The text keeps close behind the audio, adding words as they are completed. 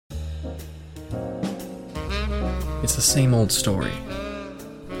It's the same old story.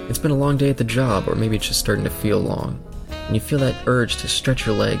 It's been a long day at the job, or maybe it's just starting to feel long, and you feel that urge to stretch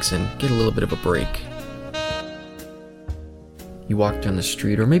your legs and get a little bit of a break. You walk down the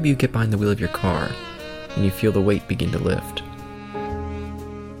street, or maybe you get behind the wheel of your car, and you feel the weight begin to lift.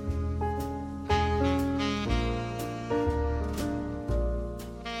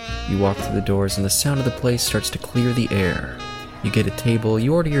 You walk through the doors, and the sound of the place starts to clear the air. You get a table,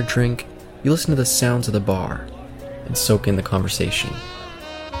 you order your drink, you listen to the sounds of the bar, and soak in the conversation.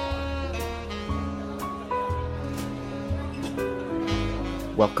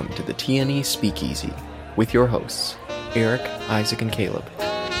 Welcome to the TNE Speakeasy, with your hosts, Eric, Isaac, and Caleb.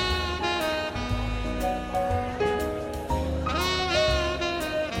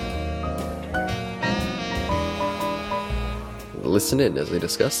 Listen in as I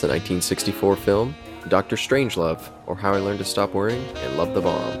discuss the 1964 film, Dr. Strangelove, or How I Learned to Stop Worrying and Love the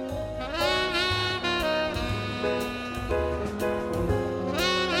Bomb.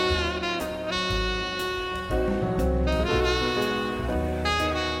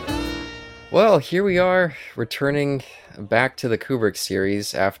 Well, here we are, returning back to the Kubrick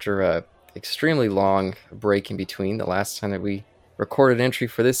series after a extremely long break in between. The last time that we recorded an entry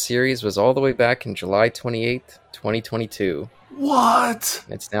for this series was all the way back in July 28th, 2022. What?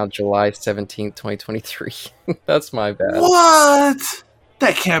 It's now July 17th, 2023. That's my bad. What?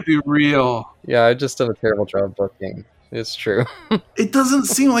 That can't be real. Yeah, I just done a terrible job booking. It's true. It doesn't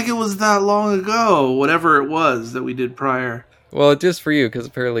seem like it was that long ago, whatever it was that we did prior. Well, it is for you, because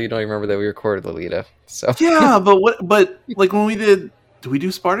apparently you don't even remember that we recorded Lolita. So yeah, but like when we did we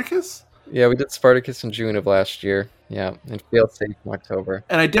do Spartacus? Yeah, we did Spartacus in June of last year. Yeah, and Failed Safe in October.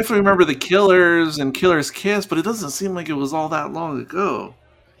 And I definitely remember The Killers and Killer's Kiss, but it doesn't seem like it was all that long ago.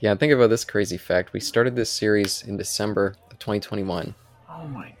 Yeah, and think about this crazy fact. We started this series in December of 2021. Oh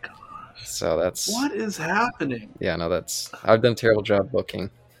my gosh. So that's... What is happening? Yeah, no, I've done a terrible job booking.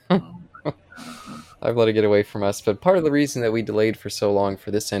 Oh my God. I've let it get away from us, but part of the reason that we delayed for so long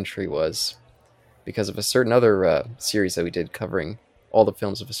for this entry was because of a certain other series that we did covering all the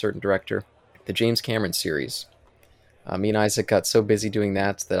films of a certain director, the James Cameron series. Me and Isaac got so busy doing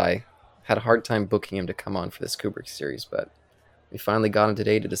that I had a hard time booking him to come on for this Kubrick series, but we finally got him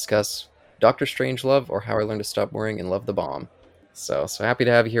today to discuss Dr. Strangelove, or How I Learned to Stop Worrying and Love the Bomb. So happy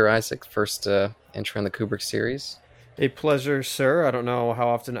to have you here, Isaac. First entry on the Kubrick series. A pleasure, sir. I don't know how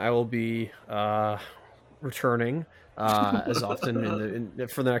often I will be returning as often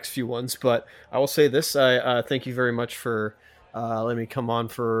for the next few ones, but I will say this. I thank you very much for letting me come on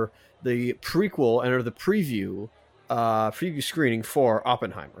for the prequel and or the preview screening for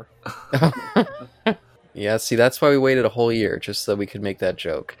Oppenheimer. Yeah, see, that's why we waited a whole year, just so we could make that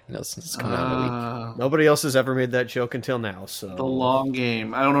joke, since it's coming out in a week. Nobody else has ever made that joke until now, so... The long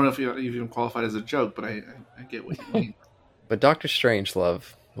game. I don't know if you even qualified as a joke, but I get what you mean. But Dr.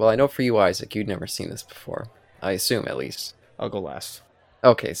 Strangelove, well, I know for you, Isaac, you'd never seen this before. I assume, at least. I'll go last.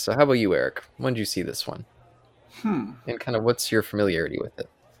 Okay, so how about you, Eric? When did you see this one? And kind of what's your familiarity with it?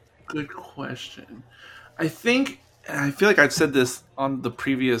 Good question. I feel like I've said this on the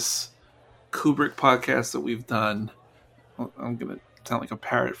previous Kubrick podcast that we've done. I'm going to sound like a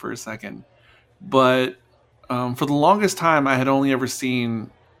parrot for a second. But for the longest time, I had only ever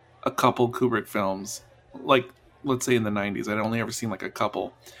seen a couple Kubrick films. Like, let's say in the 90s. I'd only ever seen like a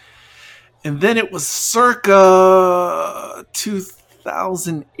couple. And then it was circa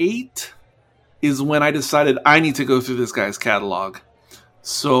 2008 is when I decided I need to go through this guy's catalog.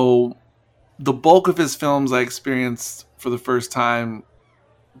 So the bulk of his films I experienced for the first time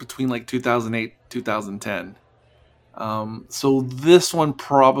between like 2008 2010. So this one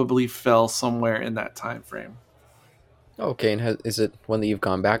probably fell somewhere in that time frame. Okay, and is it one that you've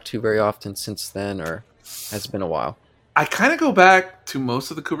gone back to very often since then, or has it been a while? I kind of go back to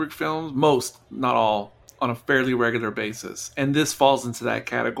most of the Kubrick films, most, not all, on a fairly regular basis. And this falls into that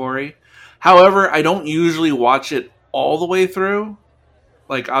category. However, I don't usually watch it all the way through.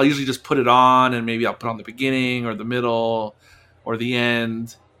 Like, I'll usually just put it on, and maybe I'll put on the beginning or the middle or the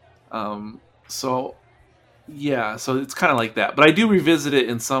end. So it's kind of like that. But I do revisit it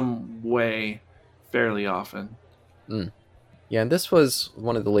in some way fairly often. Yeah, and this was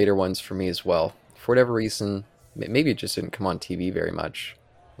one of the later ones for me as well. For whatever reason, maybe it just didn't come on TV very much,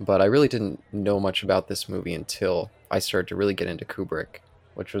 but I really didn't know much about this movie until I started to really get into Kubrick,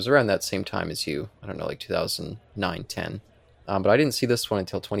 which was around that same time as you. I don't know, like 2009, 10. But I didn't see this one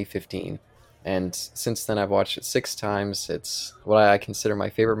until 2015. And since then, I've watched it 6 times. It's what I consider my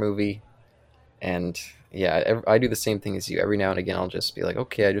favorite movie. And yeah, I do the same thing as you. Every now and again, I'll just be like,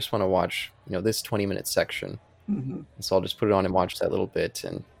 okay, I just want to watch, this 20-minute section. Mm-hmm. So I'll just put it on and watch that little bit.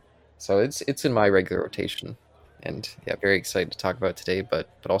 And so it's in my regular rotation. and yeah, very excited to talk about it today, but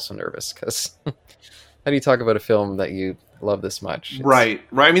also nervous because how do you talk about a film that you love this much? Right,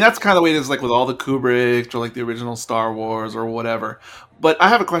 right. I mean, that's kind of the way it is, like with all the Kubrick or like the original Star Wars or whatever. But I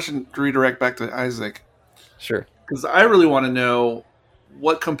have a question to redirect back to Isaac, Sure. because I really want to know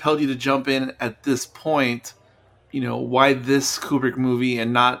what compelled you to jump in at this point. You know, why this Kubrick movie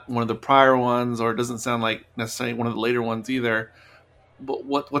and not one of the prior ones, or it doesn't sound like necessarily one of the later ones either. But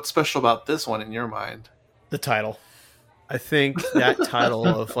what's special about this one in your mind? The title. I think that title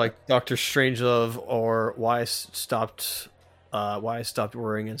of like Doctor Strangelove, or why I stopped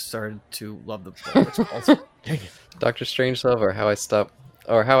worrying and started to love the book. It's called. Dang it. Dr. Strangelove,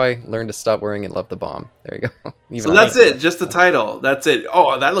 or how I learned to stop worrying and love the bomb. There you go. So that's it, just the title. That's it.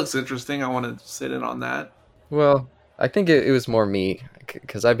 Oh, that looks interesting. I want to sit in on that. Well, I think it was more me,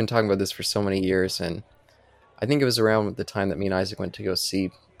 because I've been talking about this for so many years, and I think it was around the time that me and Isaac went to go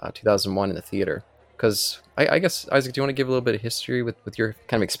see 2001 in the theater. Because I guess, Isaac, do you want to give a little bit of history with your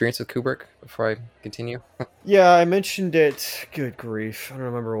kind of experience with Kubrick before I continue? Yeah, I mentioned it. Good grief. I don't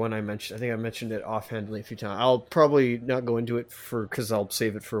remember when I mentioned. I think I mentioned it offhandedly a few times. I'll probably not go into it because I'll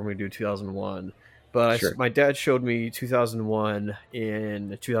save it for when we do 2001. But Sure. my dad showed me 2001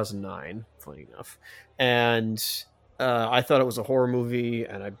 in 2009, funny enough. And I thought it was a horror movie,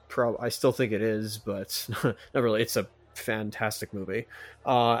 and I still think it is, but not really. It's a fantastic movie,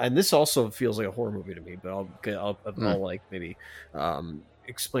 and this also feels like a horror movie to me. But I'll like maybe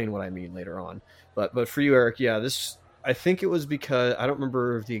explain what I mean later on. But for you, Eric, yeah, this, I think it was because I don't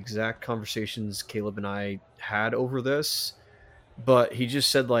remember the exact conversations Caleb and I had over this, but he just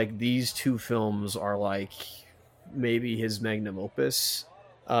said like these two films are like maybe his magnum opus,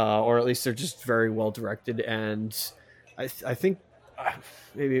 or at least they're just very well directed. And I think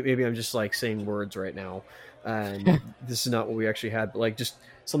maybe I'm just like saying words right now, and this is not what we actually had. But like just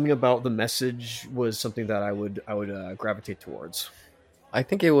something about the message was something that I would gravitate towards. I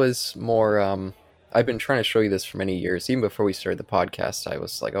think it was more. I've been trying to show you this for many years. Even before we started the podcast, I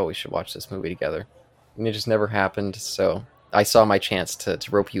was like, "Oh, we should watch this movie together," and it just never happened. So I saw my chance to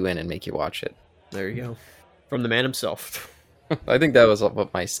rope you in and make you watch it. There you go, from the man himself. I think that was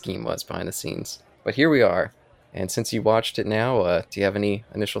what my scheme was behind the scenes. But here we are, and since you watched it now, do you have any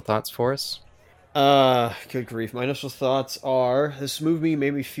initial thoughts for us? Good grief. My initial thoughts are this movie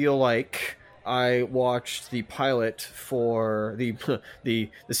made me feel like I watched the pilot for the the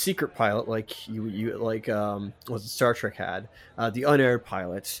secret pilot, like you like what Star Trek had, the unaired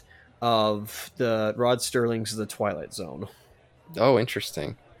pilot of the Rod Serling's The Twilight Zone. Oh,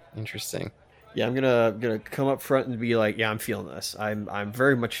 interesting. Yeah, I'm gonna come up front and be like, yeah, I'm feeling this. I'm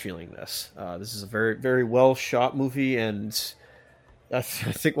very much feeling this. This is a very very well shot movie, and I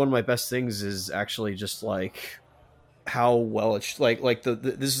think one of my best things is actually just like how well it's like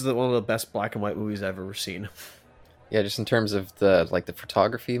this is one of the best black and white movies I've ever seen. Yeah, just in terms of the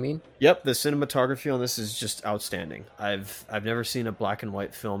photography, you mean? Yep, the cinematography on this is just outstanding. I've never seen a black and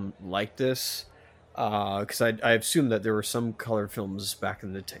white film like this, because I assume that there were some colored films back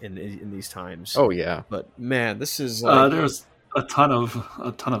in these times. Oh yeah, but man, this is like, There's a ton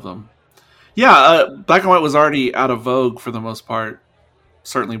of them. Yeah, black and white was already out of vogue for the most part.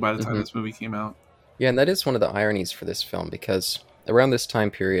 Certainly by the time this movie came out. Yeah, and that is one of the ironies for this film, because around this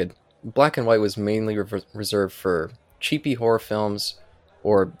time period, black and white was mainly reserved for cheapy horror films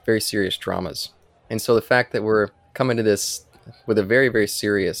or very serious dramas. And so the fact that we're coming to this with a very, very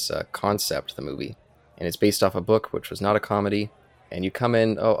serious concept, the movie, and it's based off a book which was not a comedy, and you come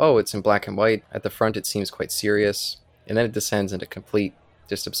in, oh, it's in black and white. At the front, it seems quite serious, and then it descends into complete,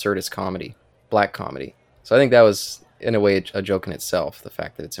 just absurdist comedy, black comedy. So I think that was, in a way, a joke in itself, the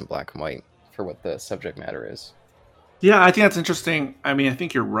fact that it's in black and white for what the subject matter is. Yeah, I think that's interesting. I mean, I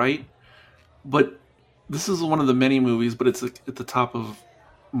think you're right, but this is one of the many movies, but it's at the top of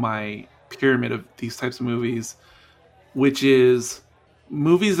my pyramid of these types of movies, which is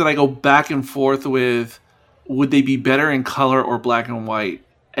movies that I go back and forth with. Would they be better in color or black and white?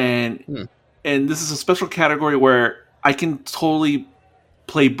 And this is a special category where I can totally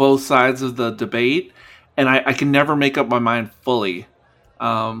play both sides of the debate, and I can never make up my mind fully.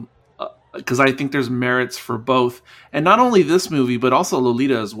 Because I think there's merits for both. And not only this movie, but also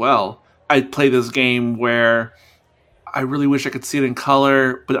Lolita as well. I play this game where I really wish I could see it in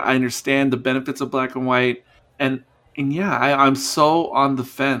color, but I understand the benefits of black and white. And yeah, I'm so on the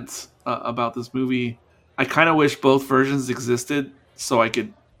fence about this movie. I kind of wish both versions existed so I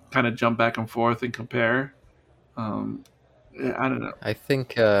could kind of jump back and forth and compare. I don't know. I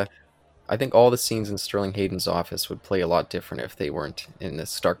think all the scenes in Sterling Hayden's office would play a lot different if they weren't in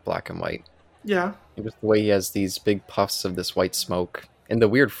this stark black and white. Yeah. And just the way he has these big puffs of this white smoke, and the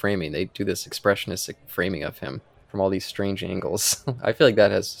weird framing. They do this expressionistic framing of him. from all these strange angles. I feel like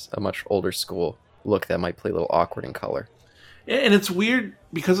that has a much older school look that might play a little awkward in color. And it's weird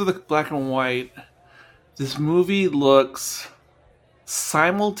because of the black and white. This movie looks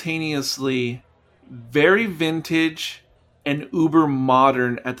simultaneously very vintage and uber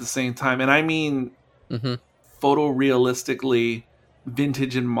modern at the same time. And I mean Mm-hmm. photorealistically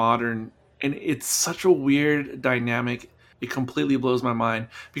vintage and modern. And it's such a weird dynamic. It completely blows my mind.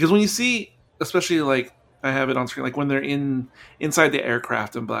 Because when you see, especially like I have it on screen, like when they're inside the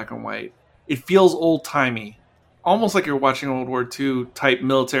aircraft in black and white, it feels old timey. Almost like you're watching a World War II type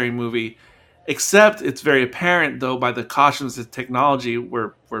military movie. Except it's very apparent, though, by the cautions that technology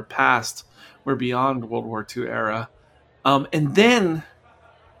we're past, we're beyond World War II era. And then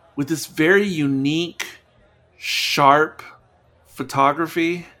with this very unique, sharp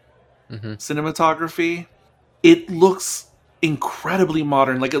photography, Mm-hmm. cinematography, it looks incredibly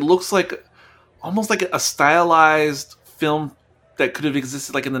modern. Like it looks like almost like a stylized film that could have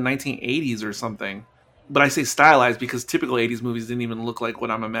existed like in the 1980s or something. But I say stylized because typical 80s movies didn't even look like what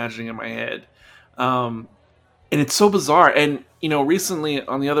I'm imagining in my head. And it's so bizarre. And, you know, recently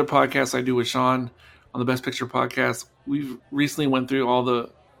on the other podcast I do with Sean on the Best Picture podcast, we've recently went through all the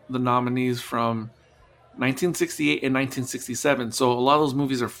nominees from 1968 and 1967. So a lot of those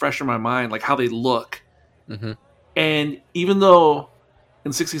movies are fresh in my mind, like how they look. Mm-hmm. And even though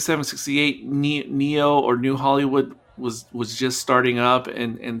in 67, 68, Neo or New Hollywood was just starting up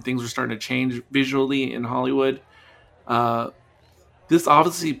and things were starting to change visually in Hollywood, this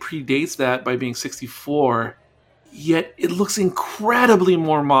obviously predates that by being 64, yet it looks incredibly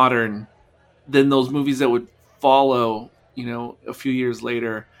more modern than those movies that would follow, you know, a few years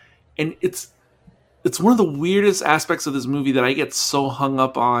later. And it's one of the weirdest aspects of this movie that I get so hung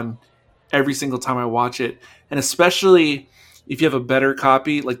up on every single time I watch it. And especially if you have a better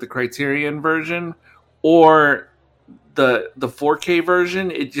copy, like the Criterion version or the 4K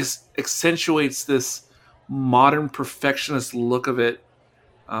version, it just accentuates this modern perfectionist look of it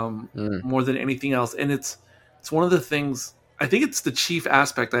more than anything else. And it's one of the things, I think it's the chief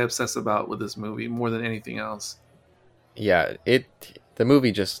aspect I obsess about with this movie more than anything else. Yeah, the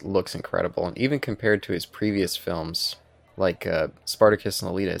movie just looks incredible, and even compared to his previous films, like Spartacus and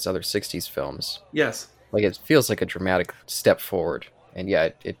Lolita, his other '60s films, Yes. like it feels like a dramatic step forward. And yeah,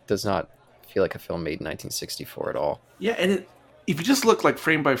 it does not feel like a film made in 1964 at all. Yeah, and if you just look like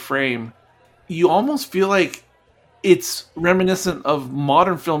frame by frame, you almost feel like it's reminiscent of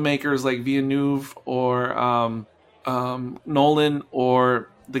modern filmmakers like Villeneuve or Nolan or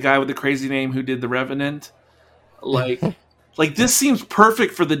the guy with the crazy name who did The Revenant. Like, like this seems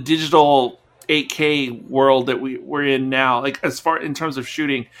perfect for the digital 8K world that we're in now. Like as far in terms of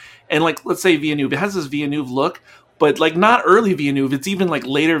shooting, and like let's say Villeneuve, it has this Villeneuve look, but like not early Villeneuve. It's even like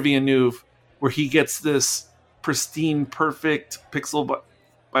later Villeneuve where he gets this pristine, perfect pixel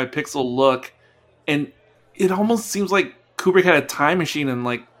by pixel look, and it almost seems like Kubrick had a time machine and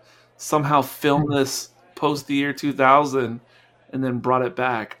like somehow filmed this post the year 2000 and then brought it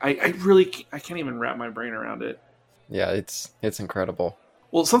back. I really I can't even wrap my brain around it. Yeah, it's incredible.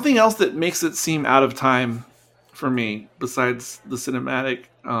 Well, something else that makes it seem out of time for me, besides the cinematic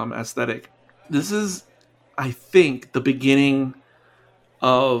aesthetic, this is, I think, the beginning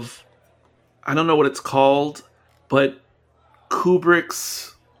of, I don't know what it's called, but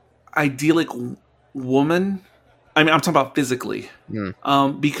Kubrick's idyllic woman. I mean, I'm talking about physically.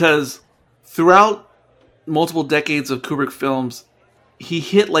 Because throughout multiple decades of Kubrick films, he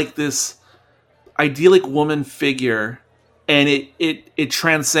hit like this idyllic woman figure, and it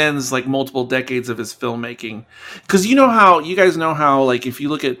transcends like multiple decades of his filmmaking. Because you guys know how like if you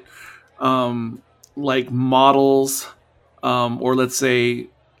look at like models or let's say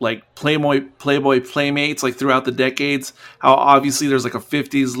like Playboy Playmates, like throughout the decades, how obviously there's like a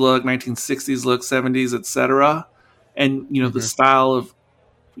 50s look, 1960s look, 70s, etc. And you know the style of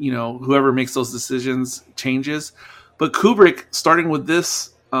whoever makes those decisions changes. But Kubrick, starting with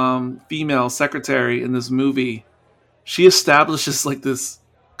this female secretary in this movie, she establishes like this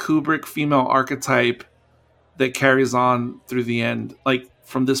Kubrick female archetype that carries on through the end, like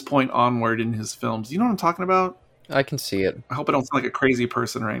from this point onward in his films. You know what I'm talking about? I can see it. I hope I don't sound like a crazy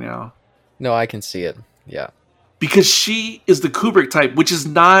person right now. No, I can see it. Yeah. Because she is the Kubrick type, which is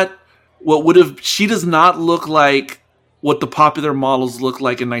not she does not look like what the popular models look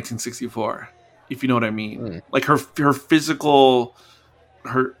like in 1964, if you know what I mean. Like her physical,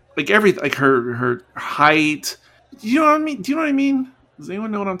 her like everything, like her height. Do you know what I mean? Does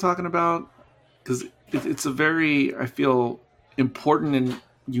anyone know what I'm talking about? Because it's a very, I feel, important and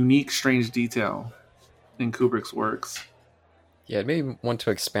unique, strange detail in Kubrick's works. Yeah, it made me want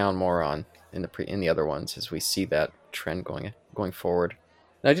to expound more on in the other ones as we see that trend going forward.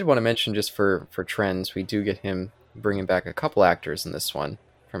 And I did want to mention, just for trends, we do get him bringing back a couple actors in this one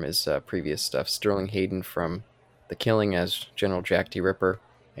from his previous stuff. Sterling Hayden from The Killing as General Jack D. Ripper,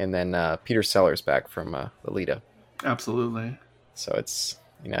 and then Peter Sellers back from Lolita. Absolutely. So it's,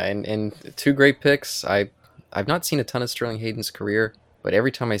 and two great picks. I've not seen a ton of Sterling Hayden's career, but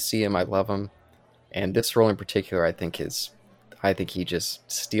every time I see him, I love him. And this role in particular, I think he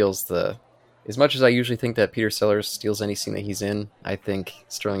just steals the. As much as I usually think that Peter Sellers steals any scene that he's in, I think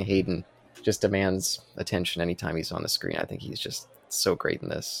Sterling Hayden just demands attention anytime he's on the screen. I think he's just so great in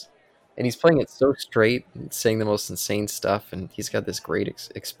this. And he's playing it so straight and saying the most insane stuff, and he's got this great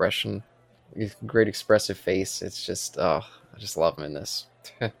expression, great expressive face. It's just, oh, I just love him in this.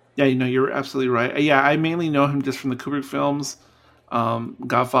 Yeah, you're absolutely right. Yeah, I mainly know him just from the Kubrick films,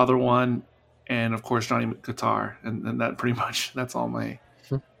 Godfather 1, and of course Johnny Guitar, and that pretty much, that's all my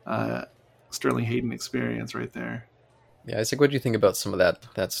Sterling Hayden experience right there. Yeah, Isaac, what do you think about some of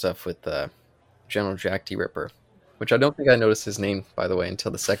that stuff with General Jack D. Ripper? Which I don't think I noticed his name, by the way,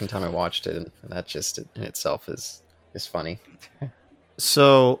 until the second time I watched it, and that just in itself is funny.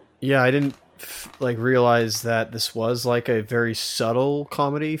 So yeah, I didn't realize that this was like a very subtle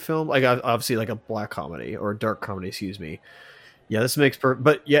comedy film, like obviously like a black comedy or dark comedy, excuse me. Yeah, this makes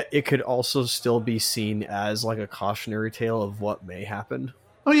but yet it could also still be seen as like a cautionary tale of what may happen.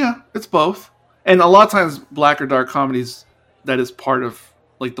 Oh yeah, it's both. And a lot of times black or dark comedies, that is part of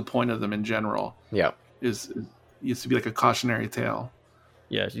like the point of them in general. Yeah. Is used to be like a cautionary tale.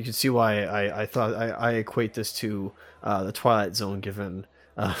 Yeah, you can see why I thought I equate this to the Twilight Zone, given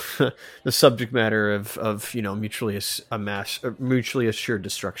the subject matter of mutually assured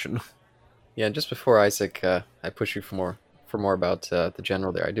destruction. Yeah, and just before Isaac, I push you for more about the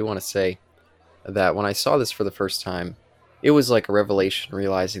general there. I do want to say that when I saw this for the first time, it was like a revelation,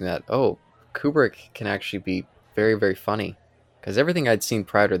 realizing that, oh, Kubrick can actually be very, very funny. Because everything I'd seen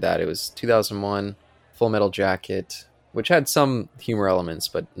prior to that, it was 2001, Full Metal Jacket, which had some humor elements,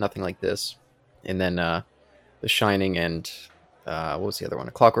 but nothing like this. And then The Shining and, what was the other one?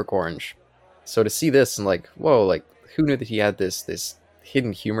 A Clockwork Orange. So to see this and like, whoa, like, who knew that he had this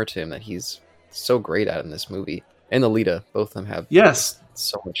hidden humor to him that he's so great at in this movie? And Lolita, both of them have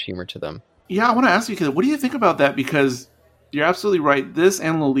so much humor to them. Yeah, I want to ask you, what do you think about that? Because you're absolutely right. This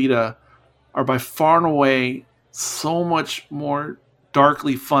and Lolita are by far and away so much more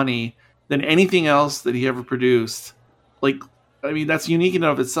darkly funny than anything else that he ever produced. Like, I mean, that's unique in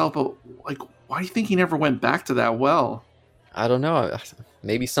and of itself, but like, why do you think he never went back to that well? I don't know.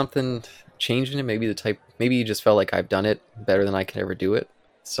 Maybe something changed in him. Maybe he just felt like I've done it better than I could ever do it.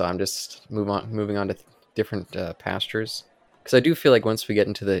 So I'm just moving on to different pastures. Because I do feel like once we get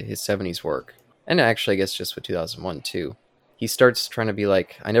into his 70s work, and actually I guess just with 2001 too, he starts trying to be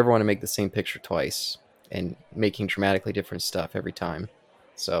like, I never want to make the same picture twice, and making dramatically different stuff every time.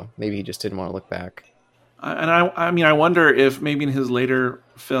 So maybe he just didn't want to look back. And I mean, I wonder if maybe in his later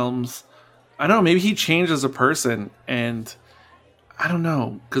films, I don't know, maybe he changed as a person, and I don't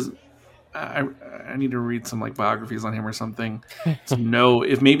know, because I need to read some like biographies on him or something to know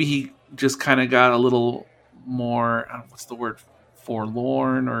if maybe he just kind of got a little more, what's the word,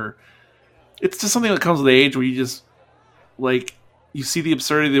 forlorn, or it's just something that comes with age where you just like, you see the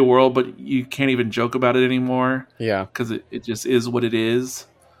absurdity of the world, but you can't even joke about it anymore. Yeah. Because it just is what it is.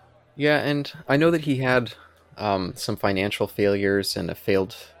 Yeah, and I know that he had some financial failures and a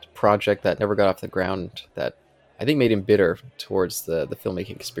failed project that never got off the ground that I think made him bitter towards the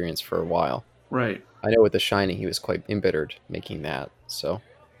filmmaking experience for a while. Right. I know with The Shining, he was quite embittered making that. So,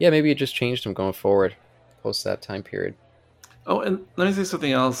 yeah, maybe it just changed him going forward post that time period. Oh, and let me say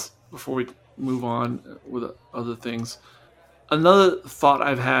something else before we move on with other things. Another thought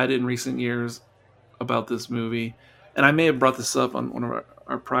I've had in recent years about this movie, and I may have brought this up on one of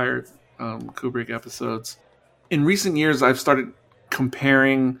our prior Kubrick episodes. In recent years, I've started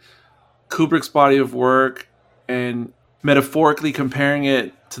comparing Kubrick's body of work and metaphorically comparing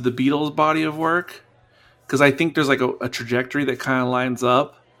it to the Beatles' body of work, because I think there's like a trajectory that kind of lines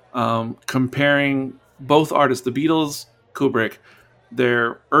up, comparing both artists, the Beatles, Kubrick,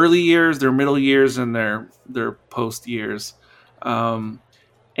 their early years, their middle years, and their post years. And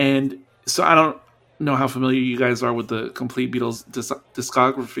so I don't know how familiar you guys are with the complete Beatles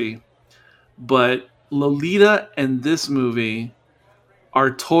discography, but Lolita and this movie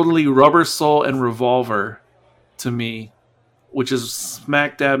are totally Rubber Soul and Revolver to me, which is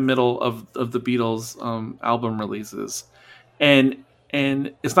smack dab middle of the Beatles album releases. And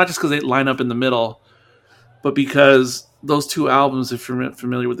it's not just because they line up in the middle, but because those two albums, if you're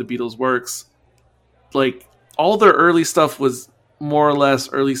familiar with the Beatles' works, like all their early stuff was more or less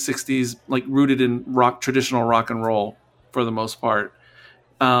early 60s, like rooted in traditional rock and roll for the most part.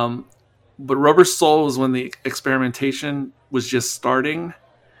 But Rubber Soul was when the experimentation was just starting.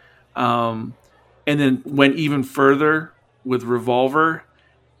 And then went even further with Revolver,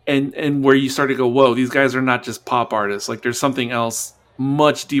 and where you start to go, whoa, these guys are not just pop artists. Like there's something else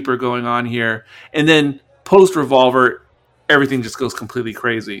much deeper going on here. And then post Revolver, everything just goes completely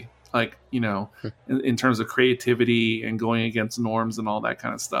crazy. Like, in terms of creativity and going against norms and all that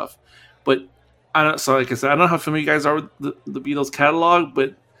kind of stuff. But so like I said, I don't know how familiar you guys are with the Beatles catalog,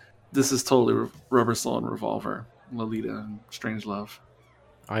 but this is totally Rubber Soul and Revolver, Lolita and Strangelove.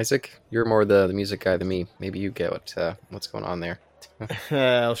 Isaac, you're more the music guy than me. Maybe you get what's going on there.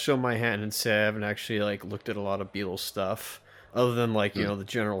 I'll show my hand and say I haven't actually looked at a lot of Beatles stuff, other than the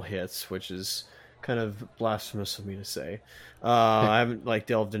general hits, which is kind of blasphemous of me to say. I haven't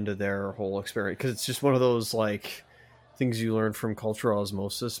delved into their whole experience because it's just one of those things you learn from cultural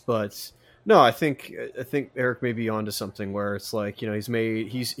osmosis. But no, I think Eric may be onto something where it's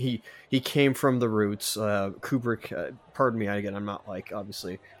he came from the roots. Kubrick, pardon me, again, I'm not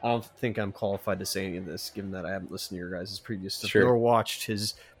obviously, I don't think I'm qualified to say any of this, given that I haven't listened to your guys' previous stuff or watched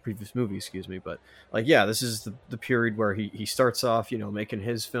his previous movie, excuse me. But this is the period where he starts off, making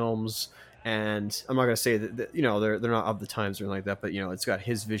his films. And I'm not going to say that they're not of the times or anything like that, but it's got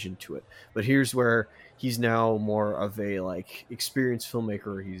his vision to it. But here's where he's now more of a experienced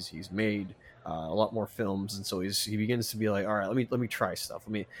filmmaker. He's made a lot more films, and so he begins to be all right, let me try stuff.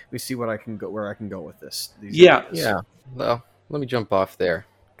 Let me see where I can go with this. Yeah. Well, let me jump off there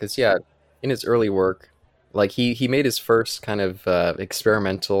because in his early work, he made his first kind of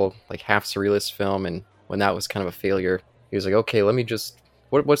experimental half surrealist film, and when that was kind of a failure, he was like, okay, let me just.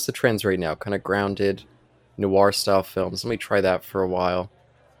 What's the trends right now? Kind of grounded, noir-style films. Let me try that for a while. And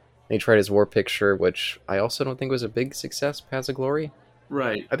he tried his War Picture, which I also don't think was a big success, Paths of Glory.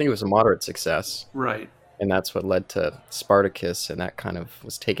 Right. I think it was a moderate success. Right. And that's what led to Spartacus, and that kind of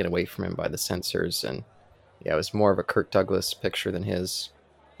was taken away from him by the censors. And it was more of a Kirk Douglas picture than his.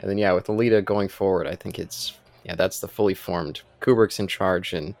 And then, with Lolita going forward, I think that's the fully formed. Kubrick's in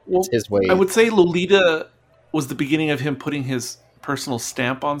charge, and it's his way. I would say Lolita was the beginning of him putting his personal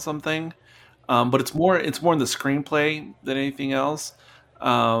stamp on something, but it's more in the screenplay than anything else.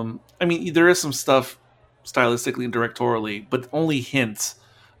 There is some stuff stylistically and directorially, but only hints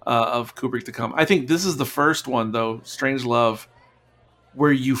of Kubrick to come. I think this is the first one, though, Strangelove,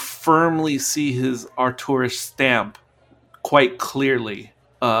 where you firmly see his auteurish stamp quite clearly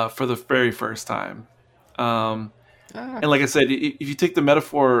for the very first time. And like I said, if you take the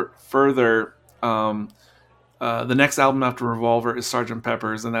metaphor further, the next album after Revolver is Sgt.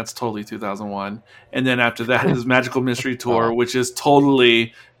 Pepper's, and that's totally 2001. And then after that is Magical Mystery Tour, which is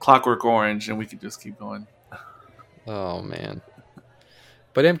totally Clockwork Orange, and we could just keep going. Oh, man.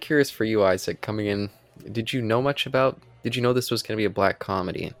 But I'm curious for you, Isaac, coming in, did you know this was going to be a black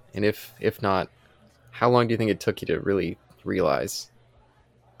comedy? And if not, how long do you think it took you to really realize?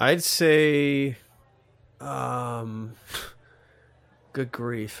 I'd say, good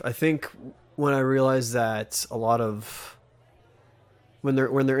grief. I think when I realized that a lot of when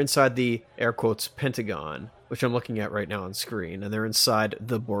they're inside the air quotes Pentagon, which I'm looking at right now on screen, and they're inside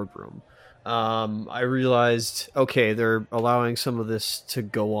the boardroom, I realized, okay, they're allowing some of this to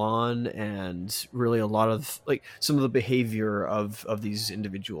go on, and really a lot of some of the behavior of these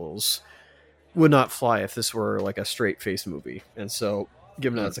individuals would not fly if this were a straight face movie. And so,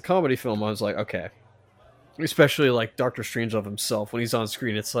 given that it's a comedy film, I was like, okay. Especially Dr. Strangelove himself, when he's on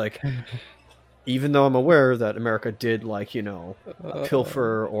screen, it's even though I'm aware that America did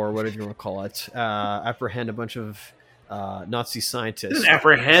pilfer, or whatever you want to call it, apprehend a bunch of Nazi scientists. Didn't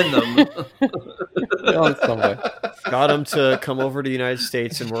apprehend them. Got them to come over to the United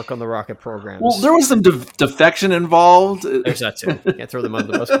States and work on the rocket programs. Well, there was some defection involved. There's that too. Can't throw them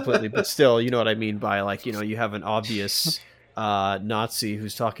under the bus completely, but still, you know what I mean by you have an obvious Nazi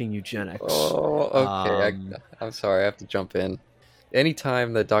who's talking eugenics. Oh, okay. I'm sorry, I have to jump in.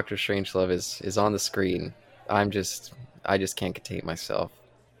 Anytime that Dr. Strangelove is on the screen, I just can't contain myself.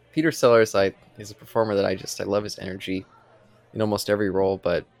 Peter Sellers is a performer that I love his energy in almost every role,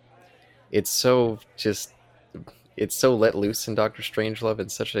 but it's so let loose in Dr. Strangelove in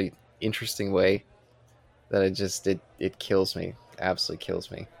such an interesting way that it kills me. Absolutely kills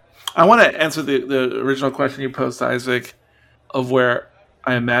me. I want to answer the original question you posed, Isaac, of where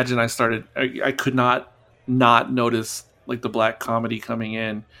I imagine I could not notice the black comedy coming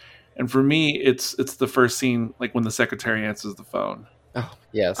in. And for me, it's the first scene, when the secretary answers the phone. Oh,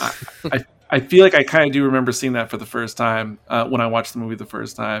 yes. I feel like I kind of do remember seeing that for the first time when I watched the movie the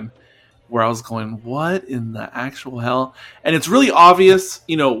first time. where I was going, what in the actual hell? And it's really obvious,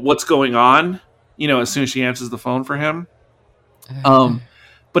 what's going on, as soon as she answers the phone for him.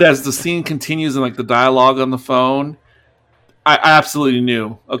 But as the scene continues and like the dialogue on the phone, I absolutely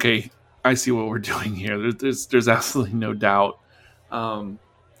knew, okay, I see what we're doing here. There's absolutely no doubt.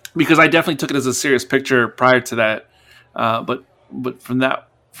 Because I definitely took it as a serious picture prior to that. But from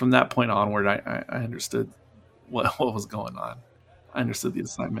that point onward, I understood what was going on. I understood the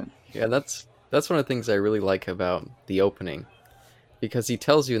assignment. Yeah, that's one of the things I really like about the opening, because he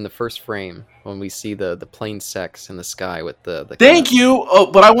tells you in the first frame when we see the plain sex in the sky with the Thank you. Oh,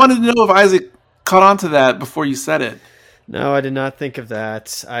 but I wanted to know if Isaac caught on to that before you said it. No, I did not think of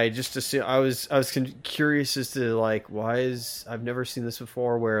that. I just assumed, I was curious as to like I've never seen this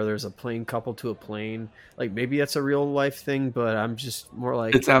before where there's a plane coupled to a plane. Like maybe that's a real life thing, but I'm just more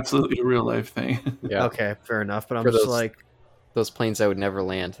like it's absolutely a real life thing. Yeah. Okay, fair enough. But I'm For just those, like those planes that would never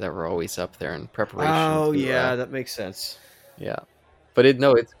land that were always up there in preparation. oh yeah, that makes sense. Yeah. But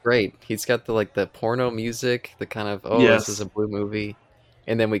it's great. He's got the porno music, the kind of Yes. This is a blue movie,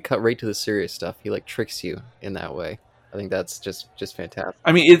 and then we cut right to the serious stuff. He tricks you in that way. I think that's just fantastic.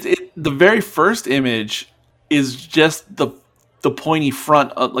 I mean, the very first image is just the pointy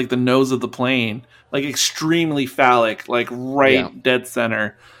front, of, like the nose of the plane, like extremely phallic, like dead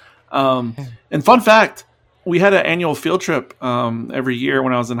center. And fun fact, we had an annual field trip every year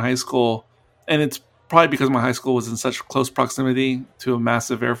when I was in high school, and it's probably because my high school was in such close proximity to a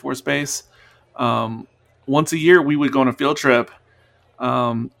massive Air Force base. Once a year, we would go on a field trip,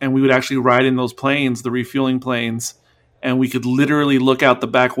 and we would actually ride in those planes, the refueling planes. And we could literally look out the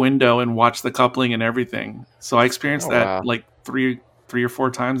back window and watch the coupling and everything. So I experienced that like three or four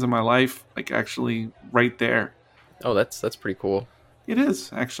times in my life, like actually right there. Oh, that's pretty cool. It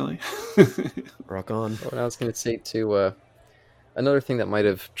is actually. Rock on. What I was going to say too, another thing that might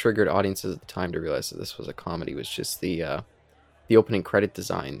have triggered audiences at the time to realize that this was a comedy was just the opening credit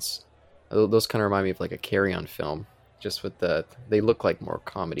designs. Those kind of remind me of like a Carry On film, just with they look like more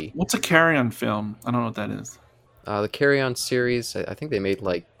comedy. What's a Carry On film? I don't know what that is. The Carry On series, I think they made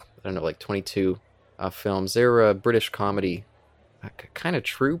 22 films. They were a British comedy kind of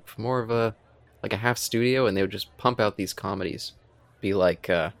troupe, more of a half studio, and they would just pump out these comedies. Be like,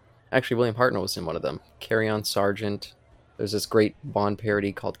 actually William Hartnell was in one of them. Carry On Sergeant. There's this great Bond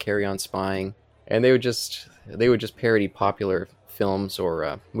parody called Carry On Spying, and they would just parody popular films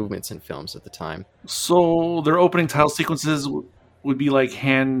or movements in films at the time. So their opening title sequences would be like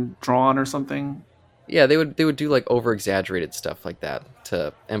hand drawn or something. Yeah, they would do like over exaggerated stuff like that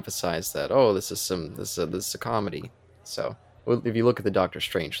to emphasize that this is a comedy. So if you look at the Doctor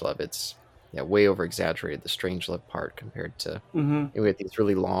Strangelove, it's way over exaggerated, the Strangelove part compared to we had these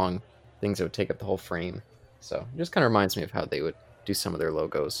really long things that would take up the whole frame. So it just kind of reminds me of how they would do some of their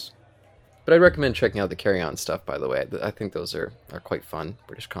logos. But I'd recommend checking out the Carry On stuff, by the way. I think those are quite fun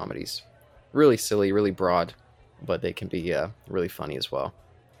British comedies. Really silly, really broad, but they can be really funny as well.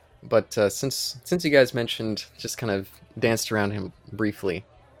 But since you guys mentioned, just kind of danced around him briefly,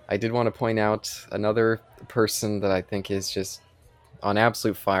 I did want to point out another person that I think is just on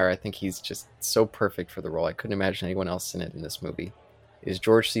absolute fire. I think he's just so perfect for the role. I couldn't imagine anyone else in it in this movie. Is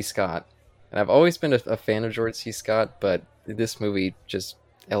George C. Scott. And I've always been a fan of George C. Scott, but this movie just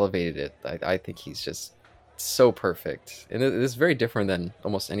elevated it. I think he's just so perfect. And it is very different than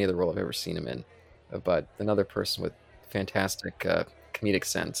almost any other role I've ever seen him in. But another person with fantastic comedic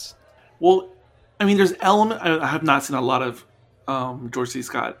sense. Well, I mean, there's element. I have not seen a lot of George C.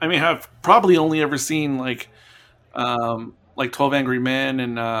 Scott. I mean, I've probably only ever seen like 12 Angry Men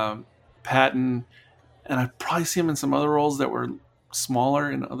and Patton, and I've probably seen him in some other roles that were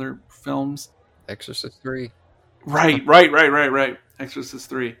smaller in other films. Exorcist 3. Right. Exorcist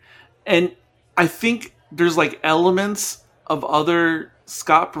 3. And I think there's like elements of other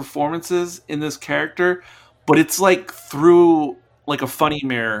Scott performances in this character, but it's like through like a funny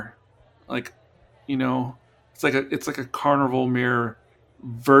mirror. Like, it's like a carnival mirror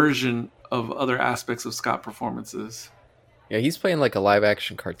version of other aspects of Scott performances. Yeah, he's playing like a live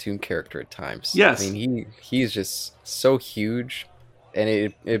action cartoon character at times. Yes. I mean, he's just so huge,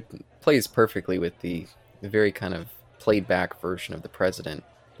 and it plays perfectly with the very kind of played back version of the president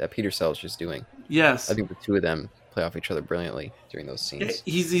that Peter Sellers is doing. Yes. I think the two of them play off each other brilliantly during those scenes.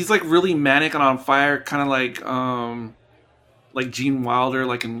 Yeah, he's like really manic and on fire, kind of like Gene Wilder,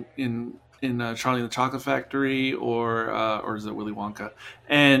 like in Charlie and the Chocolate Factory, or is it Willy Wonka?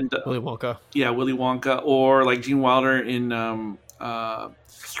 And Willy Wonka. Yeah, Willy Wonka, or like Gene Wilder in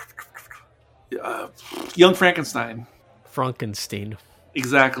Young Frankenstein. Frankenstein.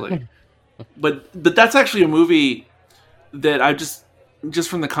 Exactly. but that's actually a movie that I just just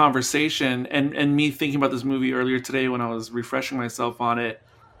from the conversation and me thinking about this movie earlier today when I was refreshing myself on it,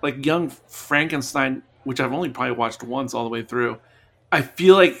 like Young Frankenstein, which I've only probably watched once all the way through, I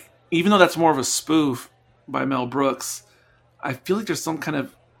feel like even though that's more of a spoof by Mel Brooks, I feel like there's some kind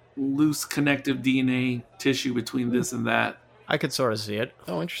of loose connective DNA tissue between this and that. I could sort of see it.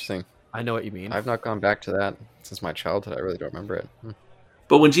 Oh, interesting. I know what you mean. I've not gone back to that since my childhood. I really don't remember it.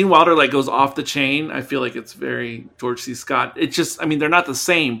 But when Gene Wilder like goes off the chain, I feel like it's very George C. Scott. It's just, I mean, they're not the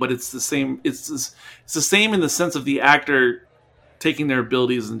same, but it's the same. It's the same in the sense of the actor taking their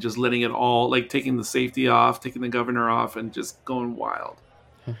abilities and just letting it all, like taking the safety off, taking the governor off, and just going wild.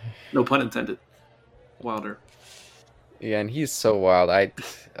 No pun intended. Wilder. Yeah, and he's so wild. I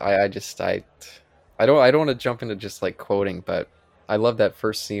don't want to jump into just like quoting, but I love that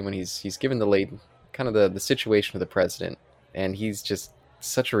first scene when he's given the late kind of the situation with the president, and he's just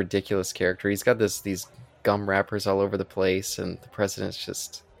such a ridiculous character. He's got these gum wrappers all over the place, and the president's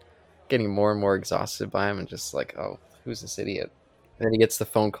just getting more and more exhausted by him, and just like, oh, who's this idiot? And then he gets the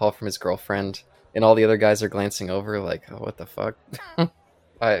phone call from his girlfriend, and all the other guys are glancing over like, oh, what the fuck?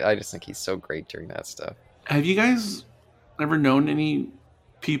 I just think he's so great during that stuff. Have you guys ever known any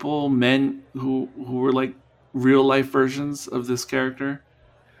people, men who were like real life versions of this character?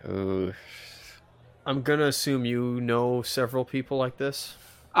 Ooh. I'm gonna assume you know several people like this.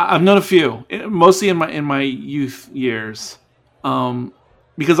 I've known a few, mostly in my youth years,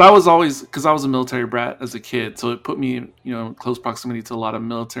 because I was a military brat as a kid, so it put me in close proximity to a lot of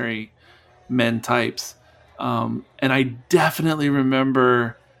military men types, and I definitely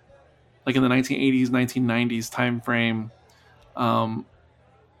remember, like in the 1980s, 1990s time frame,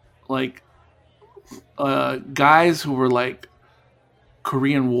 guys who were like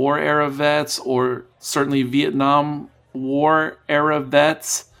Korean War era vets, or certainly Vietnam War era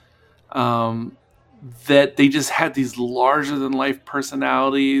vets, that they just had these larger than life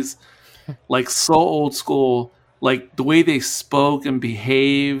personalities, like so old school, like the way they spoke and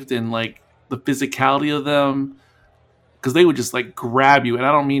behaved, and like the physicality of them, because they would just like grab you, and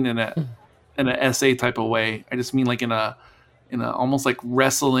I don't mean in an SA type of way. I just mean like in a almost like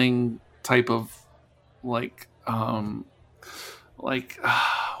wrestling type of like what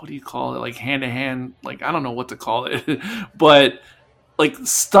do you call it, like hand to hand, like I don't know what to call it but like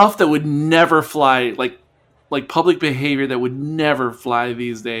stuff that would never fly, like public behavior that would never fly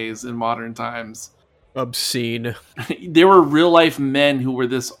these days in modern times. Obscene. There were real life men who were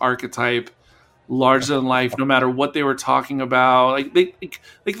this archetype, larger than life, no matter what they were talking about. Like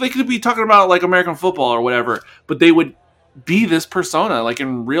they could be talking about like American football or whatever, but they would be this persona like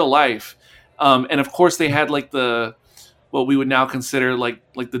in real life. And of course they had like what we would now consider like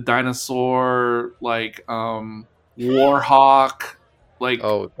the dinosaur, like war hawk, like,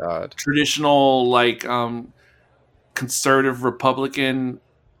 oh god, traditional like conservative Republican,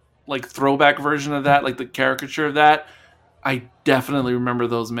 like throwback version of that, like the caricature of that. I definitely remember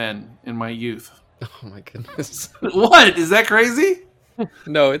those men in my youth. oh my goodness. What? Is that crazy?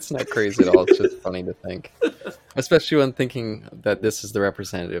 No, it's not crazy at all. It's just funny to think, especially when thinking that this is the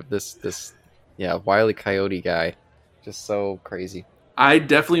representative. This Wile E. Coyote guy, just so crazy. I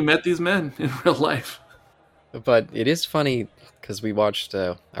definitely met these men in real life. But it is funny because we watched.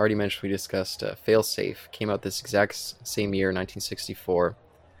 I already mentioned we discussed Failsafe. Came out this exact same year, 1964.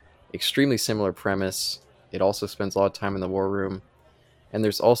 Extremely similar premise. It also spends a lot of time in the war room, and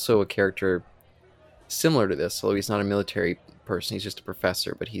there's also a character similar to this, although he's not a military person. He's just a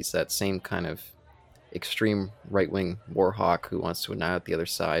professor, but he's that same kind of extreme right-wing war hawk who wants to annihilate the other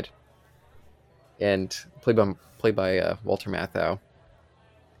side. And played by Walter Matthau.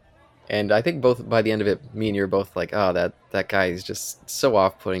 And I think both by the end of it, me and you are both like, oh, that guy is just so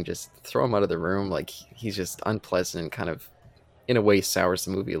off-putting. Just throw him out of the room. Like he's just unpleasant and kind of, in a way, sours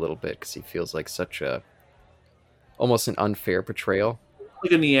the movie a little bit because he feels like such a almost an unfair portrayal,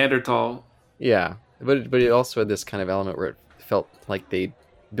 like a Neanderthal. Yeah, but it also had this kind of element where it felt like they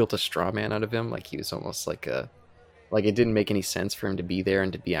built a straw man out of him. Like he was almost like it didn't make any sense for him to be there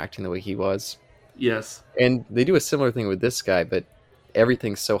and to be acting the way he was. Yes. And they do a similar thing with this guy, but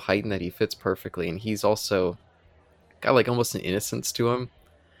everything's so heightened that he fits perfectly, and he's also got like almost an innocence to him.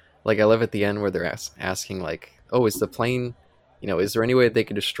 Like I love at the end where they're asking like, oh, is the plane, is there any way they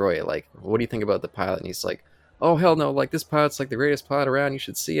could destroy it? Like, what do you think about the pilot? And he's like, oh hell no, like this pilot's like the greatest pilot around, you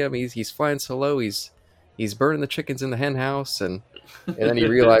should see him, he's flying so low, he's burning the chickens in the hen house, and then he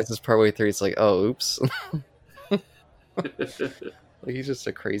realizes partway through, he's like, oh oops. Like he's just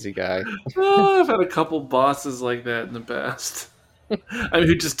a crazy guy. Oh, I've had a couple bosses like that in the past. I mean,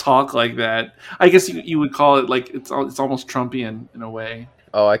 who just talk like that. I guess you would call it like it's almost Trumpian in a way.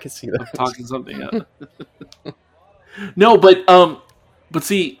 Oh, I can see that. Of talking something up. No, but But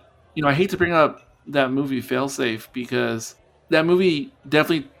see, I hate to bring up that movie Failsafe because that movie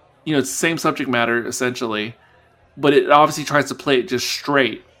definitely, it's the same subject matter essentially, but it obviously tries to play it just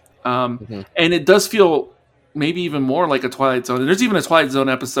straight. Hmm. And it does feel maybe even more like a Twilight Zone. And there's even a Twilight Zone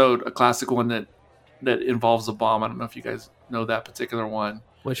episode, a classic one that involves a bomb. I don't know if you guys know that particular one.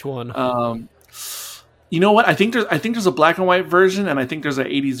 Which one? You know what? I think there's a black and white version, and I think there's an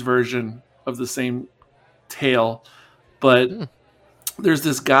 '80s version of the same tale. But Hmm. there's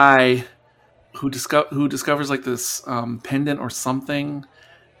this guy who discovers like this pendant or something,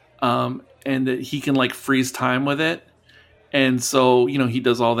 and that he can like freeze time with it. And so he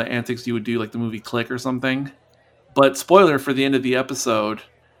does all the antics you would do, like the movie Click or something. But spoiler for the end of the episode,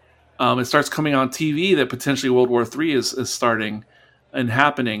 it starts coming on TV that potentially World War III is starting and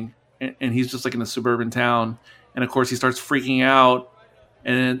happening, and he's just like in a suburban town, and of course he starts freaking out,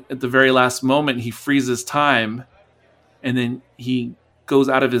 and at the very last moment he freezes time, and then he goes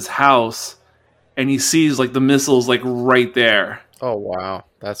out of his house, and he sees like the missiles like right there, Oh wow,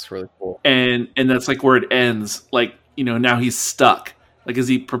 that's really cool. and that's like where it ends. Like now he's stuck. Like, is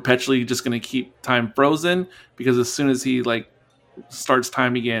he perpetually just going to keep time frozen? Because as soon as he like starts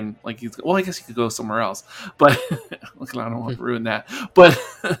time again, like I guess he could go somewhere else, but look, I don't want to ruin that, but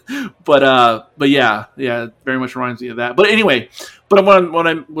but yeah, very much reminds me of that. But anyway, but what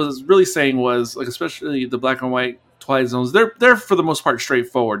I was really saying was, like, especially the black and white Twilight Zones, they're for the most part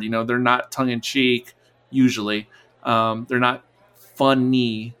straightforward. They're not tongue in cheek usually. They're not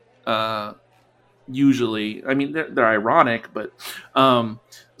funny usually. I mean, they're ironic, but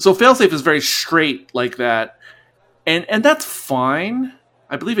so Failsafe is very straight like that. And that's fine.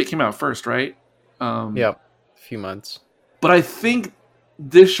 I believe it came out first, right? Yep, a few months. But I think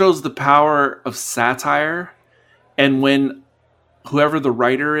this shows the power of satire, and when whoever the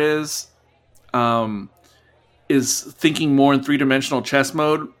writer is thinking more in 3-dimensional chess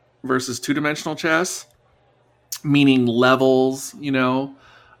mode versus 2-dimensional chess, meaning levels,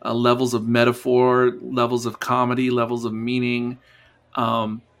 levels of metaphor, levels of comedy, levels of meaning,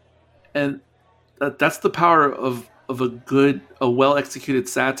 and that's the power of a well executed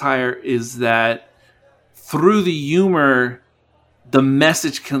satire, is that through the humor the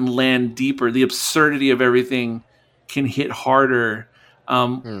message can land deeper, the absurdity of everything can hit harder.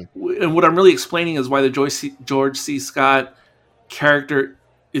 And what I'm really explaining is why the George C. Scott character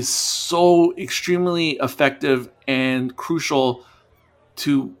is so extremely effective and crucial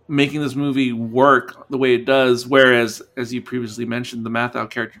to making this movie work the way it does. Whereas, as you previously mentioned, the Mathau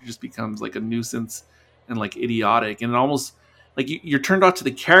character just becomes like a nuisance and like idiotic, and it almost like you're turned off to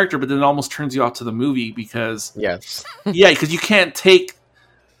the character, but then it almost turns you off to the movie because Yes. because you can't take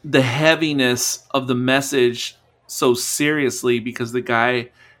the heaviness of the message so seriously because the guy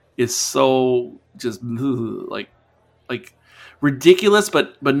is so just like ridiculous,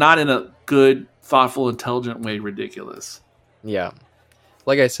 but not in a good, thoughtful, intelligent way. Ridiculous. Yeah.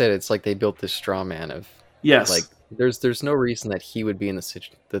 Like I said, it's like they built this straw man of, Yes. like, there's no reason that he would be in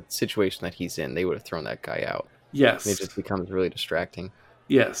the situation that he's in. They would have thrown that guy out. Yes. And it just becomes really distracting.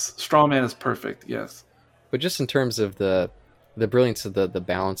 Yes. Straw man is perfect. Yes. But just in terms of the brilliance of the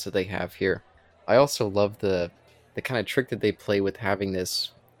balance that they have here, I also love the kind of trick that they play with having the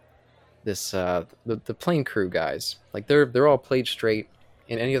plane crew guys. Like, they're all played straight.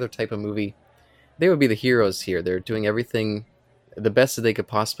 In any other type of movie, they would be the heroes here. They're doing everything the best that they could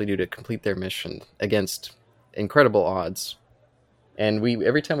possibly do to complete their mission against incredible odds. And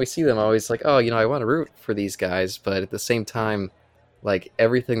every time we see them, I'm always like, oh, I want to root for these guys, but at the same time, like,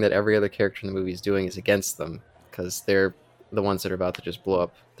 everything that every other character in the movie is doing is against them, because they're the ones that are about to just blow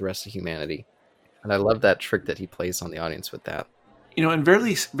up the rest of humanity. And I love that trick that he plays on the audience with that. And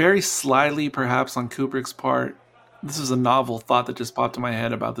very, very slyly, perhaps on Kubrick's part, this is a novel thought that just popped in my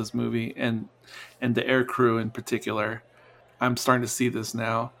head about this movie and the air crew in particular. I'm starting to see this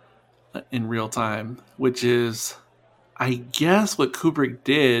now in real time, which is, I guess, what Kubrick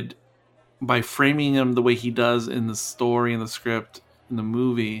did by framing him the way he does in the story and the script in the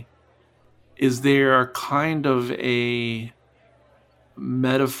movie, is they are kind of a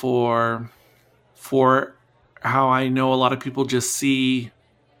metaphor for how I know a lot of people just see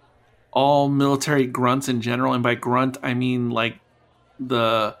all military grunts in general. And by grunt, I mean like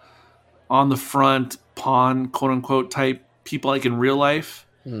the on the front pawn, quote unquote, type people, like in real life,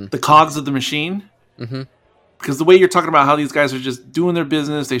 the cogs of the machine. Mm-hmm. Because the way you're talking about how these guys are just doing their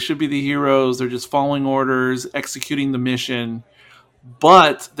business, they should be the heroes, they're just following orders, executing the mission,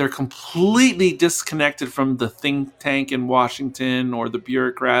 but they're completely disconnected from the think tank in Washington or the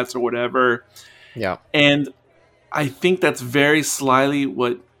bureaucrats or whatever. Yeah. And I think that's very slyly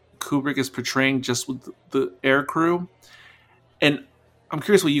what Kubrick is portraying just with the air crew. And I'm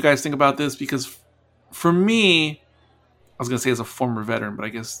curious what you guys think about this, because for me, I was going to say as a former veteran, but I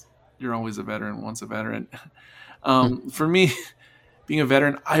guess you're always a veteran once a veteran. For me, being a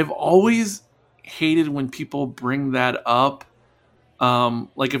veteran, I've always hated when people bring that up.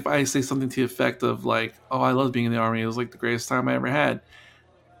 Like if I say something to the effect of like, "Oh, I love being in the Army. It was like the greatest time I ever had,"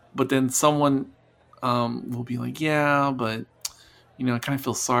 but then someone will be like, "Yeah, but I kind of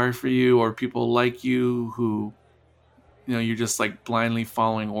feel sorry for you," or people like you who you're just like blindly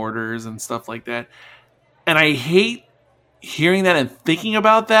following orders and stuff like that. And I hate hearing that and thinking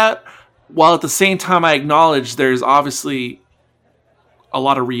about that, while at the same time I acknowledge there's obviously a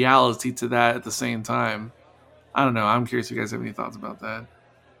lot of reality to that at the same time. I don't know. I'm curious if you guys have any thoughts about that.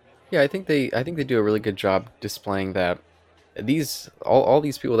 Yeah, I think they do a really good job displaying that these all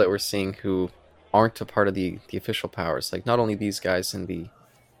these people that we're seeing who aren't a part of the official powers, like not only these guys in the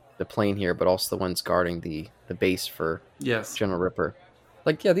plane here, but also the ones guarding the base for Yes. General Ripper.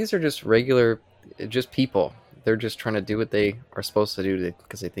 Like, yeah, these are just regular, just people. They're just trying to do what they are supposed to do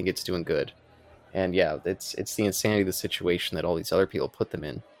because they think it's doing good. And yeah, it's the insanity of the situation that all these other people put them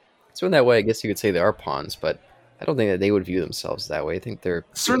in. So in that way, I guess you could say they are pawns, but I don't think that they would view themselves that way. I think they're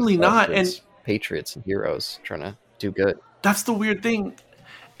viewing Certainly themselves not. And as patriots and heroes trying to do good. that's the weird thing.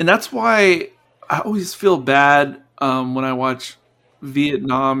 And that's why I always feel bad when I watch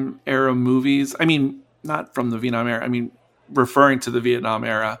Vietnam era movies. I mean, not from the Vietnam era. I mean, referring to the Vietnam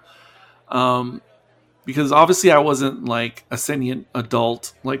era. Because obviously I wasn't like a sentient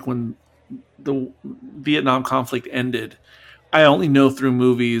adult like when the Vietnam conflict ended. I only know through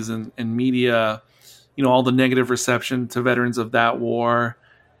movies and media, all the negative reception to veterans of that war,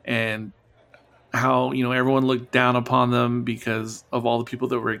 and how everyone looked down upon them because of all the people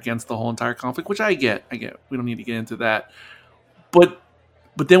that were against the whole entire conflict, which I get. We don't need to get into that. But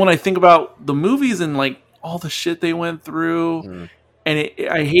then when I think about the movies and like all the shit they went through, and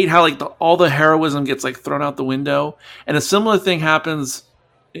I hate how like all the heroism gets like thrown out the window. And a similar thing happens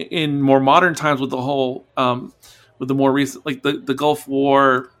in more modern times with the whole with the more recent, like the Gulf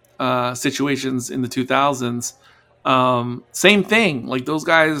War situations in the 2000s. Same thing. Like those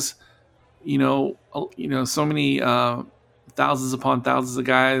guys, so many thousands upon thousands of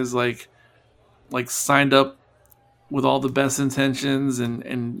guys like signed up with all the best intentions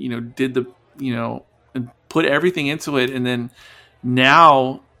and did the and put everything into it, and then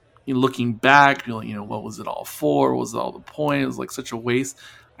now looking back, you're like, what was it all for? What was it all the point? It was like such a waste.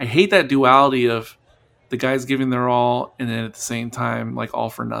 I hate that duality of the guys giving their all and then at the same time like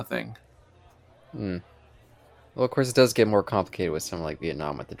all for nothing. Well, of course, it does get more complicated with something like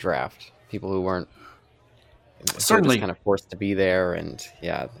Vietnam with the draft. People who weren't Certainly just kind of forced to be there, and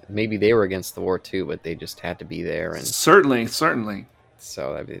yeah, maybe they were against the war too, but they just had to be there, and certainly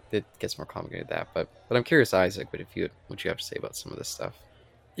so I mean, it gets more complicated than that. But I'm curious, Isaac. But what you have to say about some of this stuff?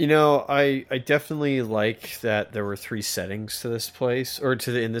 I definitely like that there were three settings to this place, or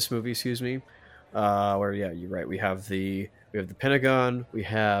in this movie, excuse me. Where yeah, you're right. We have the Pentagon, we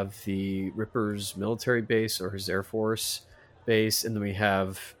have the Ripper's military base or his Air Force base, and then we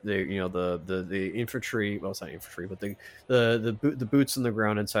have the infantry. Well, it's not infantry, but the boots on the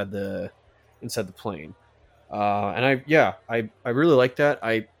ground inside the plane. And I really like that.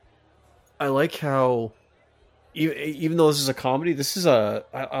 I like how even though this is a comedy,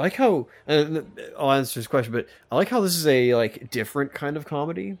 I like how, and I'll answer this question, but I like how this is a like different kind of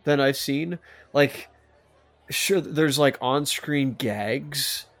comedy than I've seen. Like, sure, there's like on-screen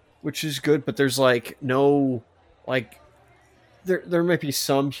gags, which is good, but there's like no like there might be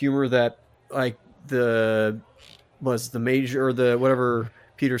some humor that like the major or the whatever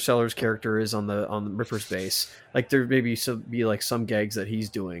Peter Sellers character is on Ripper's base. Like there maybe be like some gags that he's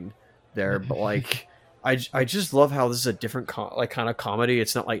doing there, but like I just love how this is a different kind of comedy.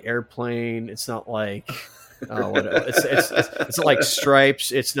 It's not like Airplane. It's not like it's not like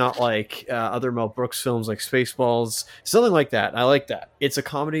Stripes. It's not like other Mel Brooks films like Spaceballs. Something like that. I like that. It's a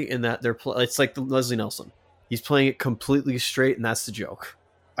comedy in that it's like the Leslie Nielsen. He's playing it completely straight, and that's the joke.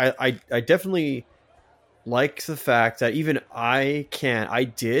 I definitely like the fact that even I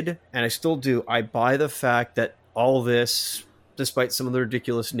did, and I still do. I buy the fact that all this, despite some of the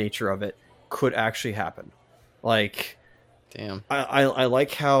ridiculous nature of it, could actually happen. Like, damn, I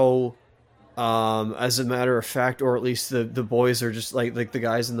like how, as a matter of fact, or at least the boys are just like the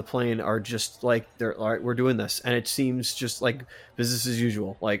guys in the plane are just like, they're all right, we're doing this, and it seems just like business as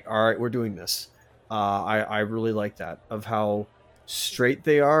usual. Like, all right, we're doing this. I really like that of how straight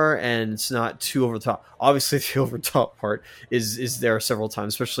they are, and it's not too over the top. Obviously, the over the top part is there several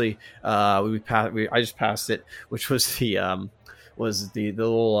times, especially I just passed it, which was the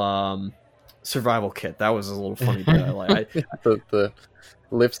little survival kit. That was a little funny, but The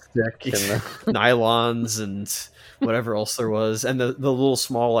lipstick and the nylons and whatever else there was, and the little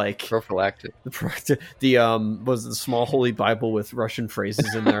small like prophylactic. the was the small holy Bible with Russian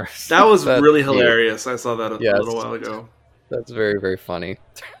phrases in there. That was That's really cute. hilarious. I saw that a Yes. little while ago. That's very, very funny.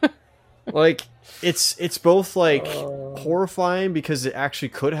 Like it's both like horrifying because it actually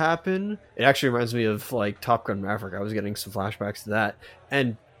could happen. It actually reminds me of like Top Gun Maverick. I was getting some flashbacks to that,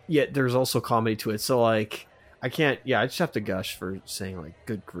 and yet there's also comedy to it. So like I can't. Yeah, I just have to gush for saying like,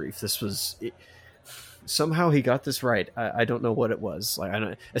 good grief, this was. Somehow he got this right. I don't know what it was. Like I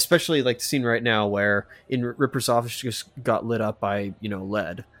don't, especially like the scene right now where in Ripper's office just got lit up by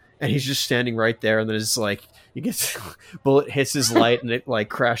lead, and he's just standing right there, and then it's like he gets bullet hits his light and it like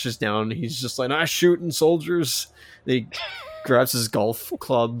crashes down. And he's just like, shooting soldiers. He grabs his golf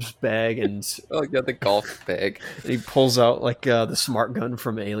clubs bag and Oh yeah, the golf bag. he pulls out like the smart gun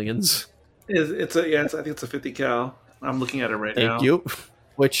from Aliens. I think it's a 50 cal. I'm looking at it right now. Thank you.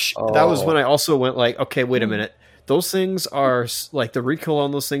 Which that was when I also went like, okay, wait a minute. Those things are like the recoil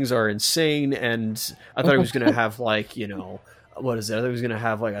on those things are insane, and I thought he was gonna have like what is it? I thought he was gonna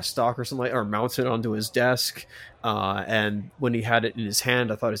have like a stock or something, or mount it onto his desk. And when he had it in his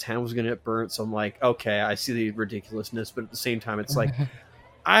hand, I thought his hand was gonna get burnt. So I'm like, okay, I see the ridiculousness, but at the same time, it's like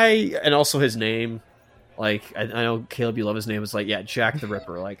and also his name, like I know Caleb, you love his name. It's like Jack the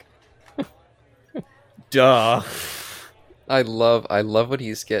Ripper, like, duh. I love when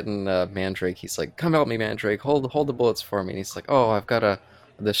he's getting Mandrake. He's like, "Come help me, Mandrake. Hold the bullets for me." And he's like, "Oh,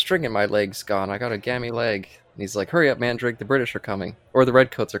 the string in my leg's gone. I got a gammy leg." And he's like, "Hurry up, Mandrake. The British are coming, or the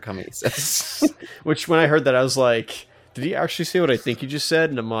Redcoats are coming." He says. Which when I heard that, I was like, "Did he actually say what I think he just said?"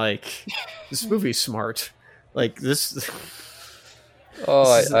 And I'm like, "This movie's smart. Like this."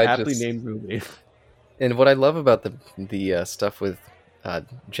 Oh, this is an aptly named movie. And what I love about the stuff with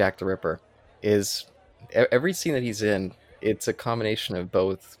Jack the Ripper is every scene that he's in. It's a combination of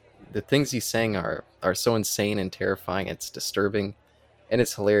both. The things he's saying are so insane and terrifying. It's disturbing, and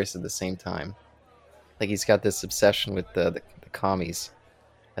it's hilarious at the same time. Like he's got this obsession with the commies.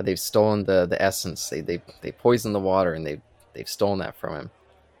 They've stolen the essence. They poisoned the water, and they've stolen that from him.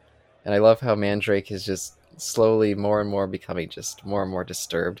 And I love how Mandrake is just slowly more and more becoming just more and more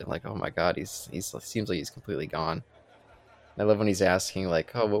disturbed, and like, oh my god, he's seems like he's completely gone. And I love when he's asking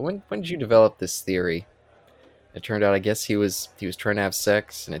like, oh, well, when did you develop this theory? It turned out, I guess he was trying to have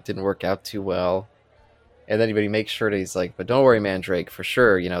sex, and it didn't work out too well. And then he makes sure that he's like, but don't worry, Mandrake, for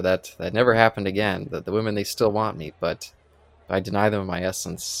sure, that never happened again. The women, they still want me, but I deny them my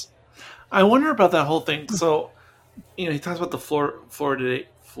essence. I wonder about that whole thing. So, he talks about the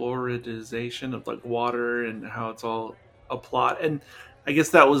fluoridization of like water and how it's all a plot. And I guess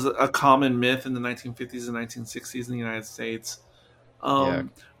that was a common myth in the 1950s and 1960s in the United States.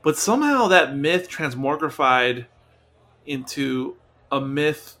 But somehow that myth transmogrified into a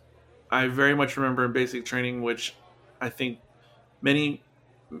myth I very much remember in basic training, which I think many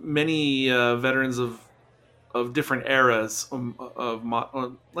veterans of different eras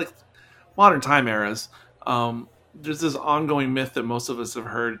like modern time eras. There's this ongoing myth that most of us have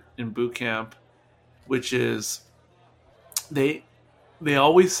heard in boot camp, which is they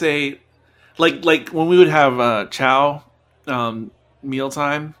always say like when we would have chow.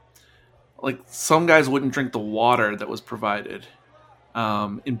 Mealtime, like some guys wouldn't drink the water that was provided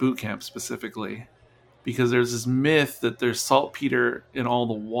in boot camp specifically because there's this myth that there's saltpeter in all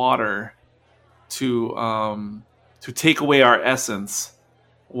the water to take away our essence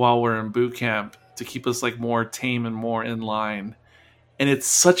while we're in boot camp to keep us like more tame and more in line. And it's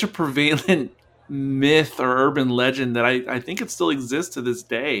such a prevalent myth or urban legend that I think it still exists to this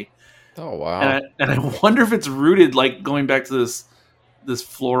day. Oh wow! And I wonder if it's rooted, like going back to this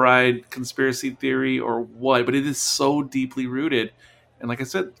fluoride conspiracy theory or what, but it is so deeply rooted. And like I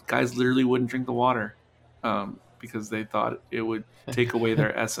said, guys literally wouldn't drink the water because they thought it would take away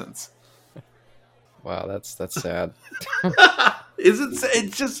their essence. Wow, that's sad.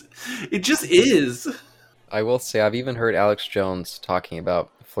 It just is. I will say I've even heard Alex Jones talking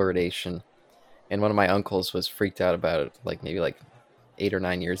about fluoridation, and one of my uncles was freaked out about it, like maybe like 8 or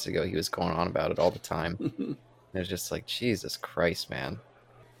 9 years ago. He was going on about it all the time. It was just like, Jesus Christ, man.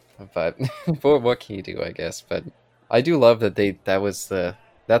 But what can you do, I guess? But I do love that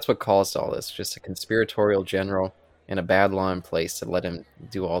that's what caused all this. Just a conspiratorial general and a bad law in place that let him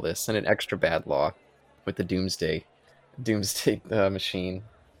do all this, and an extra bad law with the doomsday machine.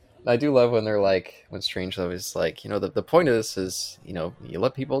 I do love when they're like, when Strangelove is like, the point of this is, you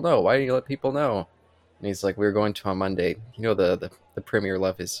let people know. Why do you let people know? And he's like, we're going to on Monday. The premier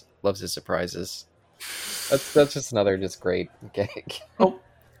loves his surprises. That's just another just great gag. Oh,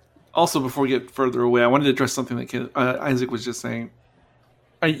 Also, before we get further away, I wanted to address something that Isaac was just saying.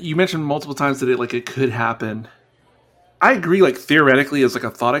 You mentioned multiple times that it could happen. I agree, like theoretically, as like a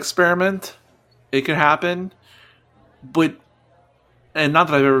thought experiment, it could happen. But and not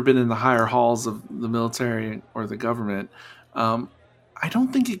that I've ever been in the higher halls of the military or the government, I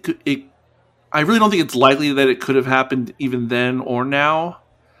don't think it could. I really don't think it's likely that it could have happened even then or now.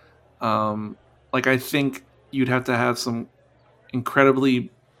 Like I think you'd have to have some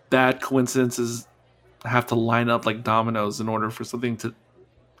incredibly bad coincidences have to line up like dominoes in order for something to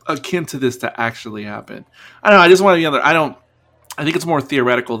akin to this to actually happen. I don't know. I just want to be other. I don't. I think it's more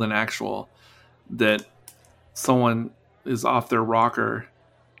theoretical than actual that someone is off their rocker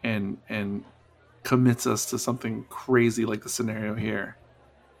and commits us to something crazy like the scenario here.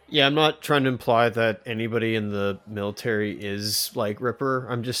 Yeah, I'm not trying to imply that anybody in the military is like Ripper.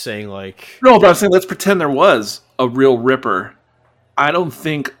 I'm just saying like No, but I'm saying let's pretend there was a real Ripper. I don't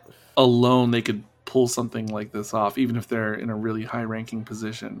think alone they could pull something like this off, even if they're in a really high-ranking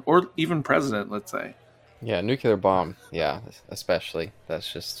position, or even president, let's say. Yeah, nuclear bomb. Yeah, especially.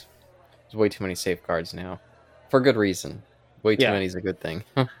 That's just there's way too many safeguards now, for good reason. Way too many is a good thing.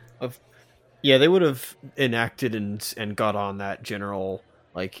 of yeah, they would have enacted and got on that general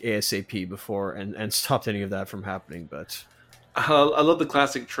like ASAP before and stopped any of that from happening. But I love the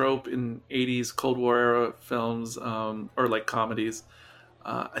classic trope in '80s Cold War era films, or like comedies.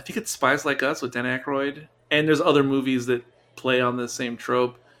 I think it's Spies Like Us with Dan Aykroyd, and there's other movies that play on the same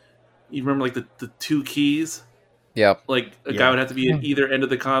trope. You remember like the two keys? Yep. Like a guy would have to be at either end of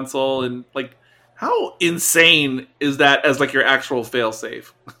the console, and like how insane is that as like your actual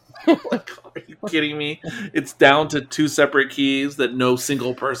failsafe? Like, are you kidding me? It's down to two separate keys that no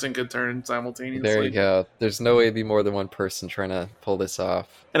single person could turn simultaneously. There you go. There's no way to be more than one person trying to pull this off.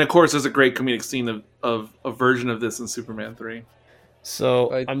 And of course, there's a great comedic scene of a version of this in Superman 3.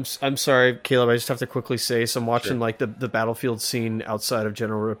 So I'm sorry, Caleb. I just have to quickly say, so I'm watching like the battlefield scene outside of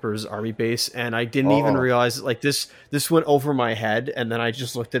General Ripper's army base, and I didn't even realize like this went over my head, and then I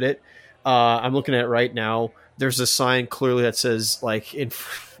just looked at it. I'm looking at it right now. There's a sign clearly that says like in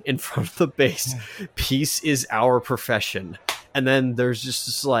front of the base, "Peace is our profession," and then there's just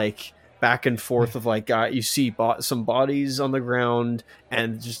this like back and forth of like you see some bodies on the ground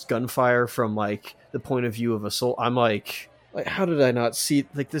and just gunfire from like the point of view of a soul. I'm like, how did I not see?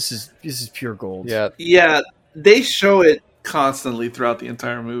 Like this is pure gold. Yeah. They show it constantly throughout the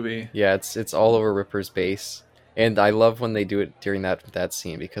entire movie. Yeah, it's all over Ripper's base, and I love when they do it during that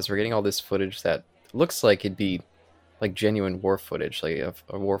scene because we're getting all this footage that looks like it'd be like genuine war footage. Like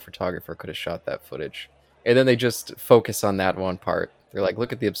a war photographer could have shot that footage, and then they just focus on that one part. They're like,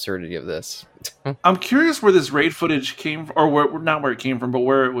 look at the absurdity of this. I'm curious where this raid footage came from, or not where it came from, but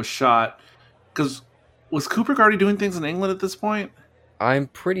where it was shot. Because was Kubrick already doing things in England at this point? I'm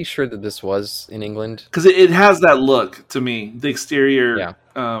pretty sure that this was in England. Because it has that look to me, the exterior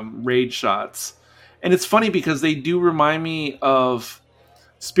raid shots. And it's funny because they do remind me of,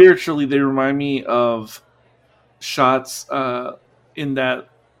 spiritually, they remind me of shots in that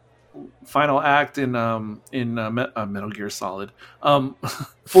final act in Metal Gear Solid,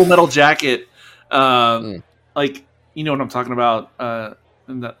 Full Metal Jacket. Like, you know what I'm talking about,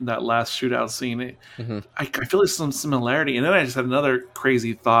 in that last shootout scene. I feel there's some similarity. And then I just had another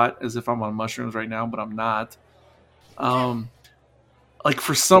crazy thought, as if I'm on mushrooms right now, but I'm not. Like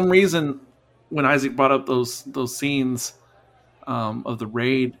for some reason, when Isaac brought up those scenes of the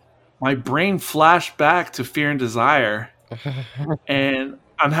raid, my brain flashed back to Fear and Desire, and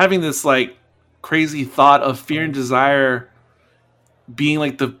I'm having this like crazy thought of Fear and Desire being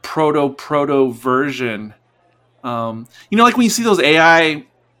like the proto version. You know, like when you see those AI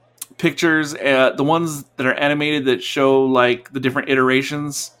pictures, the ones that are animated that show like the different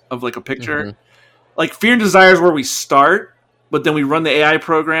iterations of like a picture. Like Fear and Desire is where we start, but then we run the AI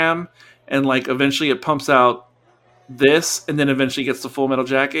program, and like eventually it pumps out this, and then eventually gets the Full Metal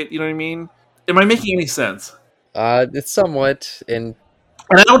Jacket. You know what I mean? Am I making any sense? It's somewhat, and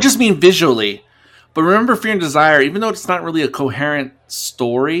I don't just mean visually, but remember Fear and Desire, even though it's not really a coherent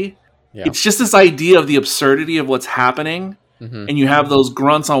story, it's just this idea of the absurdity of what's happening. And you have those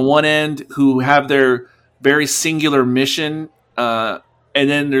grunts on one end who have their very singular mission, and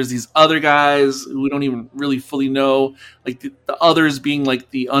then there's these other guys who we don't even really fully know, like the others being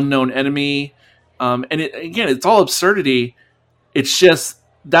like the unknown enemy. And it's all absurdity. It's just,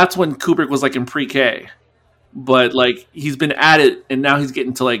 that's when Kubrick was like in pre-K. But like he's been at it, and now he's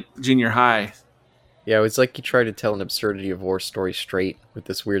getting to like junior high. Yeah, it's like he tried to tell an absurdity of war story straight with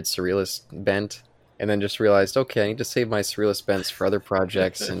this weird surrealist bent, and then just realized, okay, I need to save my surrealist bents for other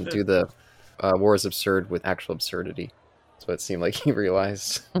projects and do the war is absurd with actual absurdity. That's what it seemed like he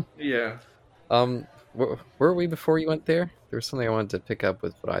realized. Yeah. Where were we before you went there? There was something I wanted to pick up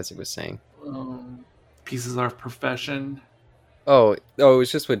with what Isaac was saying. Pieces of our profession. Oh, it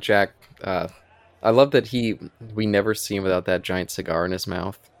was just with Jack. I love that we never see him without that giant cigar in his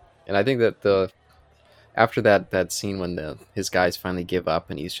mouth, and I think that after that scene when his guys finally give up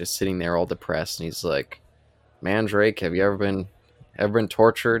and he's just sitting there all depressed and he's like, "Mandrake, have you ever been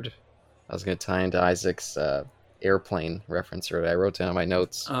tortured?" I was gonna tie into Isaac's airplane reference, or I wrote down in my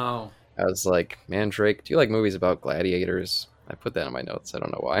notes. Oh. I was like, Mandrake, do you like movies about gladiators? I put that in my notes. I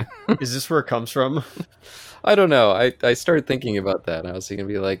don't know why. Is this where it comes from? I don't know. I started thinking about that. I was going to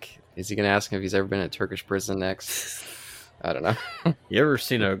be like, is he going to ask him if he's ever been in a Turkish prison next? I don't know. You ever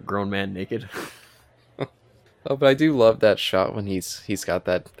seen a grown man naked? Oh, but I do love that shot when he's got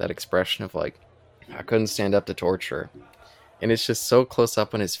that expression of like, I couldn't stand up to torture. And it's just so close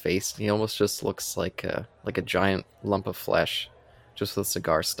up on his face. He almost just looks like a giant lump of flesh, just with a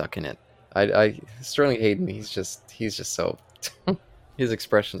cigar stuck in it. I Sterling Hayden, he's just so his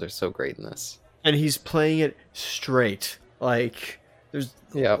expressions are so great in this. And he's playing it straight. Like there's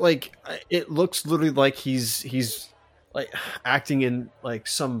Yeah. like it looks literally like he's like acting in like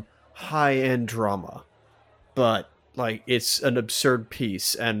some high-end drama. But like it's an absurd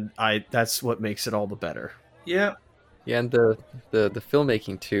piece, and that's what makes it all the better. Yeah. Yeah, and the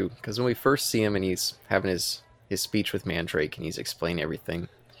filmmaking too, because when we first see him and he's having his speech with Mandrake and he's explaining everything,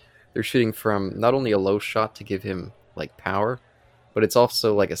 they're shooting from not only a low shot to give him like power, but it's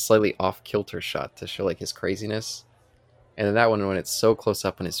also like a slightly off kilter shot to show like his craziness. And then that one when it's so close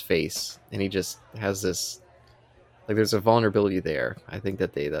up on his face and he just has this like there's a vulnerability there. I think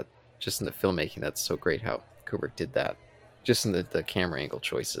that just in the filmmaking, that's so great how Kubrick did that. Just in the camera angle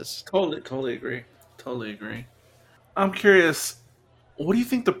choices. Totally agree. I'm curious, what do you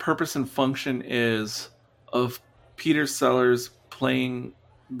think the purpose and function is of Peter Sellers playing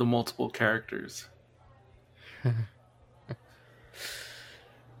the multiple characters?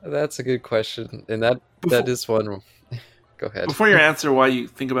 That's a good question. And that is one. Go ahead. Before you answer why you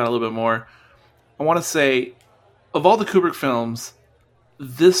think about it a little bit more, I want to say, of all the Kubrick films,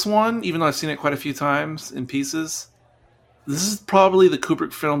 this one, even though I've seen it quite a few times in pieces, this is probably the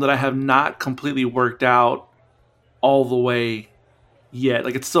Kubrick film that I have not completely worked out all the way yet.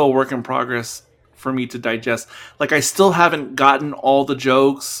 Like, it's still a work in progress for me to digest. Like, I still haven't gotten all the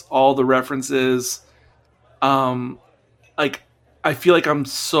jokes, all the references. Like, I feel like I'm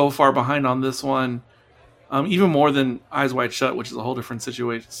so far behind on this one. Even more than Eyes Wide Shut, which is a whole different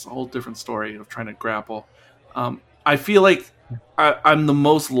situation, it's a whole different story of trying to grapple. I feel like I'm the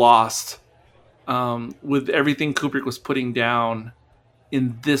most lost with everything Kubrick was putting down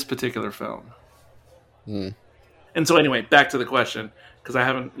in this particular film. Mm. And so anyway, back to the question, because I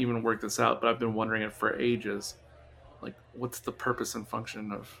haven't even worked this out, but I've been wondering it for ages. Like, what's the purpose and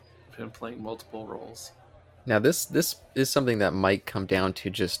function of him playing multiple roles? Now, this is something that might come down to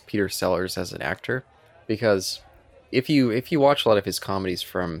just Peter Sellers as an actor, because if you watch a lot of his comedies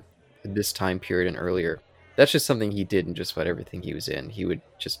from this time period and earlier, that's just something he did in just about everything he was in. He would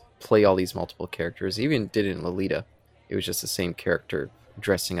just play all these multiple characters. He even did it in Lolita. It was just the same character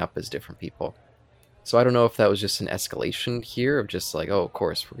dressing up as different people. So I don't know if that was just an escalation here of just like, oh, of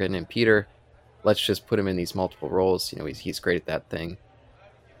course, we're getting in Peter. Let's just put him in these multiple roles. You know, he's great at that thing.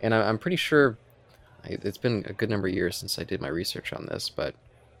 And I'm pretty sure it's been a good number of years since I did my research on this, but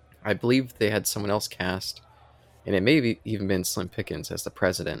I believe they had someone else cast, and it may have even been Slim Pickens as the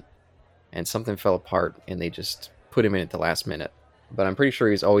president, and something fell apart, and they just put him in at the last minute. But I'm pretty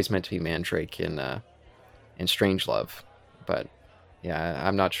sure he's always meant to be Mandrake in Strangelove. But yeah,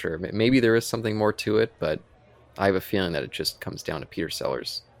 I'm not sure. Maybe there is something more to it, but I have a feeling that it just comes down to Peter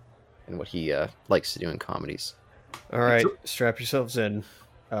Sellers and what he likes to do in comedies. All right, strap yourselves in.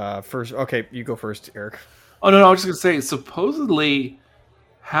 First, okay, you go first, Eric. Oh, no, I was just going to say, supposedly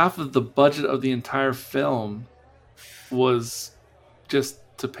half of the budget of the entire film was just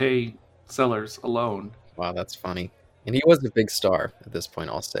to pay Sellers alone. Wow, that's funny. And he was a big star at this point,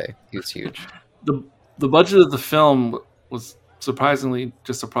 I'll say. He was huge. The budget of the film was surprisingly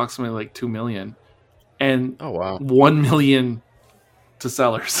just approximately like $2 million. And oh, wow. $1 million to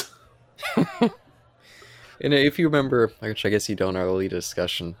Sellers. And if you remember, which I guess you don't, our Lolita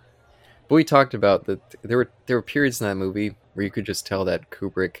discussion, but we talked about that there were periods in that movie where you could just tell that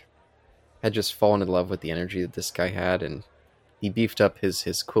Kubrick had just fallen in love with the energy that this guy had, and he beefed up his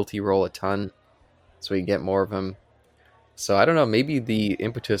quilty role a ton so we could get more of him. So I don't know, maybe the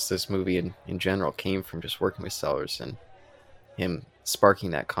impetus of this movie in general came from just working with Sellers and him sparking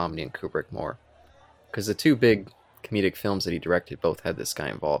that comedy in Kubrick more. Because the two big comedic films that he directed both had this guy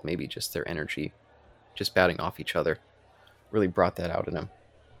involved, maybe just their energy just batting off each other. really brought that out in him.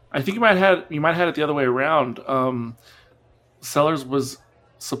 I think you might have had it the other way around. Sellers was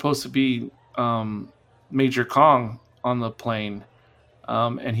supposed to be Major Kong on the plane,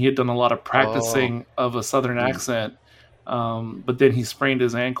 and he had done a lot of Oh, practicing of a Southern accent, but then he sprained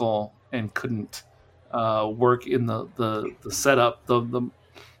his ankle and couldn't work in the setup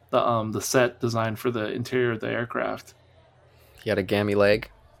the set design for the interior of the aircraft. he had a gammy leg.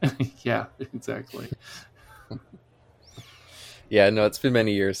 Yeah, exactly. Yeah, no, it's been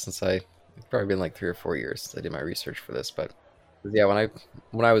many years since it's probably been like 3 or 4 years since I did my research for this, but yeah,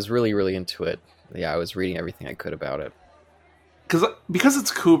 when I was really really into it, yeah, I was reading everything I could about it. Because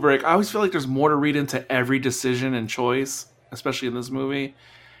it's Kubrick, I always feel like there's more to read into every decision and choice, especially in this movie.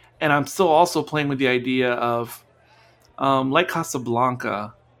 And I'm still also playing with the idea of like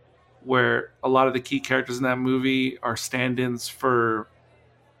Casablanca, where a lot of the key characters in that movie are stand-ins for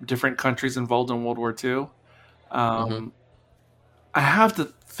different countries involved in World War II. Hmm. Um, I have to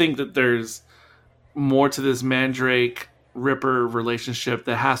think that there's more to this Mandrake Ripper relationship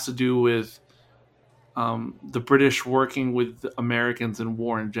that has to do with the British working with the Americans in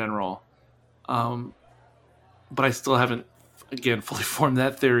war in general. Um, but I still haven't, again, fully formed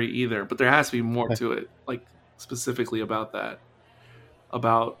that theory either. But there has to be more to it, like specifically about that,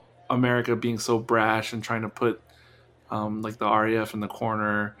 about America being so brash and trying to put like the RAF in the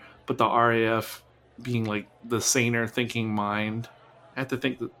corner, but the RAF being like the saner thinking mind. I have to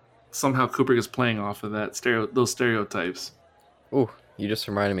think that somehow Kubrick is playing off of those stereotypes. Ooh, you just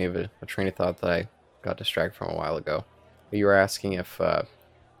reminded me of a train of thought that I got distracted from a while ago. You were asking if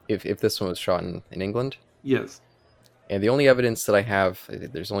this one was shot in England, Yes. and the only evidence that I have,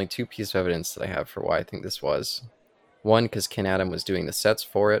 there's only two pieces of evidence that I have for why I think this was. One, because Ken Adam was doing the sets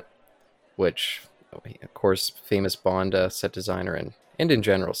for it, which, of course, famous Bond set designer and in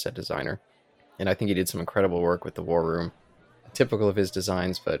general set designer. And I think he did some incredible work with the War Room. Typical of his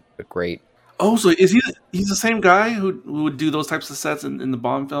designs, but great. Oh, so he's the same guy who would do those types of sets in the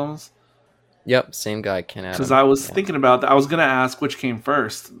Bond films? Yep, same guy, Ken Because Adam. I was Yeah, thinking about that. I was going to ask which came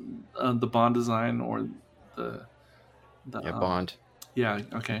first, the Bond design or the the yeah, Bond. yeah.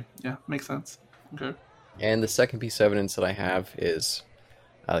 Okay, yeah, makes sense. Okay. And the second piece of evidence that I have is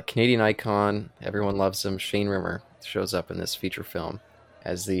Canadian icon. Everyone loves him. Shane Rimmer shows up in this feature film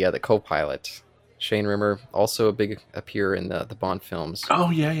as the co-pilot. Shane Rimmer also a big appear in the Bond films Oh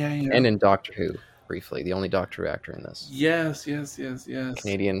yeah, yeah, yeah. and in Doctor Who briefly. The only Doctor Who actor in this. Yes, yes, yes, yes.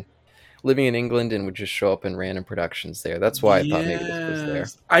 Canadian, living in England and would just show up in random productions there. That's why I thought maybe this was there.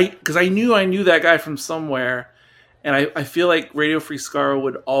 Yes. Because I knew that guy from somewhere, and I feel like Radio Free Scar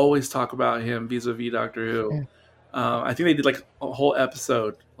would always talk about him vis-a-vis Doctor Who. Yeah. I think they did like a whole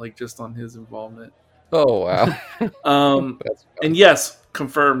episode like just on his involvement. Oh wow, that's And fun. yes,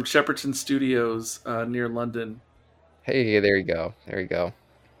 confirmed. Shepperton Studios near London. Hey, there you go. There you go.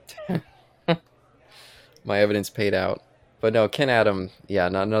 My evidence paid out. But no, Ken Adam, yeah,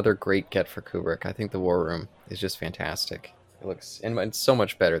 not another great get for Kubrick. I think the War Room is just fantastic. It looks and it's so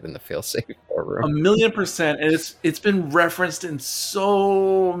much better than the failsafe War A Room. million percent, and it's been referenced in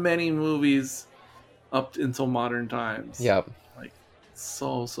so many movies up until modern times. Yeah. Like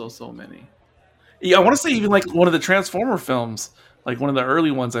so many. Yeah, I want to say even like one of the Transformer films, like one of the early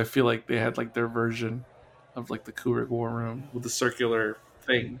ones. I feel like they had like their version of like the Kubrick War Room with the circular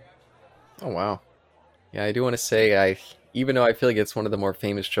thing. Oh wow. Yeah, I do want to say even though I feel like it's one of the more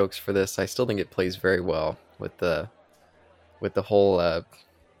famous jokes for this, I still think it plays very well with the whole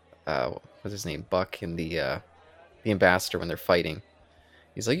what's his name, Buck and the ambassador when they're fighting.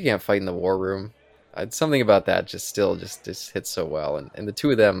 He's like, you can't fight in the war room. Something about that just still just hits so well, and the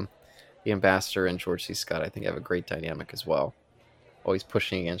two of them, the ambassador and George C. Scott, I think have a great dynamic as well, always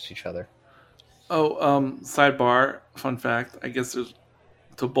pushing against each other. Oh, sidebar, fun fact. I guess there's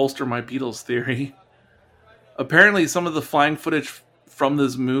to bolster my Beatles theory. Apparently, some of the flying footage from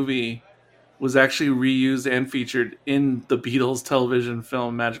this movie was actually reused and featured in the Beatles television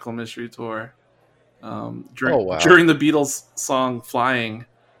film Magical Mystery Tour Oh wow. during the Beatles song "Flying."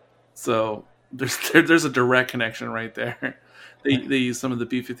 So there's a direct connection right there. They use some of the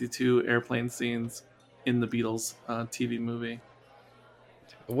B-52 airplane scenes in the Beatles TV movie.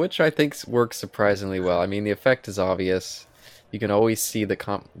 Which I think works surprisingly well. I mean, the effect is obvious. You can always see the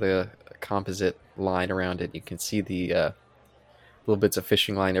composite line around it. You can see the little bits of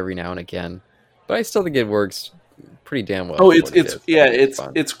fishing line every now and again. But I still think it works pretty damn well Oh, for it's what it it's is. I yeah, think it's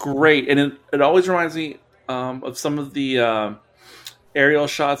fun. it's great, and it always reminds me of some of the aerial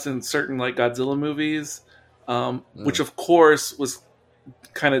shots in certain like Godzilla movies, which Mm. of course was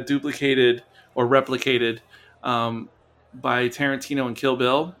kind of duplicated or replicated by Tarantino and Kill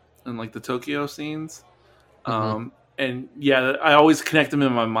Bill and like the Tokyo scenes. Hmm. Um, and yeah, I always connect them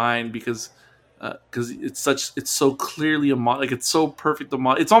in my mind because it's so clearly like it's so perfect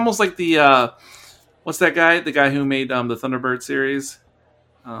it's almost like the what's that guy, the guy who made the Thunderbird series.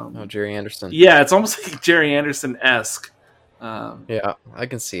 Oh, Jerry Anderson. Yeah, it's almost like Jerry Anderson-esque. Yeah, I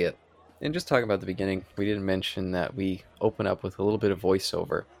can see it. And just talking about the beginning, we didn't mention that we open up with a little bit of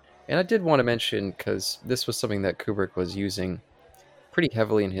voiceover. And I did want to mention, because this was something that Kubrick was using pretty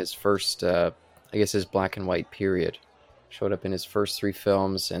heavily in his first, I guess his black and white period. Showed up in his first 3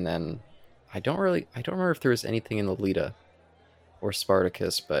 films, and then I don't remember if there was anything in Lolita or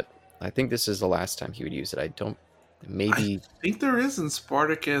Spartacus, but I think this is the last time he would use it. I think there is in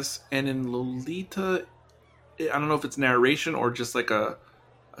Spartacus, and in Lolita, I don't know if it's narration or just like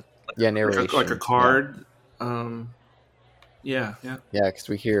narration, like a card. Yeah. Yeah, because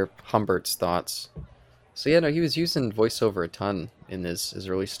we hear Humbert's thoughts. So yeah, no, he was using voiceover a ton in his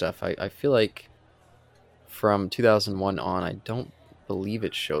early stuff. I feel like from 2001 on, I don't believe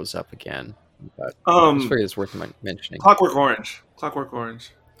it shows up again. But I just figured it's worth mentioning. Clockwork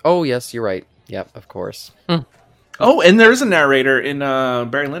Orange. Oh yes, you're right. Yep, of course. Oh, and there's a narrator in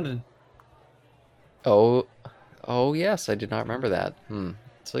Barry Lyndon. Oh yes, I did not remember that.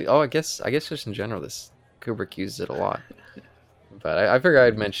 So I guess just in general, this Kubrick uses it a lot. But I figured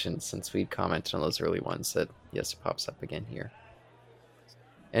I'd mention, since we commented on those early ones, that yes, it pops up again here.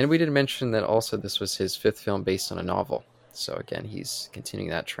 And we did mention that also this was his 5th film based on a novel. So again, he's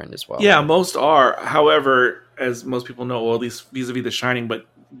continuing that trend as well. Yeah, most are. However, as most people know, well, at least vis-a-vis The Shining,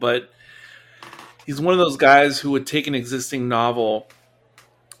 but he's one of those guys who would take an existing novel,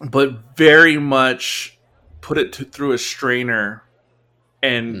 but very much put it through a strainer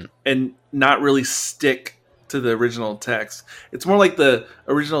and not really stick to the original text. It's more like the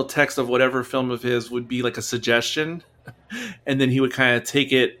original text of whatever film of his would be like a suggestion, and then he would kind of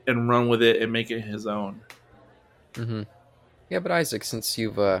take it and run with it and make it his own. Mm-hmm. Yeah, but Isaac, since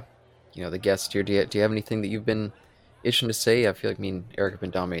you've the guest here, do you have anything that you've been itching to say? I feel like me and Eric have been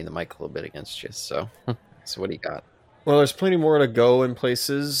dominating the mic a little bit against you, so what do you got? Well, there's plenty more to go in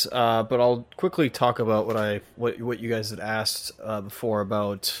places, but I'll quickly talk about what you guys had asked before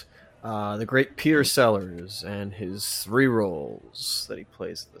about the great Peter Sellers and his 3 roles that he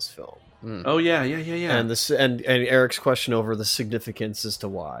plays in this film. Oh yeah. And Eric's question over the significance as to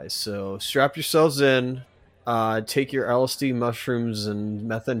why. So strap yourselves in, take your LSD mushrooms and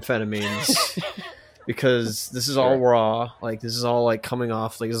methamphetamines. Because this is all raw, like this is all like coming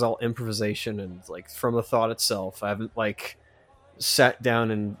off, like this is all improvisation and like from the thought itself. I haven't like sat down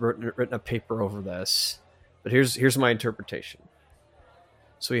and written a paper over this, but here's my interpretation.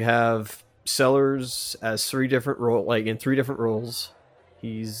 So we have Sellers as 3 different in 3 different roles.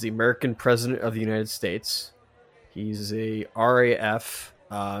 He's the American president of the United States. He's a RAF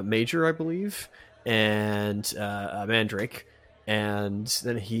major, I believe, and a mandrake. And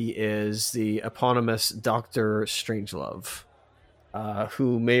then he is the eponymous Dr. Strangelove,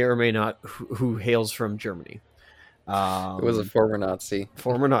 who may or may not, who hails from Germany. It was a former Nazi.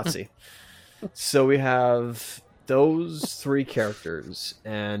 So we have those 3 characters,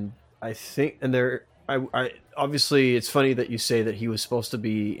 and I think, and they're, I obviously it's funny that you say that he was supposed to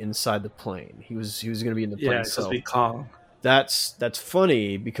be inside the plane. He was going to be in the plane. Yeah, it's supposed to be Kong. That's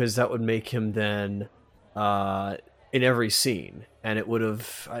funny because that would make him then in every scene, and it would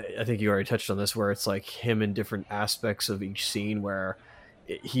have, I think you already touched on this, where it's like him in different aspects of each scene where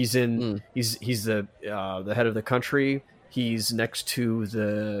he's in he's the head of the country, he's next to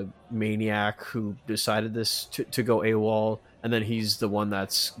the maniac who decided this to go AWOL, and then he's the one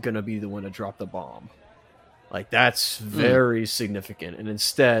that's gonna be the one to drop the bomb. Like that's very significant. And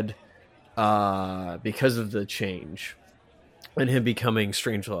instead, because of the change and him becoming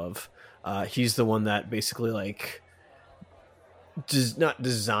Strangelove, he's the one that basically like not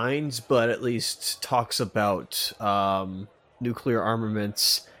designs, but at least talks about nuclear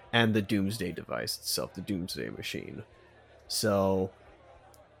armaments and the Doomsday device itself, the Doomsday machine. So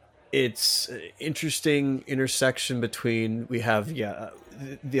it's an interesting intersection between, we have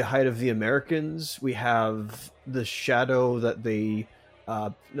the height of the Americans, we have the shadow that they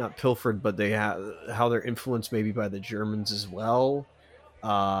not pilfered, but they have how they're influenced maybe by the Germans as well.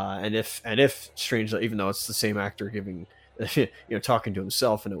 And if strangely, even though it's the same actor giving, talking to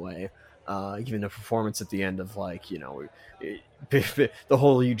himself in a way, giving a performance at the end of like, the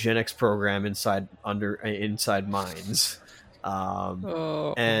whole eugenics program inside mines,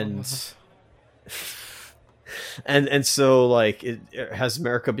 and so like it has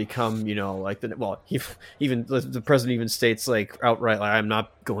America become, like even the president even states like outright, like, I'm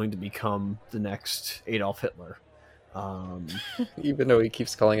not going to become the next Adolf Hitler. Even though he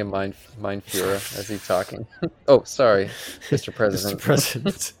keeps calling him Mind Fuhrer as he's talking. Oh, sorry, Mr. Mr. President.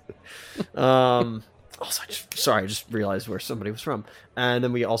 President. Also, I just realized where somebody was from. And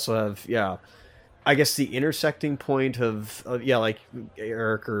then we also have, I guess the intersecting point of like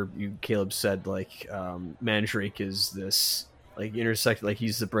Eric or you, Caleb said, like Mandrake is this like intersect, like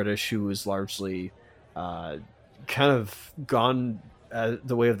he's the British who is largely kind of gone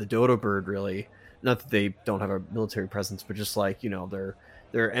the way of the dodo bird, really. Not that they don't have a military presence, but just like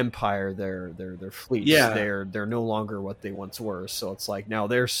their empire, their fleets, Yeah. they're no longer what they once were. So it's like now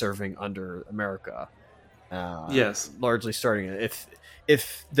they're serving under America. Yes. Largely starting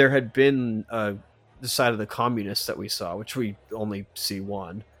if there had been the side of the communists that we saw, which we only see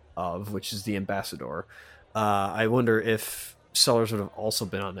one of, which is the ambassador, I wonder if Sellers would have also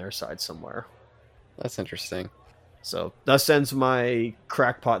been on their side somewhere. That's interesting. So thus ends my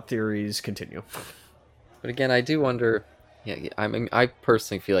crackpot theories. Continue. But again, I do wonder. Yeah, I mean, I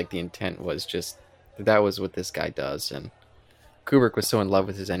personally feel like the intent was just that was what this guy does, and Kubrick was so in love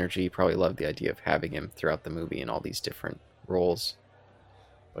with his energy, he probably loved the idea of having him throughout the movie in all these different roles.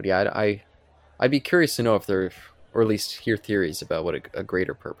 But yeah, I'd be curious to know if there, or at least hear theories about what a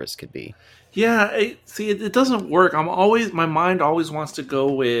greater purpose could be. Yeah, it doesn't work. My mind always wants to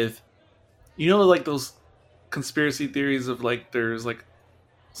go with, like those conspiracy theories of like there's like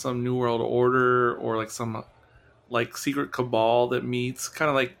some new world order or like some like secret cabal that meets, kind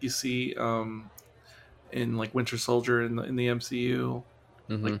of like you see in like Winter Soldier in the MCU.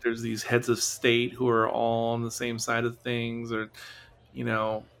 Mm-hmm. Like there's these heads of state who are all on the same side of things, or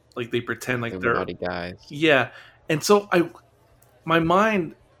like they pretend like they're naughty guys. Yeah, and so my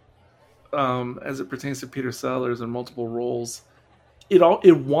mind, as it pertains to Peter Sellers and multiple roles,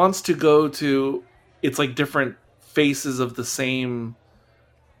 it wants to go to, it's like different faces of the same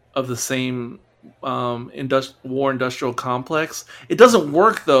war industrial complex. It doesn't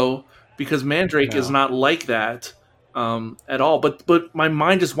work though, because Mandrake is not like that at all. But my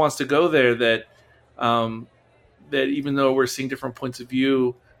mind just wants to go there, that that even though we're seeing different points of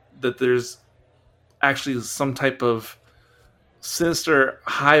view, that there's actually some type of sinister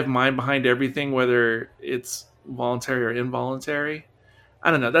hive mind behind everything, whether it's voluntary or involuntary.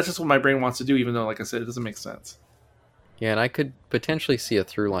 I don't know. That's just what my brain wants to do, even though, like I said, it doesn't make sense. Yeah, and I could potentially see a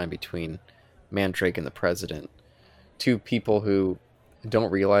through line between Mandrake and the President. Two people who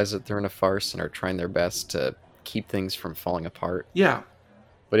don't realize that they're in a farce and are trying their best to keep things from falling apart. Yeah.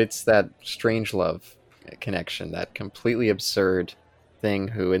 But it's that Strangelove connection, that completely absurd thing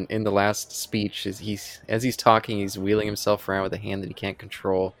who in the last speech, as he's talking, he's wheeling himself around with a hand that he can't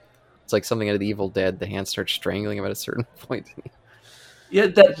control. It's like something out of the Evil Dead. The hand starts strangling him at a certain point. Yeah,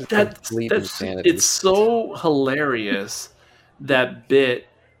 that's it's so hilarious, that bit,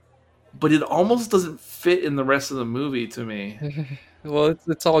 but it almost doesn't fit in the rest of the movie to me. Well,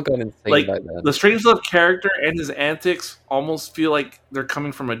 it's all gone insane like by then. The Strangelove character and his antics almost feel like they're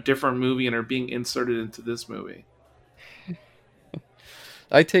coming from a different movie and are being inserted into this movie.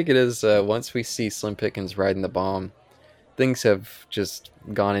 I take it as once we see Slim Pickens riding the bomb, things have just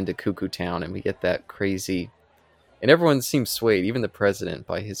gone into Cuckoo Town, and we get that crazy. And everyone seems swayed, even the president,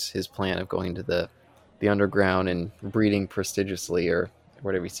 by his plan of going to the underground and breeding prestigiously, or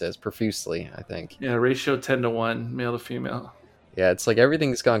whatever he says, profusely, I think. Yeah, ratio 10-1, male to female. Yeah, it's like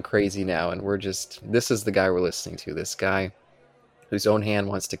everything's gone crazy now, and this is the guy we're listening to. This guy whose own hand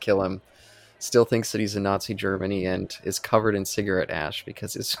wants to kill him, still thinks that he's in Nazi Germany, and is covered in cigarette ash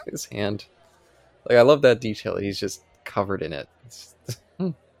because his hand... Like, I love that detail. He's just covered in it.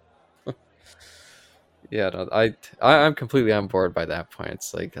 Yeah, no, I'm completely on board by that point.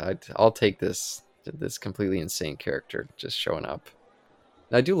 It's like, I'll take this completely insane character just showing up.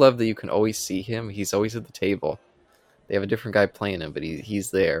 And I do love that you can always see him. He's always at the table. They have a different guy playing him, but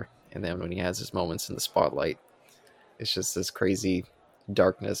he's there. And then when he has his moments in the spotlight, it's just this crazy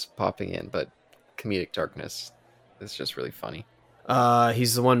darkness popping in, but comedic darkness. It's just really funny.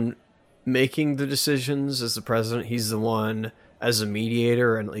 He's the one making the decisions as the president. He's the one as a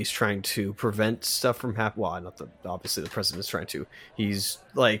mediator, and at least trying to prevent stuff from happening. Well, not obviously the president's trying to. He's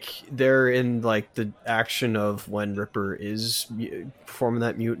like, they're in like the action of when Ripper is performing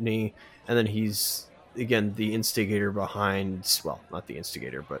that mutiny, and then he's again the instigator behind. Well, not the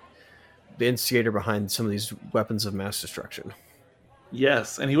instigator, but the instigator behind some of these weapons of mass destruction.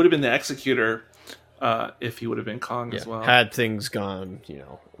 Yes, and he would have been the executor if he would have been Kong as well. Had things gone,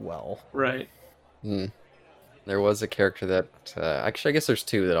 well. Right. There was a character that actually, I guess there's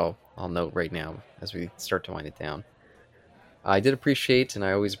two that I'll note right now as we start to wind it down. I did appreciate, and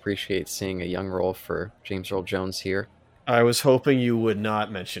I always appreciate, seeing a young role for James Earl Jones here. I was hoping you would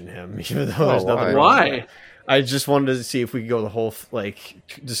not mention him, even though there's nothing wrong. Why? I just wanted to see if we could go the whole like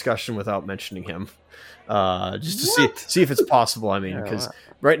discussion without mentioning him, just to What? see if it's possible. I mean, Yeah, because wow.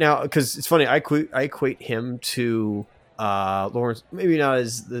 right now, because it's funny, I equate him to Lawrence, maybe not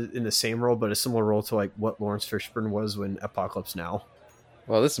as in the same role, but a similar role to like what Lawrence Fishburne was when Apocalypse Now.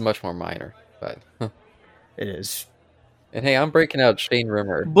 Well, this is much more minor, but It is. and hey, I'm breaking out Shane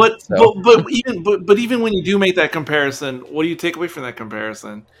Rimmer, But so but but even when you do make that comparison, what do you take away from that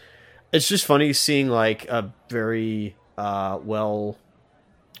comparison? It's just funny seeing like a very well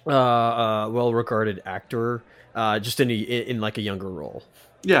regarded actor just in like a younger role.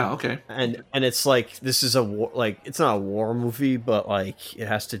 Yeah, okay. And it's like this is a war, like it's not a war movie, but like it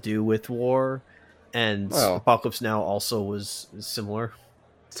has to do with war, and well, Apocalypse Now also was similar.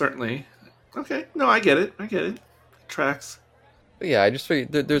 Certainly. Okay. No, I get it. I get it. Tracks. but yeah, I just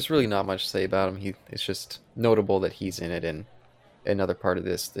figured there's really not much to say about him. It's just notable that he's in it and another part of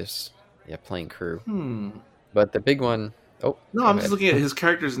this yeah playing crew. Hmm. But the big one, oh, No, go I'm just ahead. looking at his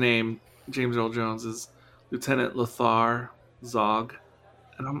character's name. James Earl Jones is Lieutenant Lothar Zog,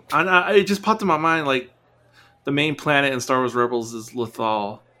 and it just popped in my mind like the main planet in Star Wars Rebels is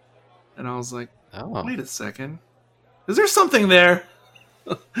Lothal, and I was like, Oh, wait a second, is there something there?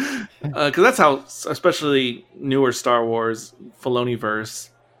 Because that's how, especially newer Star Wars Filoni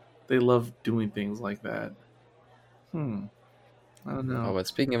verse, they love doing things like that. Hmm. I don't oh, know. but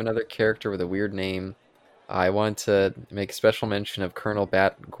speaking of another character with a weird name, I want to make special mention of Colonel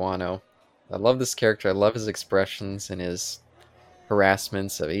Bat Guano. I love this character. I love his expressions and his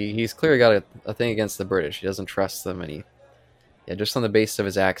harassments. He's clearly got a thing against the British. He doesn't trust them, and he, yeah, just on the basis of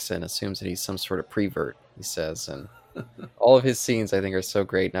his accent, assumes that he's some sort of prevert, he says. And all of his scenes, I think, are so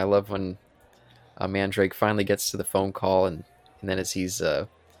great. And I love when Mandrake finally gets to the phone call, and then as he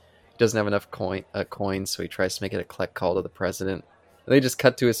doesn't have enough coins, so he tries to make it a collect call to the president. And they just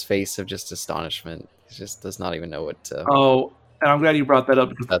cut to his face of just astonishment. He just does not even know what to. Oh, and I'm glad you brought that up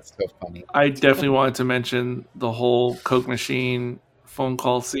because That's so funny. I definitely wanted to mention the whole Coke machine phone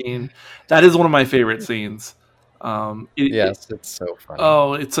call scene. That is one of my favorite scenes. Yes, it's so funny.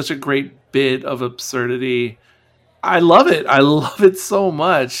 Oh, it's such a great bit of absurdity. I love it. I love it so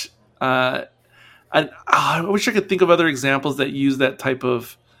much. I wish I could think of other examples that use that type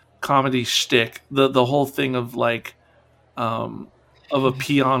of comedy shtick. The whole thing of like of a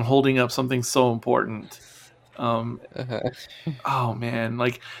peon holding up something so important. Um, oh man,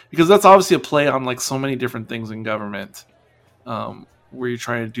 like because that's obviously a play on like so many different things in government, where you're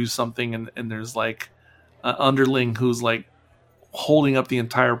trying to do something and there's like an underling who's like holding up the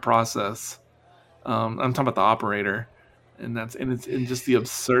entire process. I'm talking about the operator, it's in just the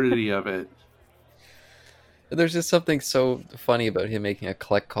absurdity of it. There's just something so funny about him making a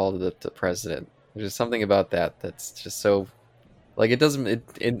collect call to the president. There's just something about that that's just so like it doesn't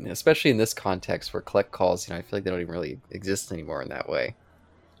especially in this context where collect calls, I feel like they don't even really exist anymore in that way.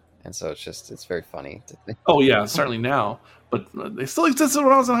 And so it's very funny to think. Oh yeah, certainly now, but they still existed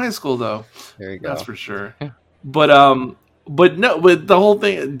when I was in high school, though. There you That's go. for sure. But but no, but the whole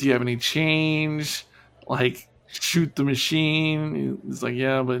thing. Do you have any change? Like shoot the machine. It's like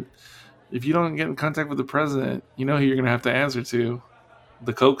yeah, but if you don't get in contact with the president, you know who you're gonna have to answer to,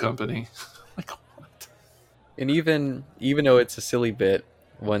 the Coke company. Like what? And even though it's a silly bit,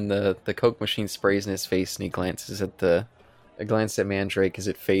 when the Coke machine sprays in his face and he glances at a glance at Mandrake as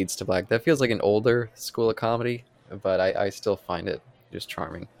it fades to black, that feels like an older school of comedy, but I still find it just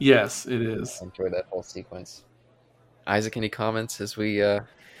charming. Yes, it is. I enjoy that whole sequence. Isaac, any comments as we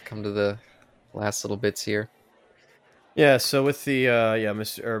come to the last little bits here? Yeah, so with the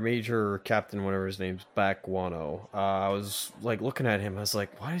Mr. or Major Captain, whatever his name's, back Wano, I was like looking at him. I was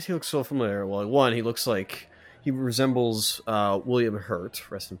like, why does he look so familiar? Well, one, he looks like he resembles William Hurt,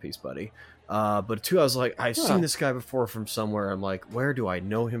 rest in peace, buddy. But two, I was like, I've Huh. seen this guy before from somewhere. I'm like, where do I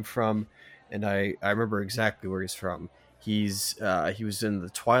know him from? And I remember exactly where he's from. He was in the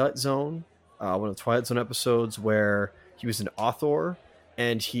Twilight Zone, one of the Twilight Zone episodes where he was an author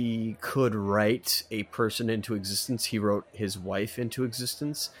and he could write a person into existence. He wrote his wife into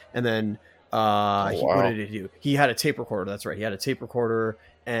existence, and then Oh what wow. did he do? He had a tape recorder. That's right. He had a tape recorder,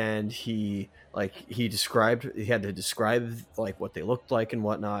 and he had to describe like what they looked like and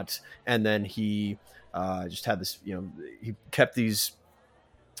whatnot, and then he just had this. He kept these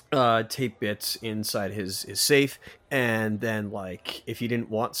tape bits inside his safe, and then like if he didn't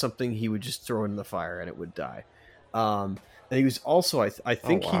want something, he would just throw it in the fire and it would die. And he was also I Oh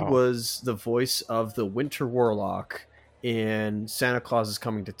think he wow. was the voice of the Winter Warlock in Santa Claus is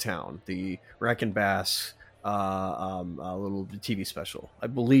Coming to Town, the Rankin Bass little TV special, I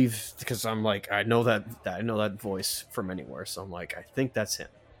believe, because I'm like I know that voice from anywhere, so I'm like I think that's him.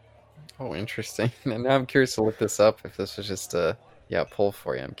 Oh, interesting. And now I'm curious to look this up. If this was just a pull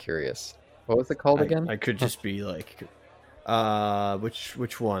for you, I'm curious. What was it called again? I could just be like,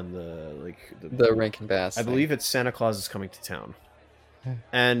 which one? The like the The Rankin Bass I thing. believe it's Santa Claus is Coming to Town.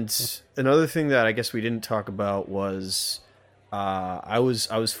 And another thing that I guess we didn't talk about was I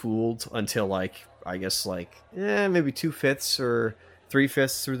was fooled until like I guess like maybe 2/5 or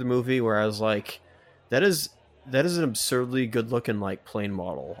 3/5 through the movie where I was like, that is that is an absurdly good looking like plane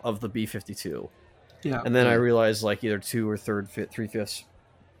model of the B-52. Yeah. And then I realized like either 3/5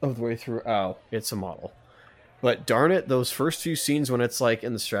 of the way through, oh, it's a model. But darn it, those first few scenes when it's like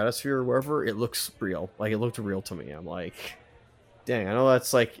in the stratosphere or wherever, it looks real. Like it looked real to me. I'm like, dang, I know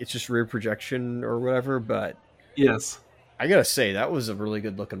that's like it's just rear projection or whatever, but Yes. I gotta say that was a really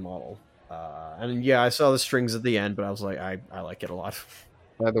good looking model. And yeah, I saw the strings at the end, but I was like, I like it a lot.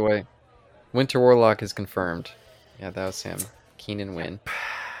 By the way, Winter Warlock is confirmed. Yeah, that was him. Keenan Wynn.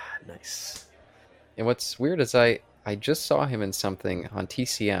 Nice. And what's weird is I just saw him in something on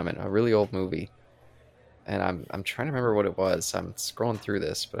TCM in a really old movie. And I'm trying to remember what it was. I'm scrolling through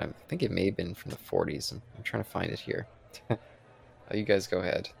this, but I think it may have been from the 40s. I'm trying to find it here. You guys go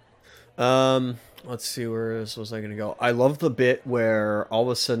ahead. Let's see, where was I gonna go? I love the bit where all of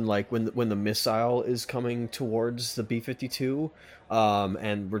a sudden, like when the missile is coming towards the B-52,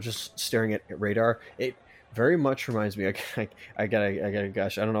 and we're just staring at radar. It very much reminds me. I gotta.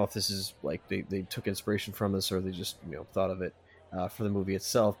 Gosh, I don't know if this is like they took inspiration from this or they just thought of it for the movie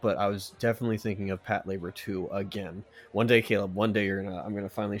itself. But I was definitely thinking of Pat Labor 2 again. One day, Caleb. One day I'm gonna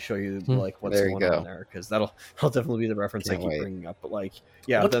finally show you like what's There you going go. on there because that'll definitely be the reference I Can't keep wait. bringing up. But like,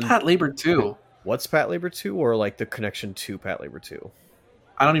 yeah, What's then Pat Labor 2? what's Pat Labor 2 or like the connection to Pat Labor 2?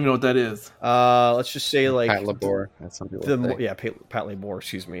 I don't even know what that is. Let's just say like Pat Labor. That's some people say. yeah, Pat Labor,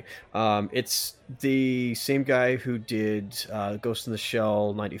 excuse me. It's the same guy who did Ghost in the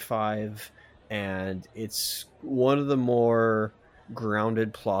Shell 95, and it's one of the more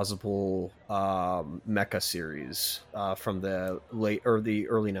grounded, plausible mecha series from the late or the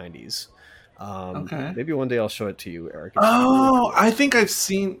early 90s. Okay. Maybe one day I'll show it to you, Eric. Oh, I think I've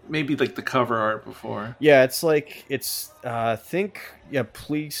seen maybe like the cover art before. Yeah, it's like think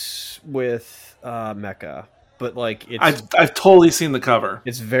police with mecha, but like I've totally seen the cover.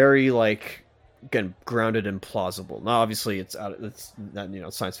 it's very like again grounded and plausible. Now, obviously, it's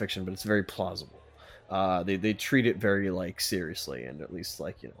not science fiction, but it's very plausible. They treat it very like seriously, and at least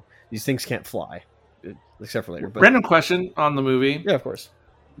like these things can't fly, except for later. But Random question on the movie. yeah, of course.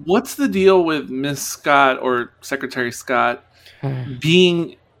 What's the deal with Miss Scott or Secretary Scott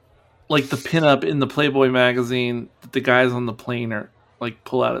being like the pinup in the Playboy magazine that the guys on the plane are like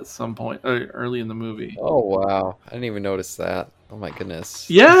pull out at some point early in the movie? Oh wow, I didn't even notice that. Oh my goodness.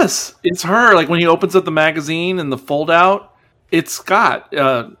 Yes, it's her. Like when he opens up the magazine and the fold out, it's Scott,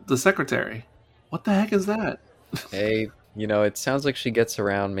 the secretary. What the heck is that? Hey, it sounds like she gets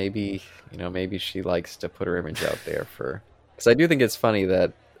around. Maybe maybe she likes to put her image out there for. Because I do think it's funny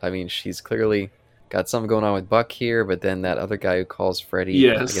that she's clearly got something going on with Buck here, but then that other guy who calls Freddy,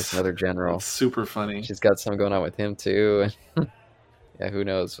 Yes. I guess another general, It's super funny. she's got something going on with him too. Yeah, who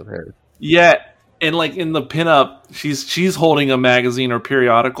knows with her? Yeah, and like in the pinup, she's holding a magazine or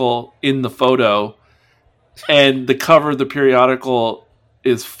periodical in the photo, and the cover of the periodical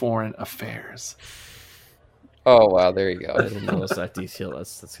is Foreign Affairs. Oh wow, there you go. I didn't notice that detail.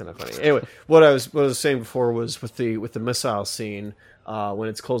 That's kind of funny. Anyway, what I was saying before was with the missile scene when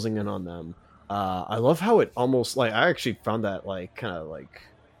it's closing in on them. I love how it almost like I actually found that like kind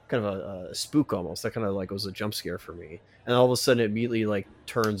of a spook almost. That kind of like was a jump scare for me. And all of a sudden, it immediately like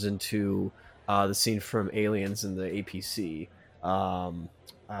turns into the scene from Aliens in the APC.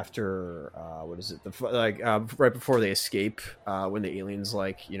 After what is it? Right before they escape, when the aliens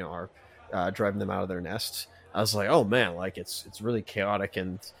are driving them out of their nest. I was like, oh man, like it's really chaotic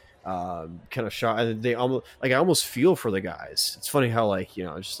and kind of shot. And they almost I almost feel for the guys. It's funny how it's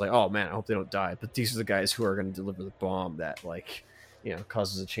just like, oh man, I hope they don't die. But these are the guys who are going to deliver the bomb that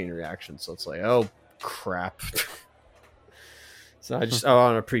causes a chain reaction. So it's like, oh crap. So I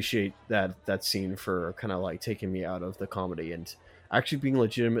want to appreciate that scene for kind of like taking me out of the comedy and actually being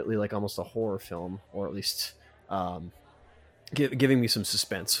legitimately like almost a horror film, or at least giving me some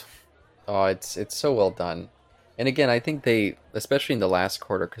suspense. Oh, it's so well done. And again, I think they, especially in the last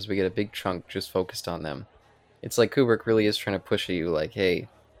quarter, because we get a big chunk just focused on them. It's like Kubrick really is trying to push at you, like, hey,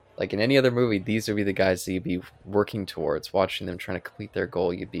 like in any other movie, these would be the guys that you'd be working towards, watching them trying to complete their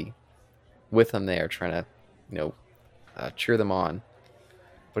goal. You'd be with them there, trying to, cheer them on.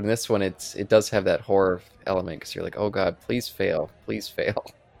 But in this one, it does have that horror element because you're like, oh god, please fail, please fail.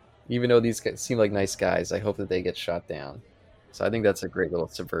 Even though these guys seem like nice guys, I hope that they get shot down. So I think that's a great little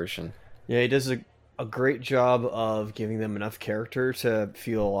subversion. Yeah, he does a great job of giving them enough character to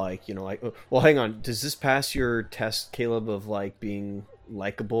feel like, like, well, hang on, does this pass your test, Caleb, of like being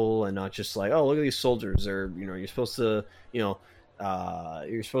likable and not just like, oh, look at these soldiers, or you're supposed to,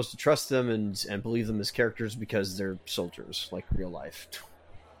 you're supposed to trust them and believe them as characters because they're soldiers, like real life.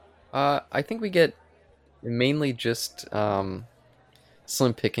 I think we get mainly just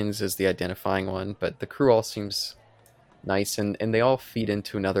Slim Pickens is the identifying one, but the crew all seems nice, and they all feed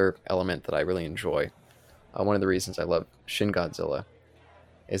into another element that I really enjoy. One of the reasons I love Shin Godzilla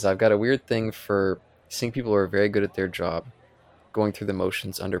is I've got a weird thing for seeing people who are very good at their job going through the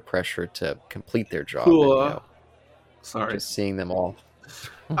motions under pressure to complete their job, and Cool. Sorry. just seeing them all.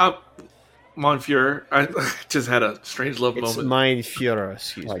 Uh, Monfieur, I just had a Strangelove It's moment. Mein Führer,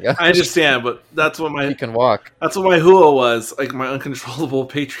 excuse Oh my me. God. I understand, but that's what He can walk. my hua was. Like my uncontrollable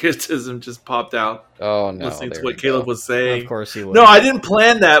patriotism just popped out Oh no! listening to there what we Caleb go. was saying. Of course he would. No, I didn't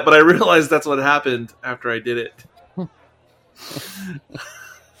plan that, but I realized that's what happened after I did it.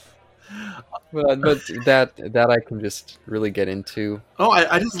 But that I can just really get into Oh,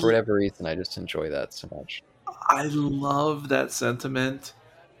 I just for whatever reason. I just enjoy that so much. I love that sentiment.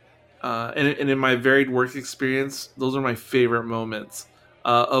 And in my varied work experience, those are my favorite moments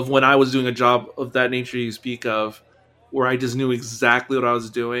of when I was doing a job of that nature you speak of, where I just knew exactly what I was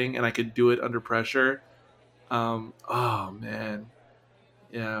doing and I could do it under pressure. Oh man,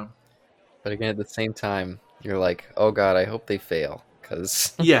 yeah, But again, at the same time, you're like, oh God, I hope they fail,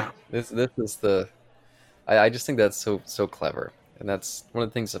 because yeah. this is the. I just think that's so clever, and that's one of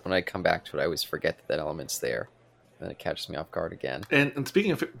the things that when I come back to it, I always forget that element's there, and then it catches me off guard again. And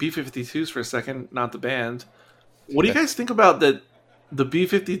speaking of B-52s for a second, not the band, what do you guys think about that? The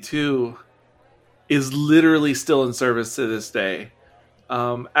B-52 is literally still in service to this day.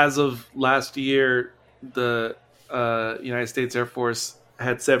 As of last year, the United States Air Force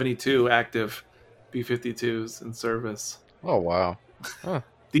had 72 active B-52s in service. Oh wow! Huh.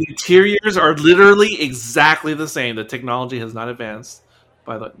 The interiors are literally exactly the same. The technology has not advanced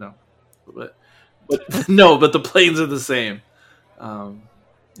by the but no, but the planes are the same.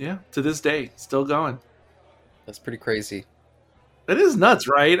 Yeah, to this day, still going. That's pretty crazy. That is nuts,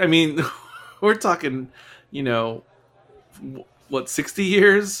 right? I mean, we're talking, what 60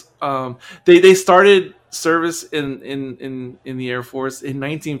 years? They started service in the Air Force in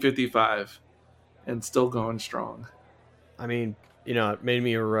 1955, and still going strong. I mean, it made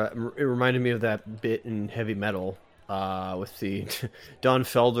me. It reminded me of that bit in Heavy Metal with the Don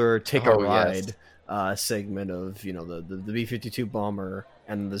Felder "Take a Oh, Ride" yes. segment of the B-52 bomber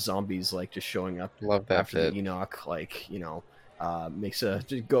and the zombies like just showing up Love that after bit. the Enoch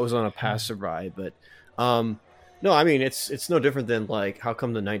just goes on a passerby. But no, I mean it's no different than like how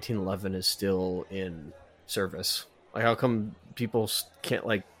come the 1911 is still in service? Like how come people can't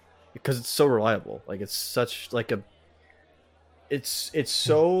because it's so reliable. Like it's such like a it's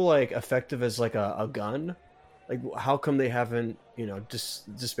so like effective as like a gun. Like how come they haven't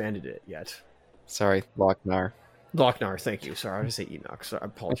disbanded it yet? Sorry, Lochnar. Lochnar, thank you. Sorry, I was going to say Enoch. Sorry,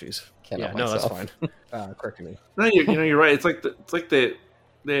 apologies. Can't Yeah, help no, that's myself. fine. Correcting me. No, you're right. It's like the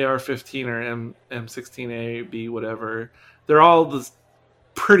AR-15 or M16A, B, whatever. They're all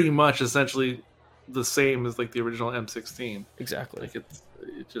pretty much essentially the same as like the original M16. Exactly. Like it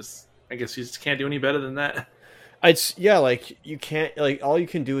just, I guess you just can't do any better than that. It's like you can't all you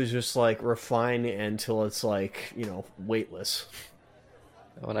can do is just like refine it until it's like weightless.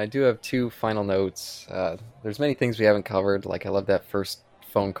 And I do have two final notes. There's many things we haven't covered. Like I love that first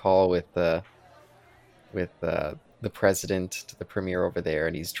phone call with the president to the premier over there,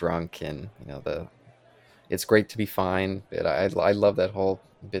 and he's drunk, and it's great to be fine. But I love that whole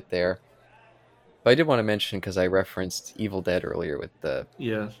bit there. But I did want to mention, because I referenced Evil Dead earlier with the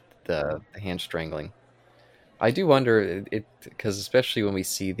hand strangling. I do wonder because especially when we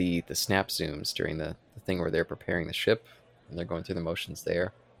see the snap zooms during the thing where they're preparing the ship and they're going through the motions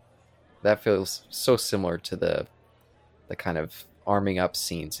there, that feels so similar to the kind of arming up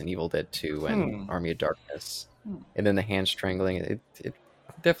scenes in Evil Dead 2 and Army of Darkness, and then the hand strangling. It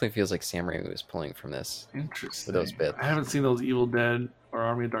definitely feels like Sam Raimi was pulling from this. Interesting. For those bits. I haven't seen those Evil Dead or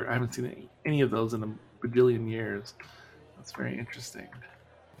Army of Dark. I haven't seen any of those in a bajillion years. That's very interesting.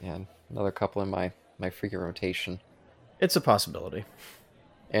 Yeah, another couple in my freaking rotation. It's a possibility.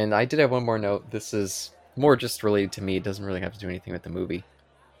 And I did have one more note. This is more just related to me. It doesn't really have to do anything with the movie.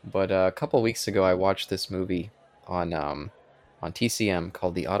 But a couple of weeks ago, I watched this movie on TCM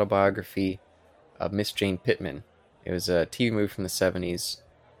called The Autobiography of Miss Jane Pittman. It was a TV movie from the 70s.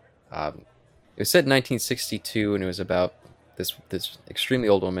 It was set in 1962, and it was about this extremely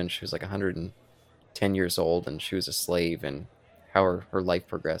old woman. She was like 110 years old, and she was a slave, and how her life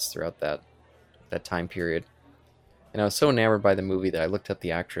progressed throughout that time period. And I was so enamored by the movie that I looked up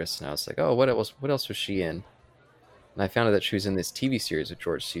the actress and I was like, oh, what else was she in? And I found out that she was in this TV series of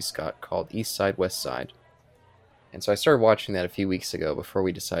George C. Scott called East Side, West Side. And so I started watching that a few weeks ago before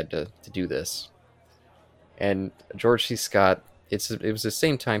we decided to do this. And George C. Scott, it was the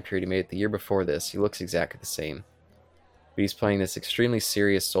same time period he made it the year before this. He looks exactly the same. But he's playing this extremely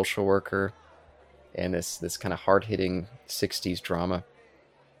serious social worker and this kind of hard-hitting 60s drama.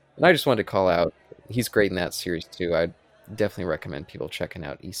 And I just wanted to call out, he's great in that series too. I'd definitely recommend people checking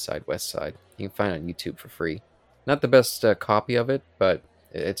out East Side, West Side. You can find it on YouTube for free. Not the best copy of it, but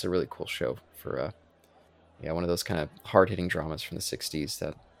it's a really cool show for one of those kind of hard-hitting dramas from the 60s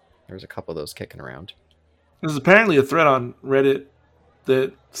that there's a couple of those kicking around. There's apparently a thread on Reddit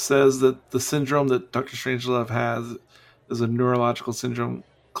that says that the syndrome that Dr. Strangelove has is a neurological syndrome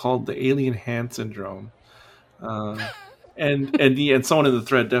called the alien hand syndrome. And someone in the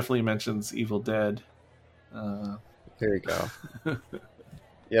thread definitely mentions Evil Dead. There you go.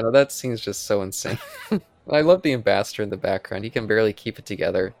 Yeah, no, that scene's just so insane. I love the ambassador in the background. He can barely keep it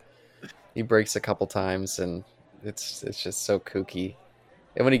together. He breaks a couple times, and it's just so kooky.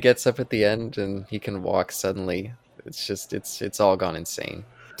 And when he gets up at the end and he can walk suddenly, it's all gone insane.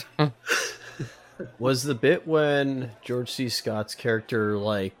 Was the bit when George C. Scott's character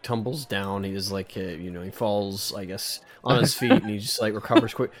like tumbles down? He does like he falls, I guess, on his feet, and he just like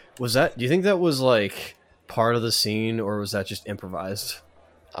recovers quick. Was that? Do you think that was like part of the scene, or was that just improvised?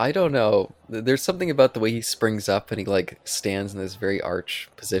 I don't know. There's something about the way he springs up and he like stands in this very arch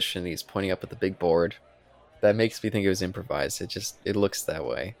position. He's pointing up at the big board. That makes me think it was improvised. It looks that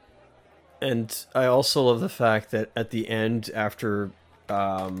way. And I also love the fact that at the end, after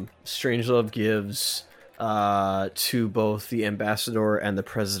Strangelove gives to both the ambassador and the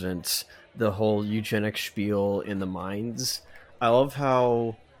president the whole eugenic spiel in the mines, I love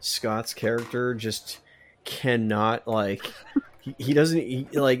how Scott's character just cannot like... He doesn't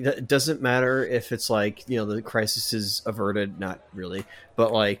it doesn't matter if it's like the crisis is averted, not really,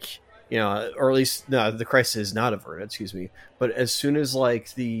 but like or at least no, the crisis is not averted, excuse me, but as soon as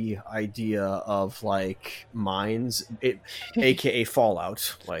like the idea of like mines, aka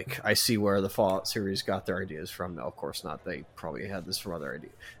Fallout, like I see where the Fallout series got their ideas from. No, of course not, they probably had this from other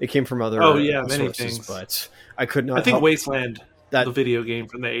ideas, it came from other many sources, things, but I could not think Wasteland, that the video game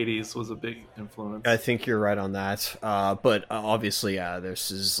from the 80s, was a big influence. I think you're right on that. But obviously, this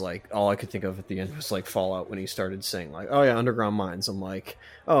is like all I could think of at the end was like Fallout when he started saying like, "Oh yeah, underground mines." I'm like,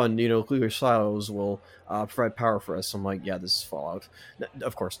 "Oh, and nuclear silos will provide power for us." I'm like, "Yeah, this is Fallout."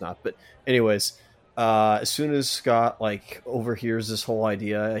 Of course not. But anyways, as soon as Scott like overhears this whole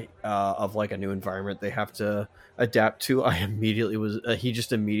idea of like a new environment they have to adapt to, he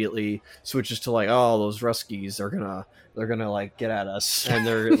just immediately switches to like, "Oh, those Ruskies they're gonna like get at us, and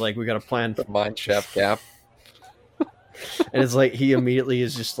they're like, we got a plan." The mine shaft gap. And it's like he immediately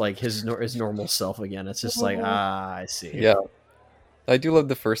is just like his normal self again. It's just like, I see. Yeah, I do love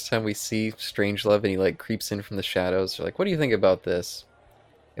the first time we see Strangelove and he like creeps in from the shadows. We're like, what do you think about this?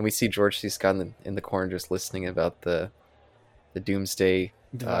 And we see George C. Scott in the corner just listening about the doomsday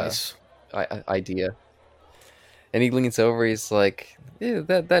Device idea. And he leans over. He's like,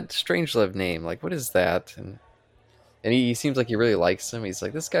 that Strangelove name. Like, what is that? And he seems like he really likes him. He's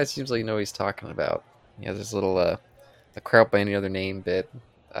like, this guy seems like you know what he's talking about. He has this little a crowd by any other name bit.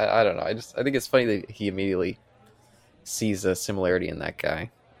 I don't know. I think it's funny that he immediately sees a similarity in that guy.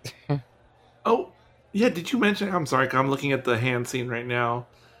 Oh, yeah. Did you mention? I'm sorry, I'm looking at the hand scene right now.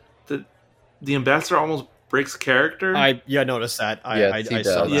 That the ambassador almost breaks character. I noticed that. I he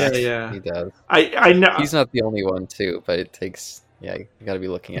saw does. that. Yeah. He does. I know He's not the only one too, but it takes. Yeah, you got to be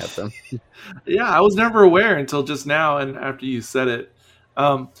looking at them. Yeah, I was never aware until just now, and after you said it.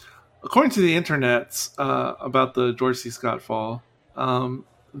 According to the internets about the George C. Scott fall,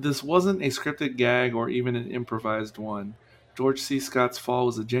 this wasn't a scripted gag or even an improvised one. George C. Scott's fall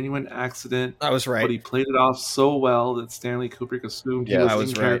was a genuine accident. I was right. But he played it off so well that Stanley Kubrick assumed he was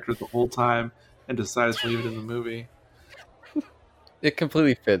in character the whole time and decided to leave it in the movie. It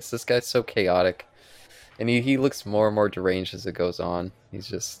completely fits. This guy's so chaotic. And he looks more and more deranged as it goes on. He's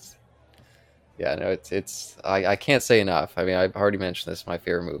just... Yeah, no, it's I can't say enough. I mean, I've already mentioned this is my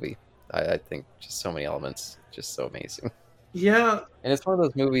favorite movie. I think just so many elements, just so amazing. Yeah. And it's one of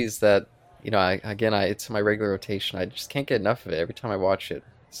those movies that, it's my regular rotation. I just can't get enough of it. Every time I watch it,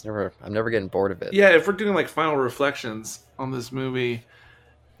 I'm never getting bored of it. Yeah, if we're doing like final reflections on this movie,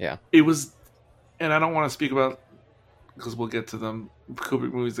 yeah, it was, and I don't want to speak about, because we'll get to them,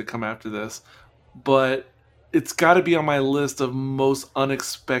 Kubrick movies that come after this, but it's got to be on my list of most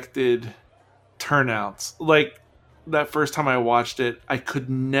unexpected turnouts. Like, that first time I watched it, I could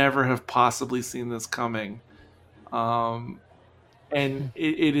never have possibly seen this coming. Um, and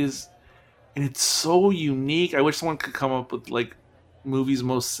it is, and it's so unique. I wish someone could come up with like movies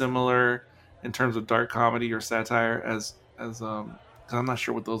most similar in terms of dark comedy or satire as 'cause I'm not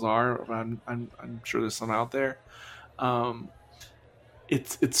sure what those are, but I'm sure there's some out there. Um,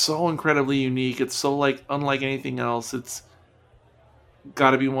 it's so incredibly unique. It's so like unlike anything else. It's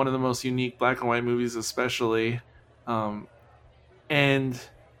got to be one of the most unique black and white movies, especially. Um, and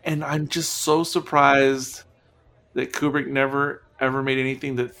and I'm just so surprised that Kubrick never ever made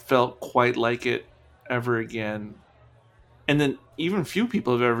anything that felt quite like it ever again. And then even few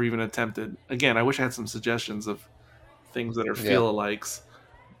people have ever even attempted. Again, I wish I had some suggestions of things that are Yeah. feel alikes,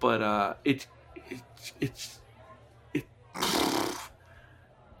 but it it it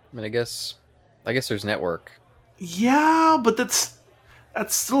I mean, I guess there's Network. yeah, but that's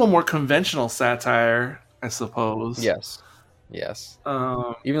still a more conventional satire, I suppose. Yes. Yes.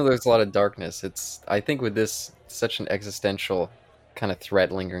 Um, Even though there's a lot of darkness, I think with this such an existential kind of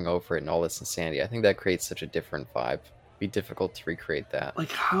threat lingering over it and all this insanity, I think that creates such a different vibe. It'd be difficult to recreate that.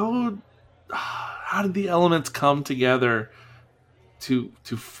 like how did the elements come together to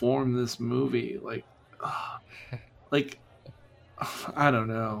form this movie? Like I don't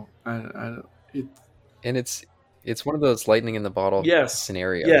know. I don't, it. And it's one of those lightning in the bottle Yes,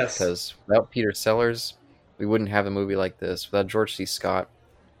 scenarios yes, because without Peter Sellers, we wouldn't have a movie like this. Without George C. Scott,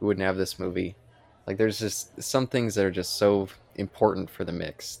 we wouldn't have this movie. Like there's just some things that are just so important for the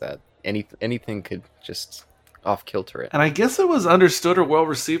mix that anything could just off kilter it. and I guess it was understood or well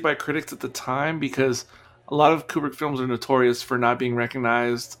received by critics at the time because a lot of Kubrick films are notorious for not being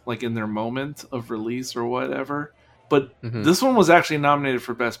recognized like in their moment of release or whatever. But Hmm. this one was actually nominated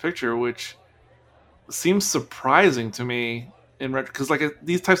for Best Picture, which seems surprising to me in because like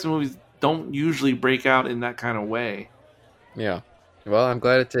these types of movies don't usually break out in that kind of way. Yeah. Well, I'm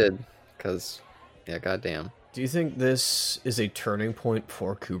glad it did because, yeah, goddamn. Do you think this is a turning point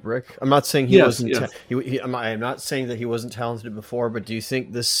for Kubrick? I'm not saying he Yes, wasn't. yes. I'm not saying that he wasn't talented before, but do you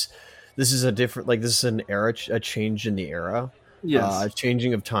think this is a different, like this is an era, a change in the era, Yes. a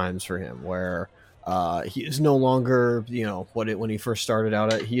changing of times for him, where he is no longer, when he first started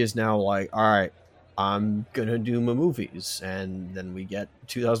out, he is now like, all right, I'm gonna do my movies, and then we get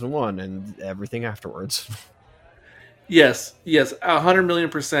 2001 and everything afterwards. Yes, yes, 100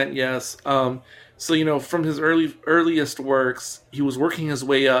 million% yes. So from his earliest works, he was working his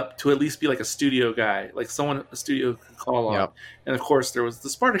way up to at least be like a studio guy, like someone a studio could call on. Yep. And of course, there was the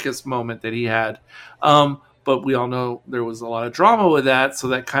Spartacus moment that he had, but we all know there was a lot of drama with that, so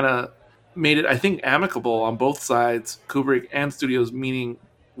that kind of made it, I think, amicable on both sides, Kubrick and studios, meaning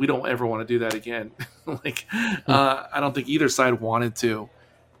we don't ever want to do that again. Like, I don't think either side wanted to.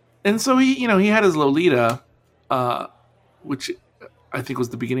 And so he had his Lolita, which I think was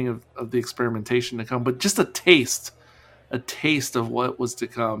the beginning of the experimentation to come, but just a taste of what was to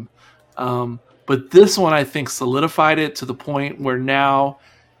come. But this one, I think, solidified it to the point where now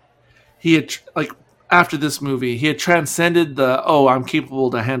he had, like, after this movie, he had transcended I'm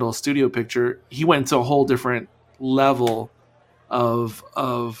capable to handle a studio picture. He went to a whole different level of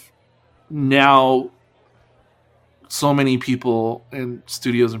now so many people and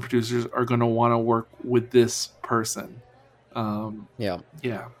studios and producers are going to want to work with this person. Yeah.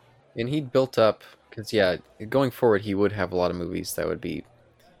 Yeah. And he'd built up, because, yeah, going forward, he would have a lot of movies that would be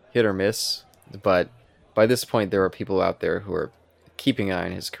hit or miss. But by this point, there are people out there who are keeping an eye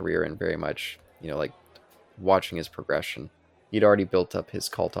on his career and very much, like watching his progression. He'd already built up his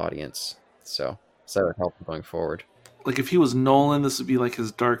cult audience. So that would help him going forward. Like if he was Nolan, this would be like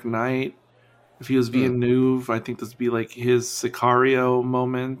his Dark Knight. If he was Villeneuve, I think this would be like his Sicario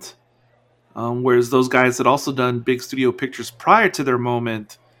moment. Whereas those guys had also done big studio pictures prior to their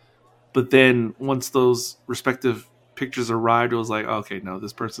moment, but then once those respective pictures arrived, it was like, okay, no,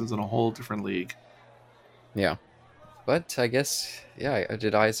 this person's in a whole different league. Yeah. But I guess, yeah,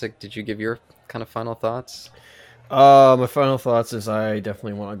 did you give your kind of final thoughts? My final thoughts is I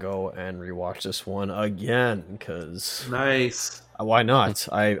definitely want to go and rewatch this one again because Nice. why not?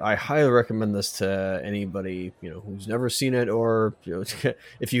 I highly recommend this to anybody who's never seen it, or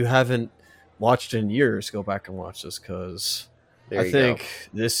if you haven't watched in years, go back and watch this because I think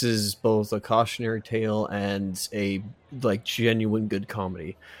this is both a cautionary tale and a genuine good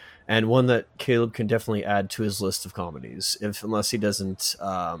comedy, and one that Caleb can definitely add to his list of comedies, unless he doesn't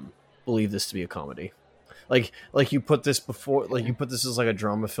believe this to be a comedy. Like you put this as like a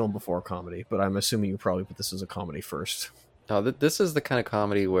drama film before a comedy, but I'm assuming you probably put this as a comedy first. No, this is the kind of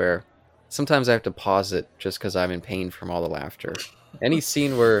comedy where sometimes I have to pause it just because I'm in pain from all the laughter. Any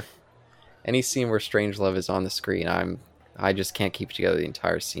scene where any scene where Strangelove is on the screen, I just can't keep together the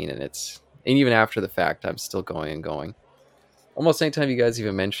entire scene, and even after the fact, I'm still going and going. Almost anytime you guys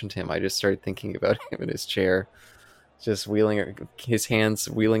even mentioned him, I just started thinking about him in his chair, just wheeling his hands,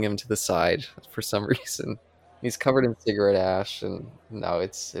 wheeling him to the side for some reason. He's covered in cigarette ash, and no,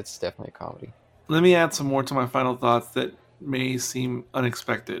 it's definitely a comedy. Let me add some more to my final thoughts that may seem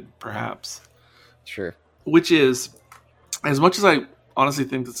unexpected, perhaps. Sure. Which is, as much as I honestly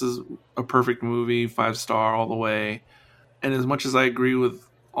think this is a perfect movie, 5-star all the way, and as much as I agree with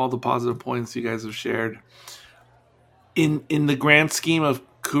all the positive points you guys have shared, in the grand scheme of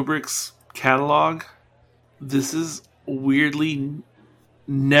Kubrick's catalog, this is weirdly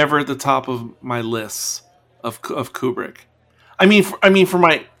never at the top of my lists of Kubrick. I mean,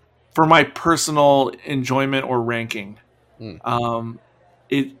 for my personal enjoyment or ranking.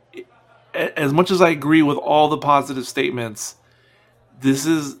 It as much as I agree with all the positive statements, this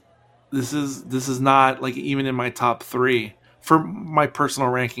is not like even in my top 3 for my personal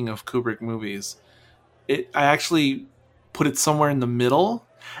ranking of Kubrick movies. I actually put it somewhere in the middle,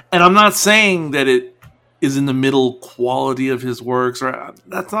 and I'm not saying that it is in the middle quality of his works, or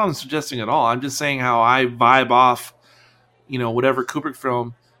that's not what I'm suggesting at all. I'm just saying how I vibe off, whatever Kubrick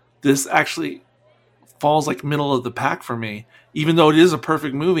film. This actually falls like middle of the pack for me, even though it is a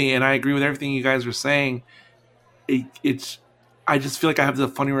perfect movie, and I agree with everything you guys are saying. It's I just feel like I have the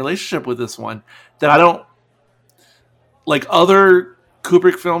funny relationship with this one that I don't like other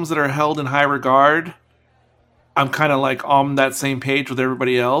Kubrick films that are held in high regard. I'm kind of like on that same page with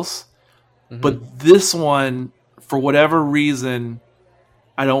everybody else. Mm-hmm. But this one, for whatever reason,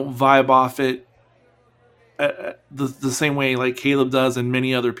 I don't vibe off it the same way like Caleb does and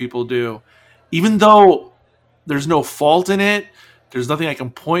many other people do. Even though there's no fault in it, there's nothing I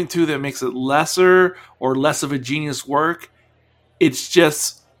can point to that makes it lesser or less of a genius work. It's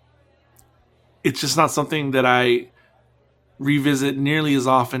just not something that I revisit nearly as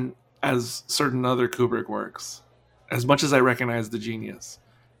often as certain other Kubrick works, as much as I recognize the genius.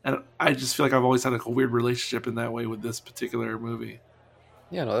 And I just feel like I've always had a weird relationship in that way with this particular movie.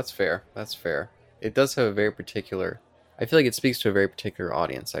 Yeah, no, that's fair. That's fair. It does have a very particular... I feel like it speaks to a very particular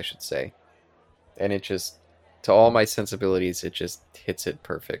audience, I should say. And it just, to all my sensibilities, it just hits it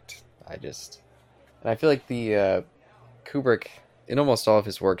perfect. And I feel like the Kubrick, in almost all of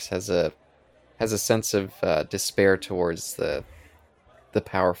his works, has a sense of despair towards the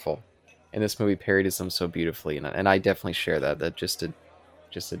powerful. And this movie parodies them so beautifully, and I definitely share that just a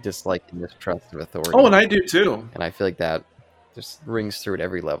dislike and mistrust of authority. Oh, and I do too. And I feel like that just rings through at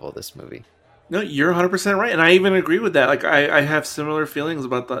every level of this movie. No, you're 100% right, and I even agree with that. Like I have similar feelings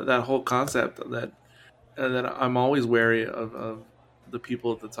about that whole concept that I'm always wary of the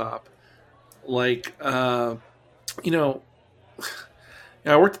people at the top. Like, I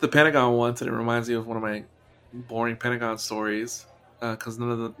worked at the Pentagon once, and it reminds me of one of my boring Pentagon stories because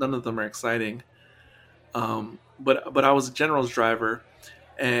none of them are exciting. But I was a general's driver,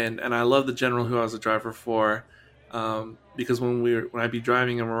 and I love the general who I was a driver for. Because when I'd be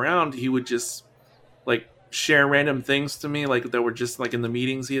driving him around, he would just like share random things to me, like that were just like in the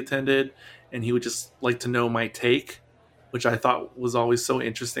meetings he attended, and he would just like to know my take, which I thought was always so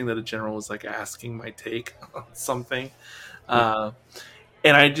interesting that a general was like asking my take on something. And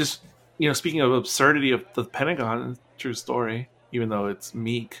I just, speaking of absurdity of the Pentagon, true story, even though it's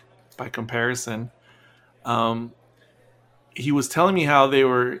meek by comparison, he was telling me how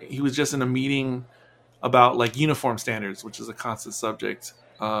he was just in a meeting about like uniform standards, which is a constant subject.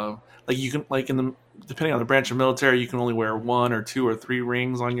 Like you can, like depending on the branch of military, you can only wear 1 or 2 or 3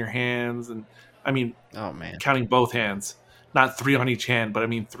 rings on your hands, and I mean, oh man, counting both hands, not 3 on each hand, but I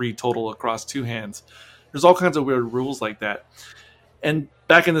mean 3 total across 2 hands. There's all kinds of weird rules like that. And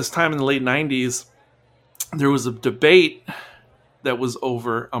back in this time in the late 90s, there was a debate that was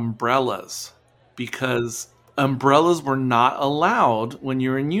over umbrellas, because umbrellas were not allowed when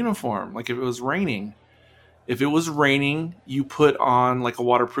you're in uniform. Like if it was raining. If it was raining, you put on like a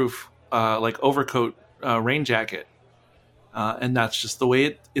waterproof like overcoat rain jacket. And that's just the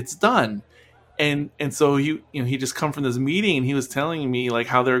way it's done. And so he just come from this meeting, and he was telling me like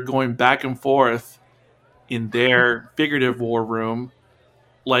how they're going back and forth in their figurative war room,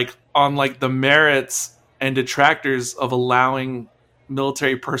 like on like the merits and detractors of allowing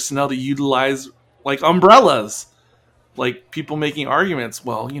military personnel to utilize like umbrellas. Like people making arguments,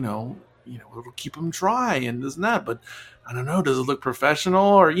 well, it'll keep them dry and this and that, but I don't know, does it look professional?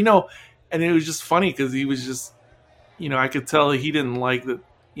 Or, and it was just funny because he was just, I could tell he didn't like that,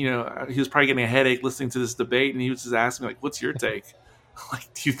 he was probably getting a headache listening to this debate, and he was just asking like, what's your take?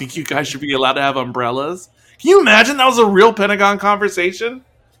 Like, do you think you guys should be allowed to have umbrellas? Can you imagine that was a real Pentagon conversation?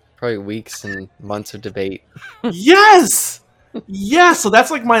 Probably weeks and months of debate. Yes, yes. So that's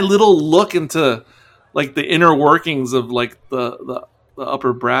like my little look into like the inner workings of like the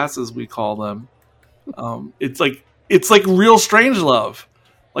upper brass, as we call them. It's like real Strangelove.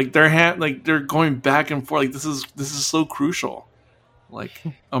 Like like they're going back and forth. Like this is so crucial. Like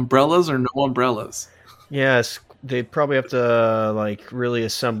umbrellas or no umbrellas. Yes, they probably have to like really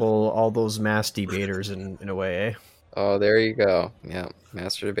assemble all those mass debaters in a way, eh? Oh, there you go. Yeah,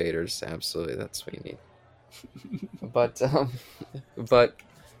 master debaters. Absolutely, that's what you need. But but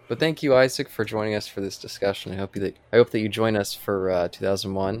but thank you, Isaac, for joining us for this discussion. I hope that you join us for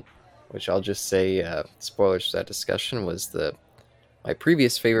 2001, which I'll just say, spoilers for that discussion, was my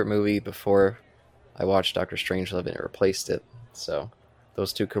previous favorite movie before I watched Doctor Strangelove and it replaced it. So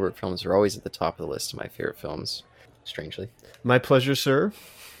those two Kubrick films are always at the top of the list of my favorite films. Strangely. My pleasure, sir.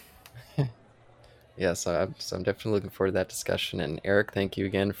 Yeah, so I'm definitely looking forward to that discussion. And Eric, thank you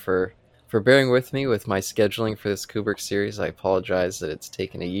again for bearing with me with my scheduling for this Kubrick series. I apologize that it's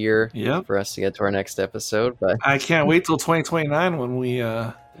taken a year Yep. for us to get to our next episode, but I can't wait till 2029 when we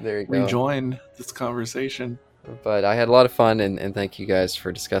there you go. rejoin this conversation. But I had a lot of fun, and thank you guys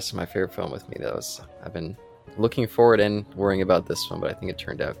for discussing my favorite film with me. I've been looking forward and worrying about this one, but I think it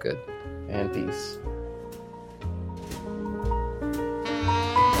turned out good. And peace.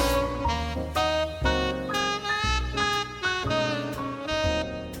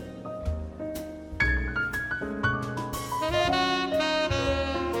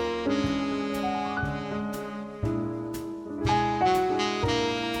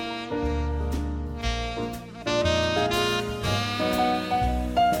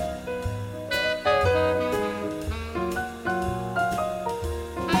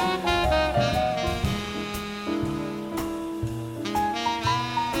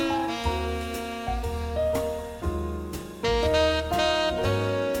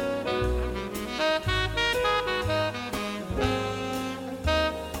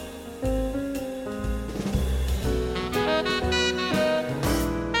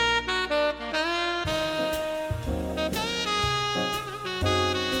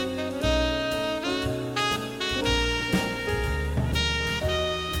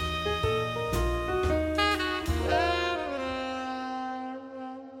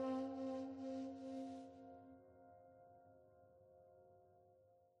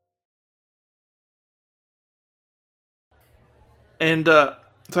 And so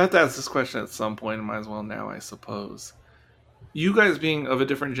I have to ask this question at some point, and might as well now, I suppose. You guys being of a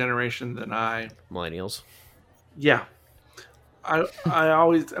different generation than I, Millennials. yeah, I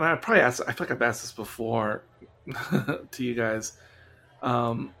always, and I probably asked, I feel like I've asked this before to you guys,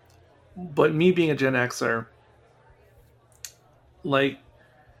 but me being a Gen Xer, like,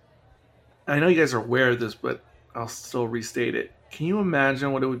 I know you guys are aware of this, but I'll still restate it. Can you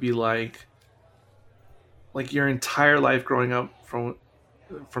imagine what it would be like your entire life growing up from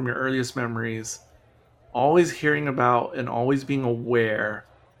your earliest memories, always hearing about and always being aware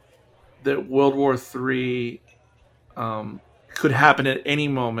that World War III could happen at any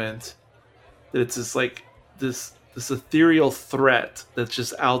moment, that it's just like this ethereal threat that's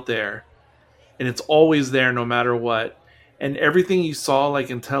just out there, and it's always there no matter what, and everything you saw like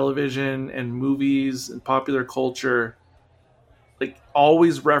in television and movies and popular culture like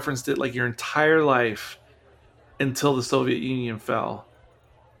always referenced it like your entire life until the Soviet Union fell.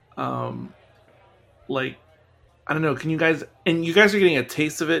 Like, I don't know, can you guys, and you guys are getting a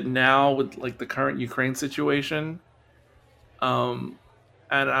taste of it now with like the current Ukraine situation. And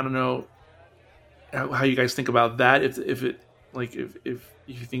I don't know how you guys think about that. If it like if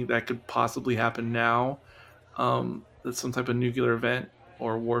you think that could possibly happen now, that some type of nuclear event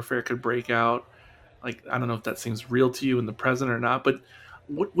or warfare could break out. Like, I don't know if that seems real to you in the present or not, but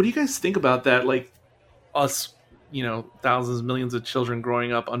what do you guys think about that? Like us, thousands, millions of children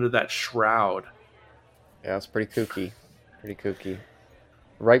growing up under that shroud. Yeah, it's pretty kooky. Pretty kooky.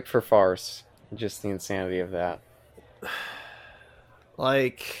 Ripe for farce. Just the insanity of that.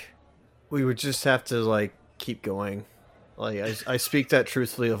 Like, we would just have to, like, keep going. Like, I speak that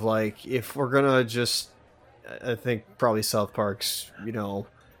truthfully of, like, if we're gonna just... I think probably South Park's,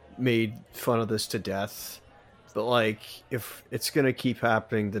 made fun of this to death. But, like, if it's gonna keep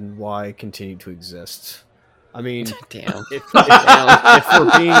happening, then why continue to exist? I mean, Damn. if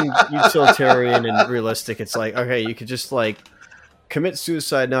we're being utilitarian and realistic, it's like, okay, you could just, like, commit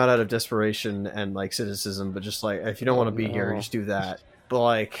suicide not out of desperation and, like, cynicism, but just, like, if you don't want to be here, just do that. But,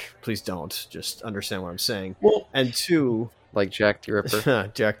 like, please don't. Just understand what I'm saying. Well, and two... Like Jack the Ripper.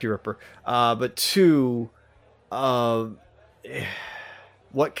 Jack the Ripper. But two... what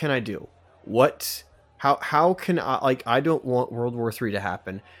can I do? How can I, like, I don't want World War III to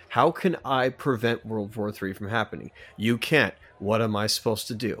happen. How can I prevent World War III from happening? You can't. What am I supposed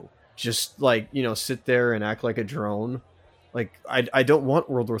to do? Just like, sit there and act like a drone? Like, I don't want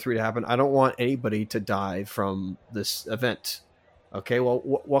World War III to happen. I don't want anybody to die from this event. Okay, well,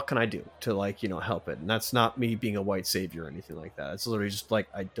 what can I do to, like, help it? And that's not me being a white savior or anything like that. It's literally just like,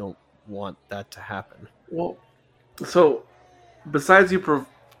 I don't want that to happen. Well, so besides you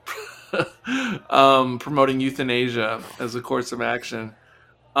promoting euthanasia as a course of action,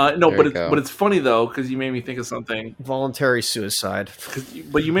 no, There but you go. it's funny though because you made me think of something. Voluntary suicide.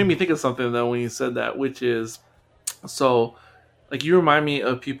 But you made me think of something though when you said that, which is so like you remind me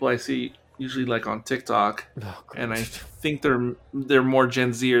of people I see usually like on TikTok, Oh, and I God. think they're more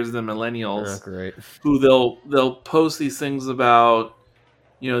Gen Zers than Oh, millennials great. who they'll post these things about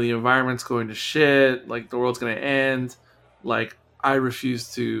the environment's going to shit, like the world's going to end, like I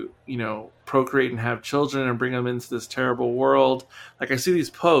refuse to procreate and have children and bring them into this terrible world. Like I see these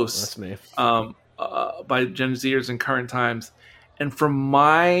That's posts me. by Gen Zers in current times, and from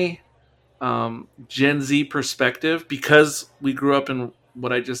my Gen Z perspective, because we grew up in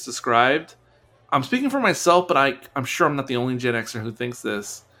what I just described, I'm speaking for myself, but I'm sure I'm not the only Gen Xer who thinks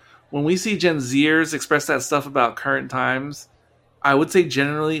this. When we see Gen Zers express that stuff about current times, I would say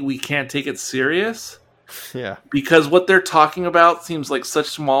generally we can't take it serious Yeah. because what they're talking about seems like such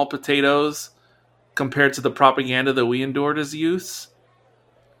small potatoes compared to the propaganda that we endured as youths.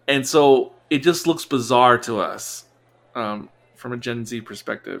 And so it just looks bizarre to us from a Gen Z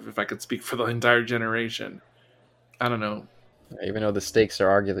perspective, if I could speak for the entire generation. I don't know. Even though the stakes are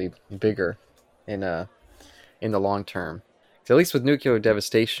arguably bigger in in the long term. So at least with nuclear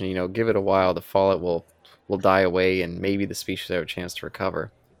devastation, give it a while, the fallout will die away, and maybe the species have a chance to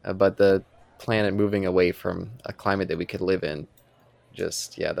recover. But the planet moving away from a climate that we could live in,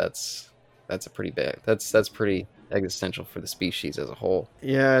 just yeah, that's a pretty big. That's pretty existential for the species as a whole.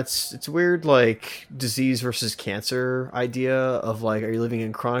 Yeah, it's weird, like, disease versus cancer idea of, like, are you living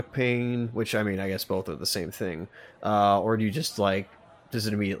in chronic pain, which, I mean, I guess both are the same thing, or do you just, like, does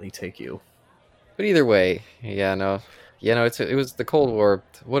it immediately take you? But either way, yeah, no, it was the Cold War.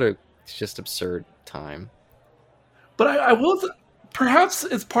 What a just absurd time. But I will, perhaps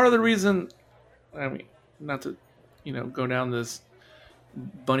it's part of the reason, I mean, not to, go down this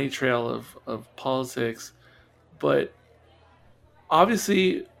bunny trail of politics, but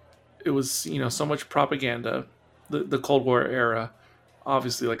obviously it was so much propaganda, the Cold War era,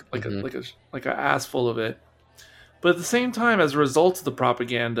 obviously Hmm. like a ass full of it. But at the same time, as a result of the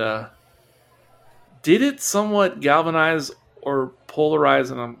propaganda, did it somewhat galvanize or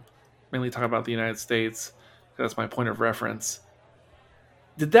polarize? And I'm mainly talking about the United States. That's my point of reference.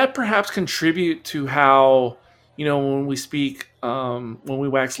 Did that perhaps contribute to how when we speak, when we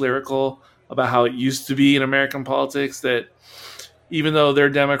wax lyrical about how it used to be in American politics, that even though they're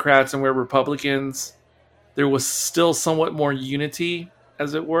Democrats and we're Republicans, there was still somewhat more unity,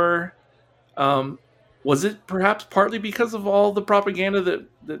 as it were. Um, was it perhaps partly because of all the propaganda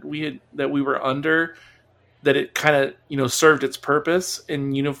that we were under, that it kind of served its purpose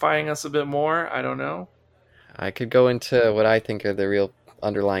in unifying us a bit more? I don't know. I could go into what I think are the real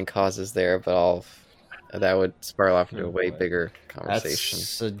underlying causes there, but I'll that would spiral off into Oh a way boy, bigger conversation.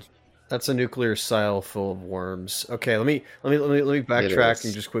 that's a that's a nuclear silo full of worms. Okay, let me It backtrack and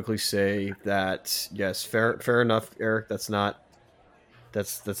is. just quickly say that, yes, fair enough, Eric. That's not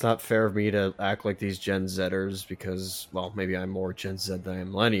fair of me to act like these Gen Zers because, well, maybe I'm more Gen Z than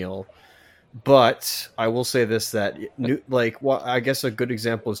I'm millennial. But I will say this: that like, what I guess a good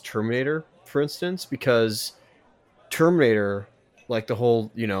example is Terminator, for instance, because Terminator, like, the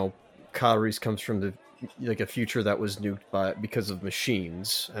whole, calories comes from the, like, a future that was nuked by because of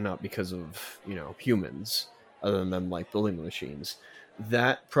machines and not because of, humans, other than them, like, building the machines.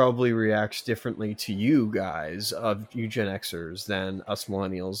 That probably reacts differently to you guys, of you Gen Xers, than us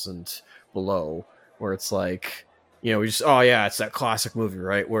millennials and below, where it's like, we just, oh yeah, it's that classic movie,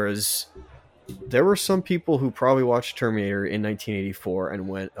 right? Whereas there were some people who probably watched Terminator in 1984 and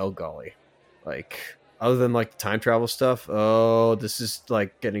went, "Oh golly," like, other than, like, time travel stuff. Oh, this is,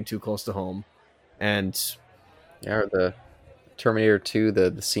 like, getting too close to home, and Yeah, or the Terminator 2,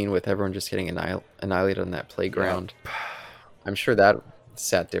 the scene with everyone just getting annihilated on that yeah, playground. I'm sure that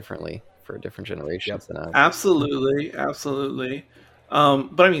sat differently for different yep, generations than us. Absolutely, absolutely.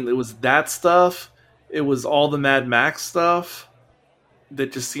 But I mean, it was that stuff. It was all the Mad Max stuff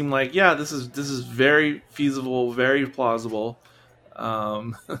that just seemed like, yeah, this is very feasible, very plausible.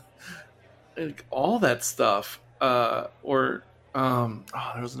 Um, like, all that stuff. There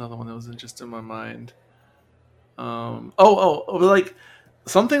was another one that was just in my mind. Like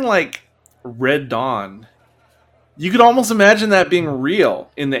something like Red Dawn. You could almost imagine that being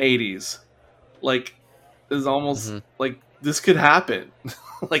real in the 80s. Like, it's almost Hmm. like this could happen.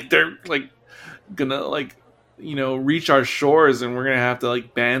 Like, they're like gonna like reach our shores, and we're gonna have to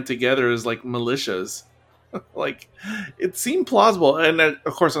like band together as like militias. Like, it seemed plausible, and of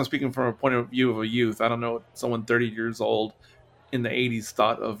course I'm speaking from a point of view of a youth. I don't know what someone 30 years old in the 80s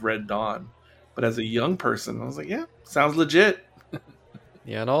thought of Red Dawn, but as a young person I was like, yeah, sounds legit.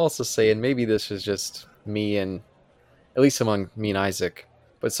 Yeah, and I'll also say, and maybe this is just me and at least among me and Isaac,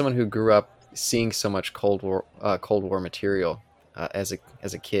 but someone who grew up seeing so much Cold War material as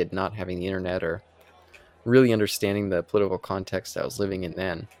a kid, not having the internet or really understanding the political context I was living in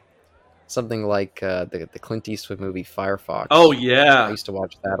then. Something like the Clint Eastwood movie Oh Firefox. I yeah. used to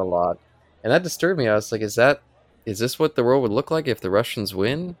watch that a lot, and that disturbed me. I was like, is this what the world would look like if the Russians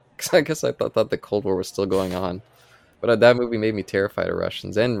win? Because I guess I thought the Cold War was still going on. But that movie made me terrified of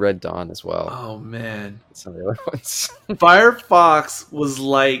Russians, and Red Dawn as well. Oh man, Some of the other ones. Firefox was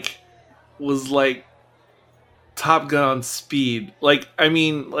like Top Gun on speed. Like, I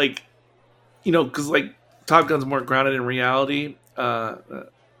mean, like, because like Top Gun's more grounded in reality.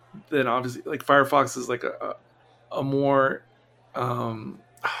 Then obviously, like, Firefox is like a more um,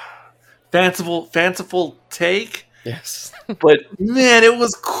 fanciful take. Yes, But man, it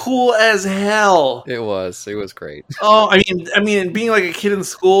was cool as hell. it was. It was great. Oh, I mean, being like a kid in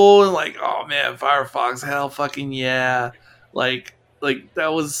school and like, oh man, Firefox, hell, fucking yeah, like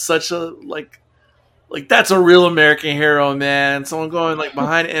that was such a like that's a real American hero, man. Someone going like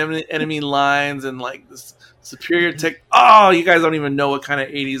behind enemy lines and like this superior tech. Oh, you guys don't even know what kind of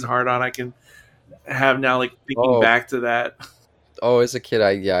 '80s hard on I can have now. Like thinking Oh, back to that. oh, as a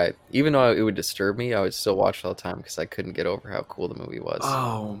kid, even though it would disturb me, I would still watch it all the time because I couldn't get over how cool the movie was.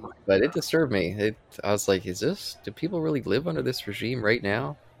 Oh my But it god. disturbed me. I was like, do people really live under this regime right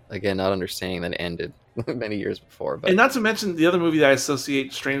now? Again, not understanding that it ended many years before, And but not to mention the other movie that I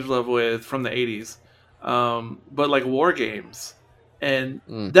associate Strangelove with from the '80s, but like War Games, and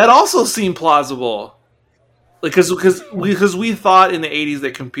mm, that also seemed plausible. Like, because we thought in the '80s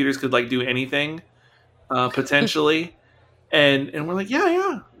that computers could like do anything, potentially, and we're like,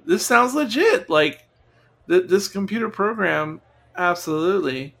 yeah, this sounds legit. Like, this computer program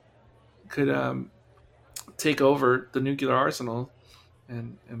absolutely could take over the nuclear arsenal,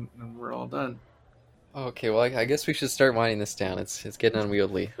 and we're all done. okay. Well, I guess we should start winding this down. It's getting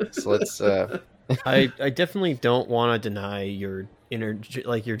unwieldy. So let's. I definitely don't want to deny your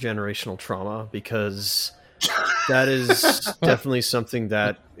like your generational trauma, because that is definitely something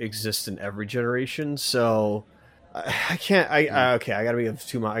that exists in every generation. So I can't. Okay. I gotta be of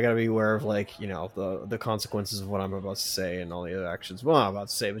too much. I gotta be aware of, like, the consequences of what I'm about to say and all the other actions. Well, I'm about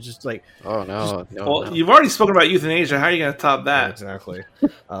to say, but just like, Oh just no, no, Well, no. you've already spoken about euthanasia. How are you going to top yeah, that? exactly.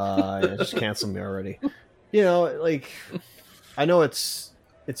 Yeah, just cancel me already. Like, I know it's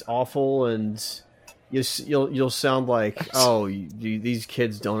awful, and you'll sound like, oh, these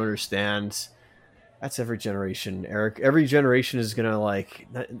kids don't understand. That's every generation, Eric. Every generation is gonna, like,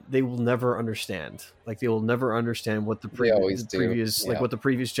 they will never understand. Like, they will never understand what They always the do. previous like Yeah. what the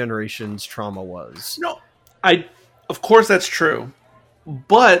previous generation's trauma was. No, I. Of course, that's true,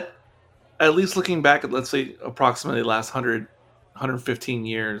 but at least looking back at, let's say, approximately the last 115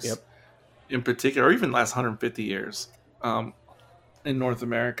 years Yep. in particular, or even last 150 years, um, in North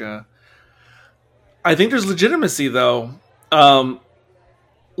America, I think there's legitimacy though. Um,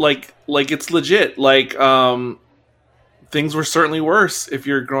 like it's legit. Like, things were certainly worse if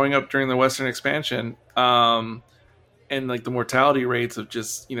you're growing up during the Western expansion. And like the mortality rates of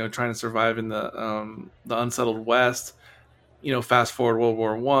just trying to survive in the unsettled West. Fast forward World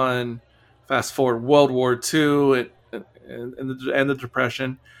War One, fast forward World War Two, and the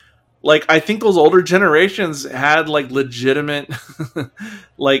Depression. Like, I think those older generations had like legitimate,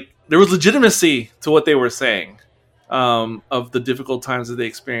 like, there was legitimacy to what they were saying, of the difficult times that they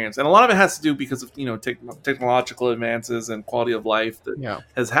experienced, and a lot of it has to do because of technological advances and quality of life that Yeah.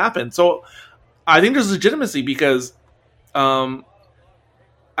 has happened. So I think there's legitimacy because, um,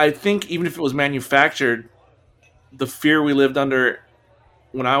 I think even if it was manufactured, the fear we lived under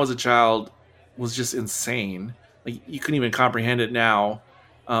when I was a child was just insane. Like, you couldn't even comprehend it now.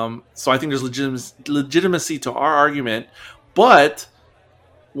 So I think there's legitimacy to our argument. But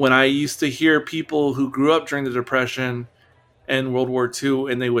when I used to hear people who grew up during the Depression and World War II,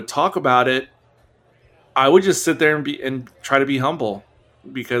 and they would talk about it, I would just sit there and try to be humble,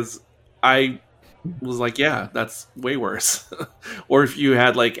 because I was like, yeah, that's way worse. Or if you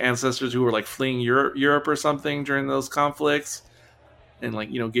had like ancestors who were like fleeing Europe or something during those conflicts, and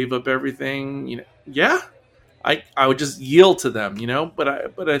like gave up everything, yeah, I would just yield to them, but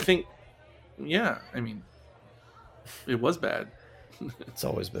I think yeah, I mean, it was bad, It's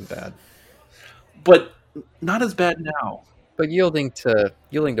always been bad. but not as bad now. But yielding to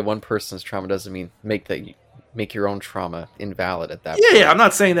one person's trauma doesn't mean make your own trauma invalid at that Yeah, I'm point.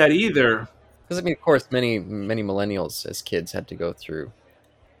 not saying that either. Because I mean, of course, many millennials as kids had to go through,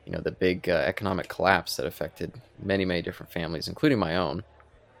 the big economic collapse that affected many different families, including my own.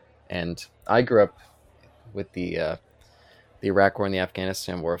 And I grew up with the Iraq War and the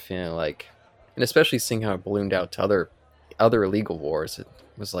Afghanistan War, feeling like, and especially seeing how it ballooned out to other illegal wars. It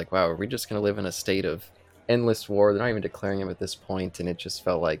was like, wow, are we just going to live in a state of endless war? They're not even declaring them at this point, and it just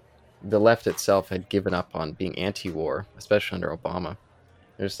felt like the left itself had given up on being anti-war, especially under Obama.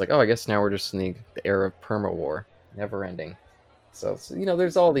 They're just like, oh, I guess now we're just in the era of perma-war, never ending. So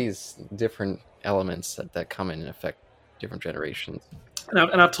there's all these different elements that come in and affect different generations.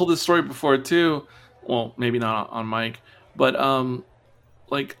 And I've told this story before too. Well, maybe not on mic, but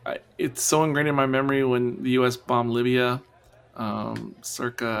it's so ingrained in my memory when the U.S. bombed Libya,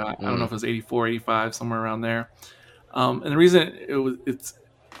 circa I don't know if it was 84, 85, somewhere around there. And the reason it's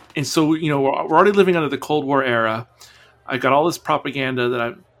and so we're already living under the Cold War era. I got all this propaganda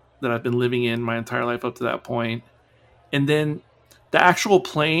that I've been living in my entire life up to that point, and then the actual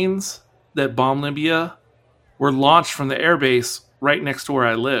planes that bombed Libya were launched from the airbase right next to where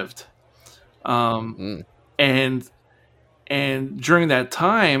I lived. Mm. And during that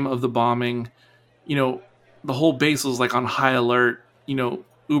time of the bombing, the whole base was like on high alert,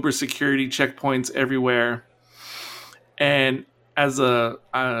 uber security checkpoints everywhere. And as a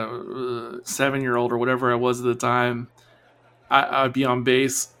 7-year-old or whatever I was at the time, I'd be on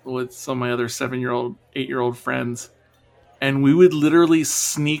base with some of my other 7-year-old, 8-year-old friends, and we would literally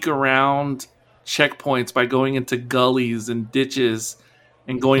sneak around checkpoints by going into gullies and ditches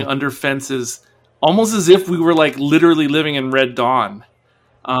and going under fences, almost as if we were like literally living in Red Dawn.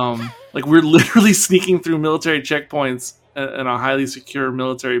 Like we're literally sneaking through military checkpoints in a highly secure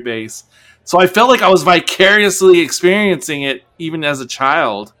military base. So I felt like I was vicariously experiencing it even as a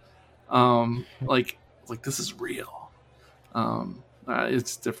child. Like this is real.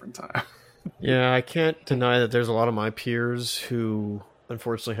 It's a different time. Yeah, I can't deny that there's a lot of my peers who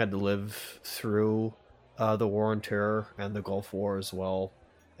unfortunately had to live through the war on terror and the Gulf War as well.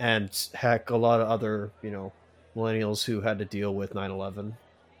 And heck, a lot of other, millennials who had to deal with 9/11.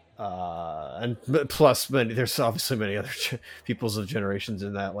 And plus, there's obviously many other peoples of generations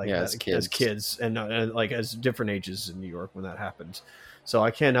in that, like as kids and like as different ages in New York when that happened. So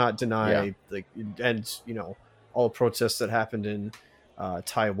I cannot deny, all the protests that happened in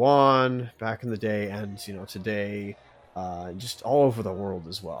Taiwan back in the day, and today, just all over the world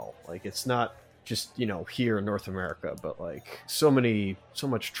as well. Like it's not just here in North America, but like so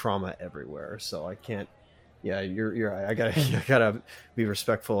much trauma everywhere. So I can't. Yeah, you're right. I gotta be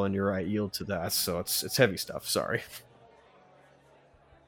respectful, and you're right. Yield to that. So it's heavy stuff. Sorry.